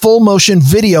audio, full motion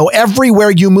video everywhere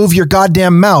you move your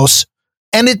goddamn mouse,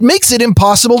 and it makes it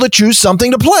impossible to choose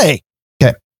something to play.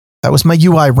 Okay, that was my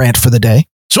UI rant for the day.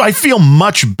 So I feel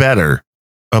much better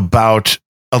about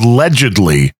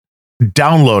allegedly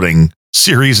downloading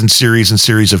series of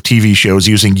TV shows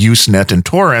using Usenet and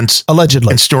torrents,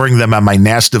 allegedly, and storing them on my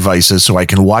NAS devices so I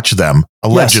can watch them,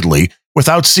 allegedly,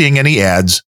 without seeing any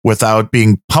ads, without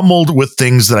being pummeled with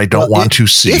things that I don't want to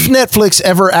see. If Netflix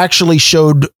ever actually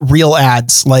showed real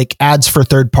ads, like ads for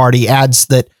third party ads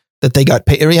that they got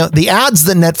paid, the ads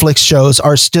that Netflix shows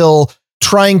are still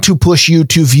trying to push you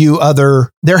to view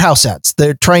their house ads.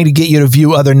 They're trying to get you to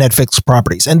view other Netflix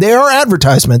properties, and they are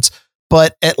advertisements,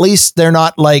 but at least they're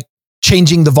not like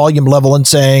changing the volume level and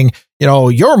saying,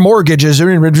 your mortgage is,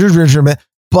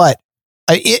 but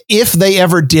if they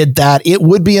ever did that, it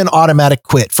would be an automatic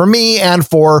quit for me and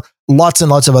for lots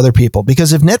and lots of other people,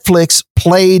 because if Netflix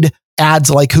played ads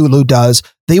like Hulu does,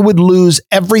 they would lose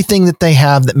everything that they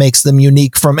have that makes them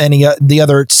unique from any the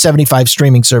other 75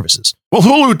 streaming services. Well,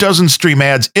 Hulu doesn't stream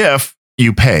ads if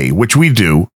you pay, which we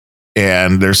do.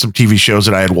 And there's some TV shows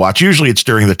that I had watched. Usually it's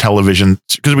during the television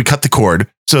because we cut the cord.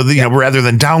 So rather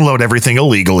than download everything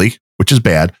illegally, which is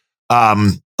bad.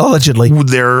 Allegedly.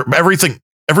 They're everything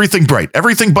bright,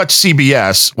 everything but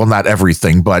CBS. Well, not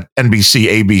everything, but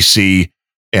NBC, ABC,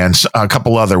 and a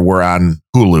couple other were on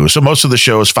Hulu. So most of the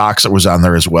shows, Fox was on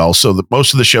there as well. So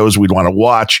most of the shows we'd want to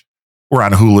watch were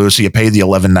on Hulu. So you pay the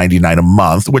 $11.99 a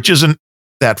month, which isn't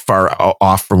that far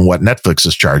off from what Netflix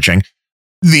is charging.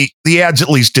 The ads at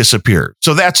least disappear.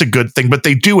 So that's a good thing. But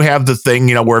they do have the thing,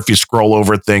 where if you scroll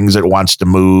over things, it wants to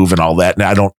move and all that. And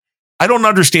I don't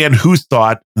understand who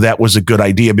thought that was a good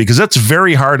idea, because that's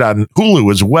very hard on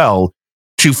Hulu as well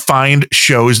to find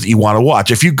shows that you want to watch.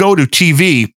 If you go to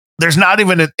TV, there's not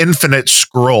even an infinite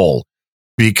scroll,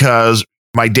 because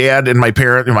my dad and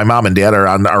my mom and dad are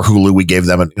on our Hulu. We gave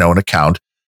them an account,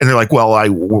 and they're like, well,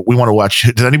 we want to watch.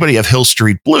 Does anybody have Hill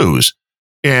Street Blues?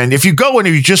 And if you go and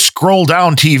you just scroll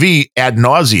down TV ad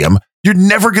nauseum, you're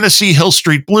never going to see Hill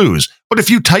Street Blues. But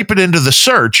if you type it into the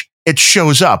search, it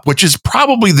shows up, which is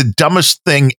probably the dumbest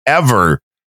thing ever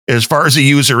as far as a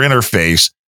user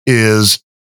interface. Is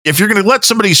if you're going to let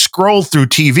somebody scroll through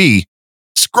TV,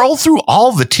 scroll through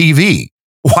all the TV.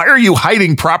 Why are you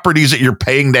hiding properties that you're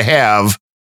paying to have,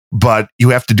 but you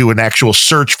have to do an actual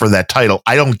search for that title?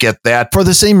 I don't get that. For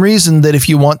the same reason that if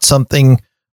you want something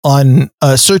on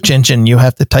a search engine, you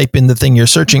have to type in the thing you're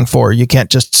searching for. You can't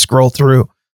just scroll through.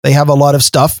 They have a lot of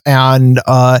stuff, and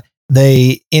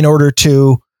in order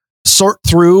to sort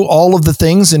through all of the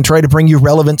things and try to bring you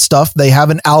relevant stuff, they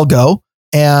have an algo,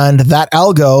 and that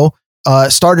algo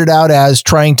started out as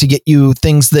trying to get you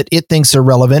things that it thinks are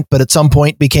relevant, but at some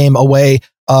point became a way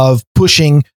of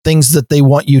pushing things that they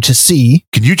want you to see.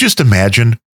 Can you just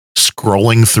imagine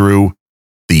scrolling through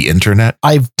the internet?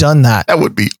 I've done that. That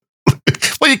would be...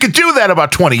 Well, you could do that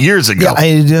about 20 years ago. Yeah,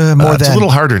 it's a little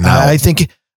harder now. I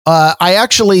think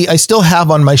I still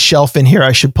have on my shelf in here,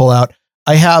 I should pull out.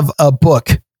 I have a book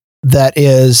that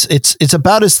is, it's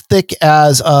about as thick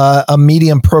as a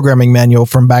medium programming manual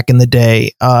from back in the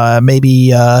day,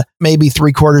 maybe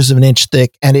 3/4 of an inch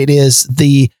thick. And it is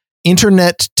the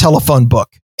Internet Telephone Book.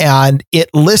 And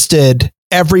it listed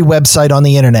every website on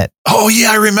the internet. Oh,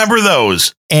 yeah, I remember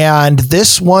those. And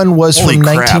this one was from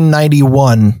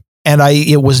 1991. And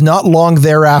it was not long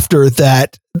thereafter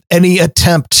that any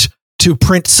attempt to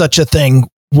print such a thing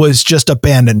was just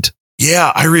abandoned.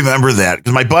 Yeah, I remember that.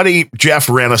 Because my buddy Jeff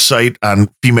ran a site on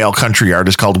female country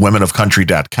artists called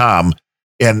womenofcountry.com.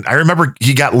 And I remember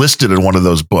he got listed in one of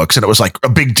those books, and it was like a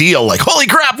big deal. Like, holy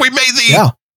crap, we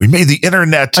made the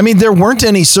internet. I mean, there weren't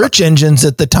any search engines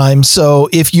at the time. So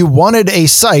if you wanted a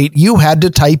site, you had to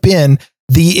type in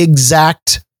the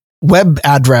exact web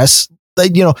address,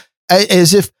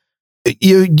 as if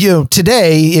you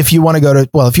today, if you want to go to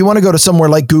somewhere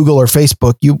like Google or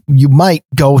Facebook, you might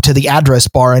go to the address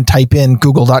bar and type in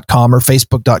google.com or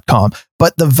facebook.com.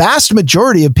 But the vast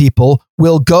majority of people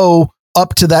will go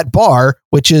up to that bar,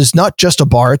 which is not just a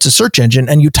bar, it's a search engine,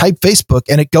 and you type Facebook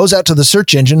and it goes out to the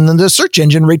search engine, and then the search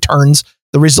engine returns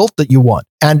the result that you want.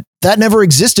 And that never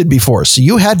existed before. So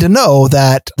you had to know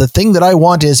that the thing that I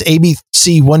want is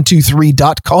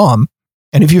abc123.com.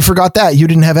 And if you forgot that, you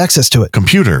didn't have access to it.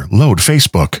 Computer, load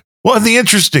Facebook. Well, the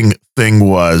interesting thing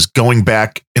was going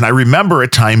back, and I remember a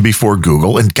time before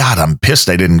Google, and God, I'm pissed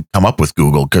I didn't come up with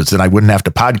Google, because then I wouldn't have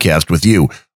to podcast with you.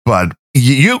 But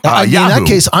in that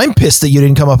case, I'm pissed that you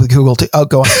didn't come up with Google.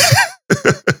 Go on.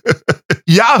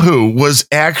 Yahoo was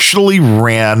actually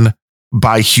ran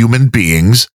by human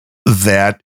beings,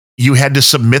 that you had to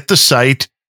submit the site,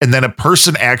 and then a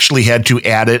person actually had to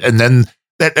add it, and then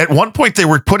that at one point they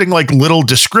were putting like little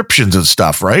descriptions and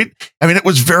stuff, right? I mean, it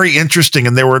was very interesting,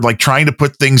 and they were like trying to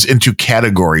put things into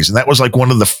categories, and that was like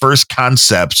one of the first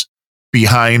concepts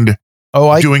behind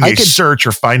doing a search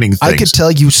or finding things. I could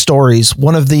tell you stories.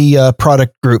 One of the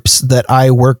product groups that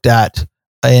I worked at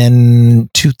in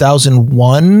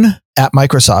 2001 at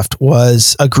Microsoft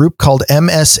was a group called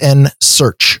MSN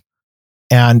Search.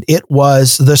 And it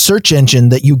was the search engine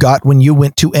that you got when you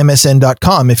went to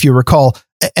MSN.com. If you recall,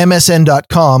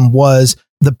 MSN.com was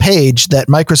the page that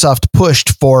Microsoft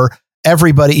pushed for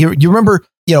everybody. You remember,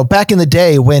 back in the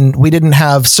day when we didn't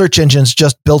have search engines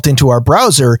just built into our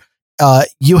browser,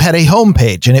 you had a home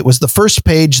page, and it was the first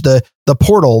page, the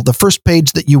portal, the first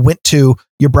page that you went to.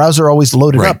 Your browser always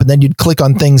loaded up, and then you'd click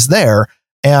on things there.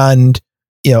 And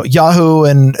Yahoo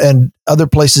and other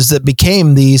places that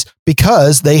became these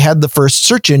because they had the first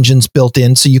search engines built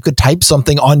in, so you could type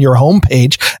something on your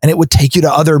homepage and it would take you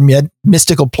to other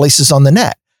mystical places on the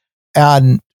net.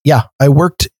 And yeah, I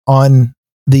worked on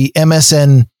the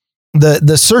MSN,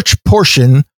 the search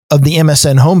portion of the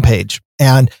MSN homepage.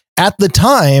 And at the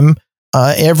time,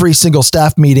 every single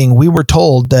staff meeting, we were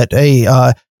told that, hey,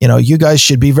 you guys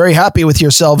should be very happy with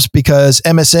yourselves because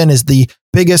MSN is the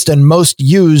biggest and most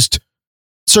used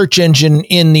search engine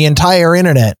in the entire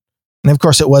internet. And of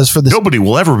course it was for nobody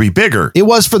will ever be bigger. It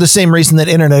was for the same reason that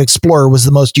Internet Explorer was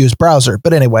the most used browser.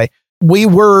 But anyway, we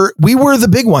were the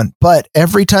big one. But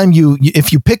every time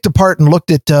if you picked apart and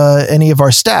looked at any of our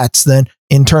stats, then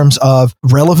in terms of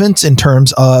relevance, in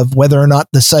terms of whether or not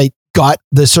the site got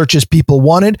the searches people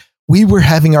wanted, we were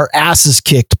having our asses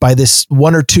kicked by this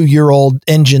 1 or 2 year old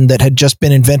engine that had just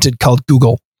been invented called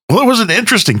Google. Well, it was an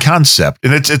interesting concept,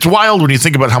 and it's wild when you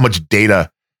think about how much data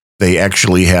they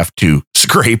actually have to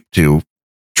scrape to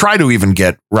try to even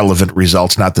get relevant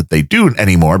results. Not that they do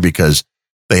anymore because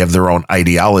they have their own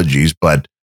ideologies, but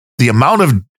the amount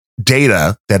of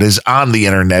data that is on the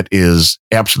internet is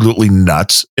absolutely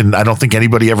nuts. And I don't think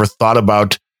anybody ever thought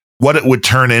about what it would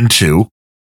turn into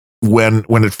when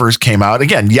it first came out.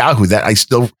 Again, Yahoo, that I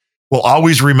still will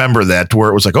always remember that, where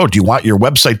it was like, oh, do you want your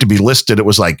website to be listed? It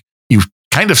was like, you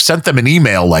kind of sent them an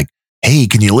email like, hey,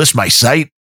 can you list my site?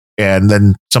 And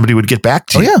then somebody would get back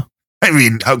to you. Yeah. I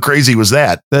mean, how crazy was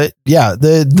that?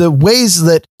 The ways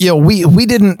that, we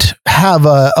didn't have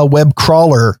a web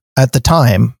crawler at the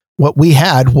time. What we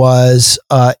had was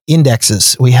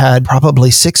indexes. We had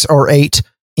probably 6 or 8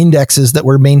 indexes that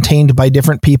were maintained by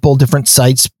different people, different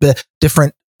sites,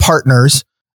 different partners.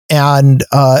 And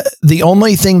the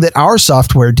only thing that our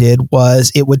software did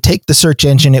was it would take the search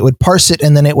engine, it would parse it,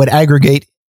 and then it would aggregate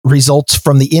results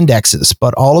from the indexes.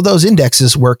 But all of those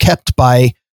indexes were kept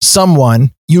by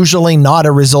someone, usually not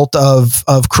a result of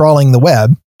crawling the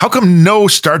web. How come no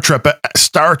Star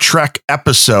Trek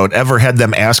episode ever had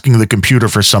them asking the computer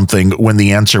for something when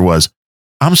the answer was,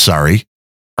 I'm sorry,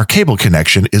 our cable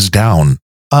connection is down?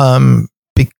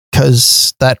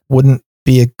 Because that wouldn't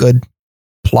be a good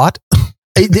plot.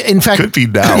 In fact, could be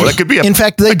now. That could be. In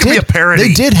fact, they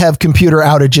did have computer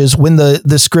outages when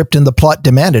the script and the plot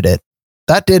demanded it.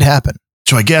 That did happen.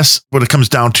 So I guess what it comes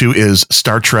down to is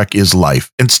Star Trek is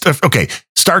life. And okay,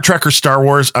 Star Trek or Star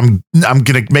Wars. I'm going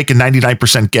to make a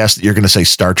 99% guess that you're going to say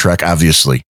Star Trek.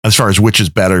 Obviously, as far as which is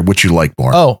better, which you like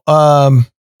more. Oh,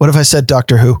 what if I said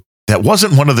Doctor Who? That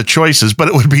wasn't one of the choices, but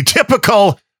it would be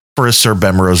typical for a Sir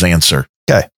Bemrose answer.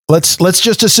 Okay, let's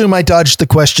just assume I dodged the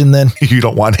question then. You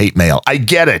don't want hate mail. I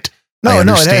get it. No,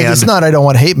 it's not. I don't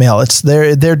want hate mail. It's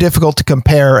they're difficult to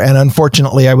compare, and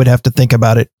unfortunately, I would have to think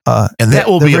about it. And that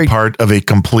will be a part of a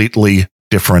completely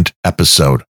different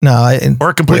episode. Or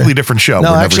a completely different show.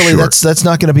 No, actually, that's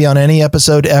not going to be on any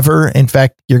episode ever. In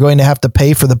fact, you're going to have to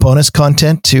pay for the bonus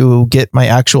content to get my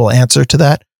actual answer to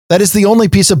that. That is the only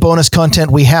piece of bonus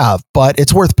content we have, but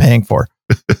it's worth paying for.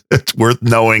 It's worth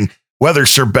knowing whether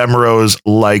Sir Bemrose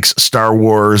likes Star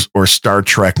Wars or Star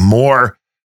Trek more.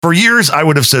 For years, I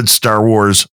would have said Star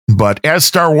Wars, but as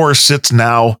Star Wars sits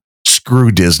now,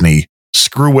 screw Disney,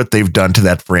 screw what they've done to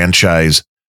that franchise.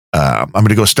 I'm going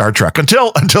to go Star Trek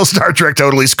until Star Trek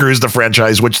totally screws the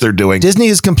franchise, which they're doing. Disney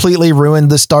has completely ruined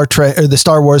the Star Trek or the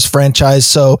Star Wars franchise.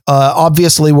 So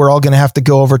obviously, we're all going to have to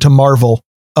go over to Marvel.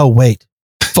 Oh, wait,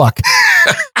 fuck.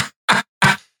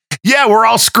 yeah, we're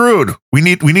all screwed. We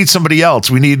need somebody else.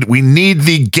 We need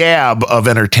the gab of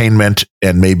entertainment,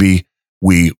 and maybe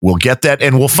we will get that,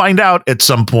 and we'll find out at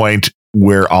some point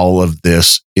where all of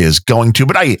this is going to.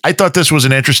 But I thought this was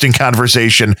an interesting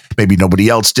conversation. Maybe nobody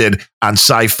else did on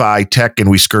sci-fi tech, and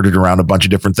we skirted around a bunch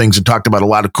of different things and talked about a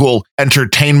lot of cool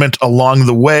entertainment along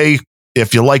the way.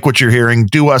 If you like what you're hearing,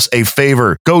 do us a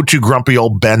favor. Go to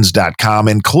grumpyoldbens.com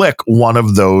and click one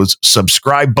of those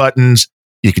subscribe buttons.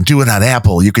 You can do it on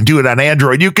Apple. You can do it on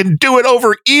Android. You can do it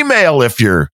over email if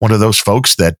you're one of those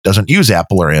folks that doesn't use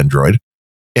Apple or Android.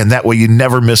 And that way you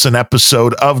never miss an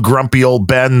episode of Grumpy Old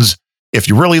Bens. If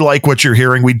you really like what you're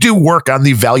hearing, we do work on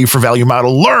the value for value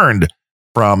model learned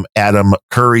from Adam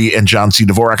Curry and John C.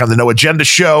 Dvorak on the No Agenda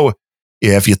Show.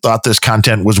 If you thought this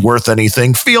content was worth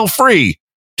anything, feel free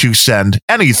to send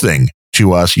anything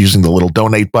to us using the little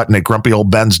donate button at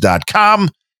grumpyoldbens.com.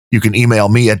 You can email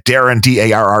me at Darren,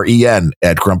 DARREN,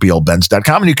 at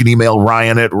grumpyoldbens.com. And you can email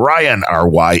Ryan at Ryan,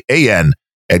 RYAN,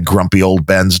 at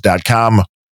grumpyoldbens.com.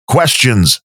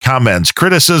 Questions, comments,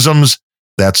 criticisms,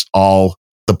 that's all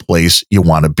the place you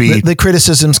want to be. The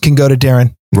criticisms can go to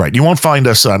Darren. Right. You won't find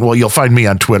us on, well, you'll find me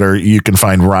on Twitter. You can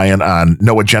find Ryan on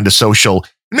No Agenda Social.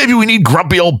 Maybe we need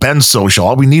Grumpy Old Ben Social.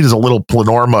 All we need is a little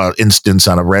Plenorma instance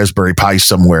on a Raspberry Pi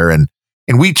somewhere, and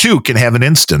we too can have an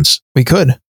instance. We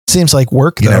could. Seems like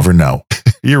work, though. You never know.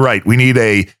 You're right. We need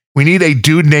a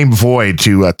dude named Void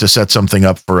to set something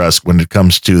up for us when it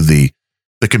comes to the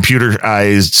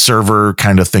computerized server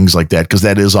kind of things like that, because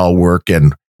that is all work,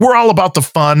 and we're all about the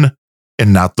fun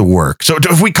and not the work. So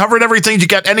if we covered everything, you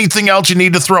got anything else you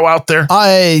need to throw out there?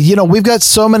 We've got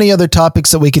so many other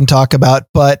topics that we can talk about,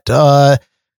 but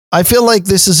I feel like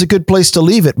this is a good place to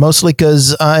leave it, mostly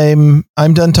because I'm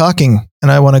done talking and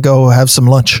I want to go have some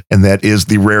lunch. And that is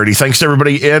the rarity. Thanks to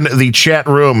everybody in the chat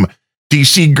room.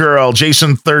 DC Girl,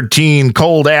 Jason 13,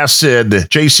 Cold Acid,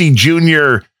 JC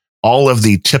Jr., all of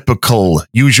the typical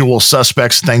usual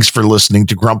suspects. Thanks for listening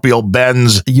to Grumpy Old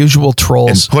Bens. The usual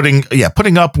trolls. And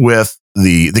putting up with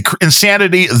the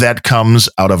insanity that comes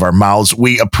out of our mouths.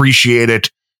 We appreciate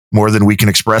it more than we can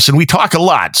express. And we talk a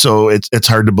lot, so it's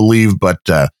hard to believe. But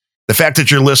the fact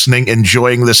that you're listening,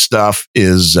 enjoying this stuff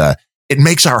is, it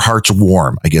makes our hearts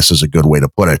warm, I guess is a good way to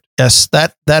put it. Yes,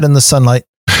 that in the sunlight.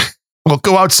 Well,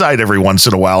 go outside every once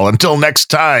in a while. Until next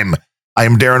time, I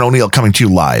am Darren O'Neill coming to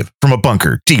you live from a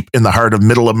bunker deep in the heart of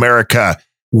Middle America,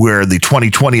 where the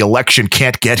 2020 election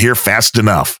can't get here fast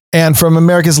enough. And from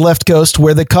America's left coast,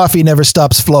 where the coffee never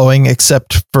stops flowing,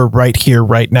 except for right here,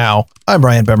 right now. I'm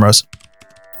Ryan Bemrose.